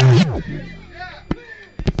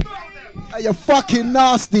 Hey, you're fucking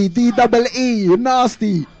nasty, D-double-E, you're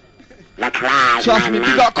nasty. Trust me,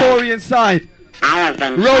 we got Corey inside.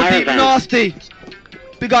 Roll deep nasty.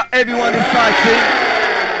 We got everyone inside, see?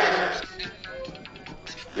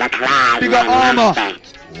 We got Armour.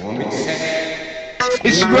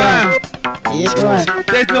 It's Ram.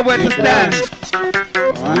 There's nowhere to stand.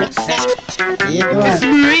 It's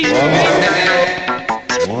me.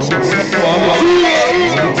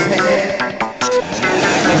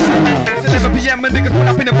 11 PM and niggas pull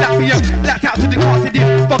up in a black PM. Blacked out to the car city.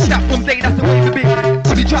 Fuck that from day, that's the way to be.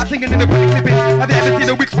 When you try singing in the pretty clipping, have you ever seen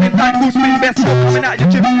a wig spin time, full spin, best smoke coming out your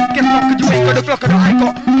gym? Guess not, cause you ain't got the Glock of the eye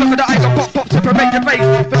got. Glock of the eye got, pop, separate your face.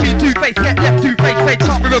 Between two-face, get left two-face, fake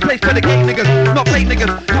can't be replaced for the gay niggas. Not fake niggas,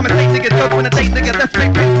 come and take niggas, go when I date niggas, that's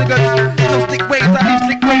fake face niggas. No slick ways, I leave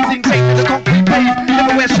slick ways in case to the concrete pave.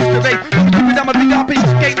 Never wear shoes to rave, don't be stupid, I'm a big RP.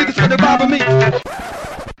 Gay niggas gonna rather me.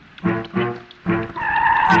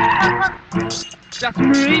 That's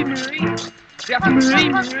Marie. That's Marie.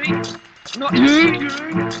 Not you.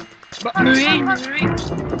 But Marie. That's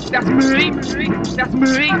Marie. That's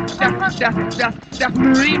Marie. That's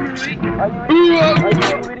Marie.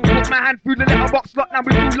 Put my hand through the letterbox slot. Now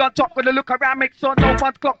we do lunch up. Gonna look around, make sure no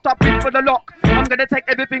one's clocked up in for the lock. I'm gonna take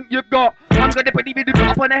everything you've got. I'm gonna put the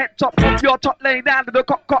up on the head top of your top, laying down to the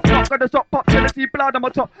cock. Not gonna stop pop till I see blood on my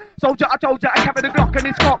top. Soldier, I told ya, I carry the Glock and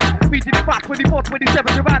it's cock. Beating the 5, 24,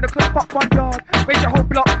 27 around the clock. Fuck 1 yard. Raise your whole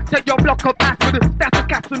block. Take your block up ass with a staff of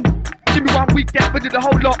caps and give me 1 week, get rid of the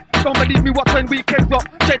whole lot. Don't believe me, watch when weekends drop.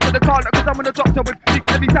 Straight to the car, cause I'm on the doctor with big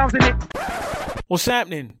heavy sounds in it. What's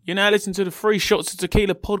happening? You're now listening to the 3 Shots of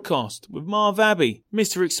Tequila podcast with Marv Abbey,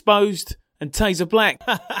 Mr. Exposed, and Taser Black.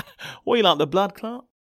 What, you like the blood clot?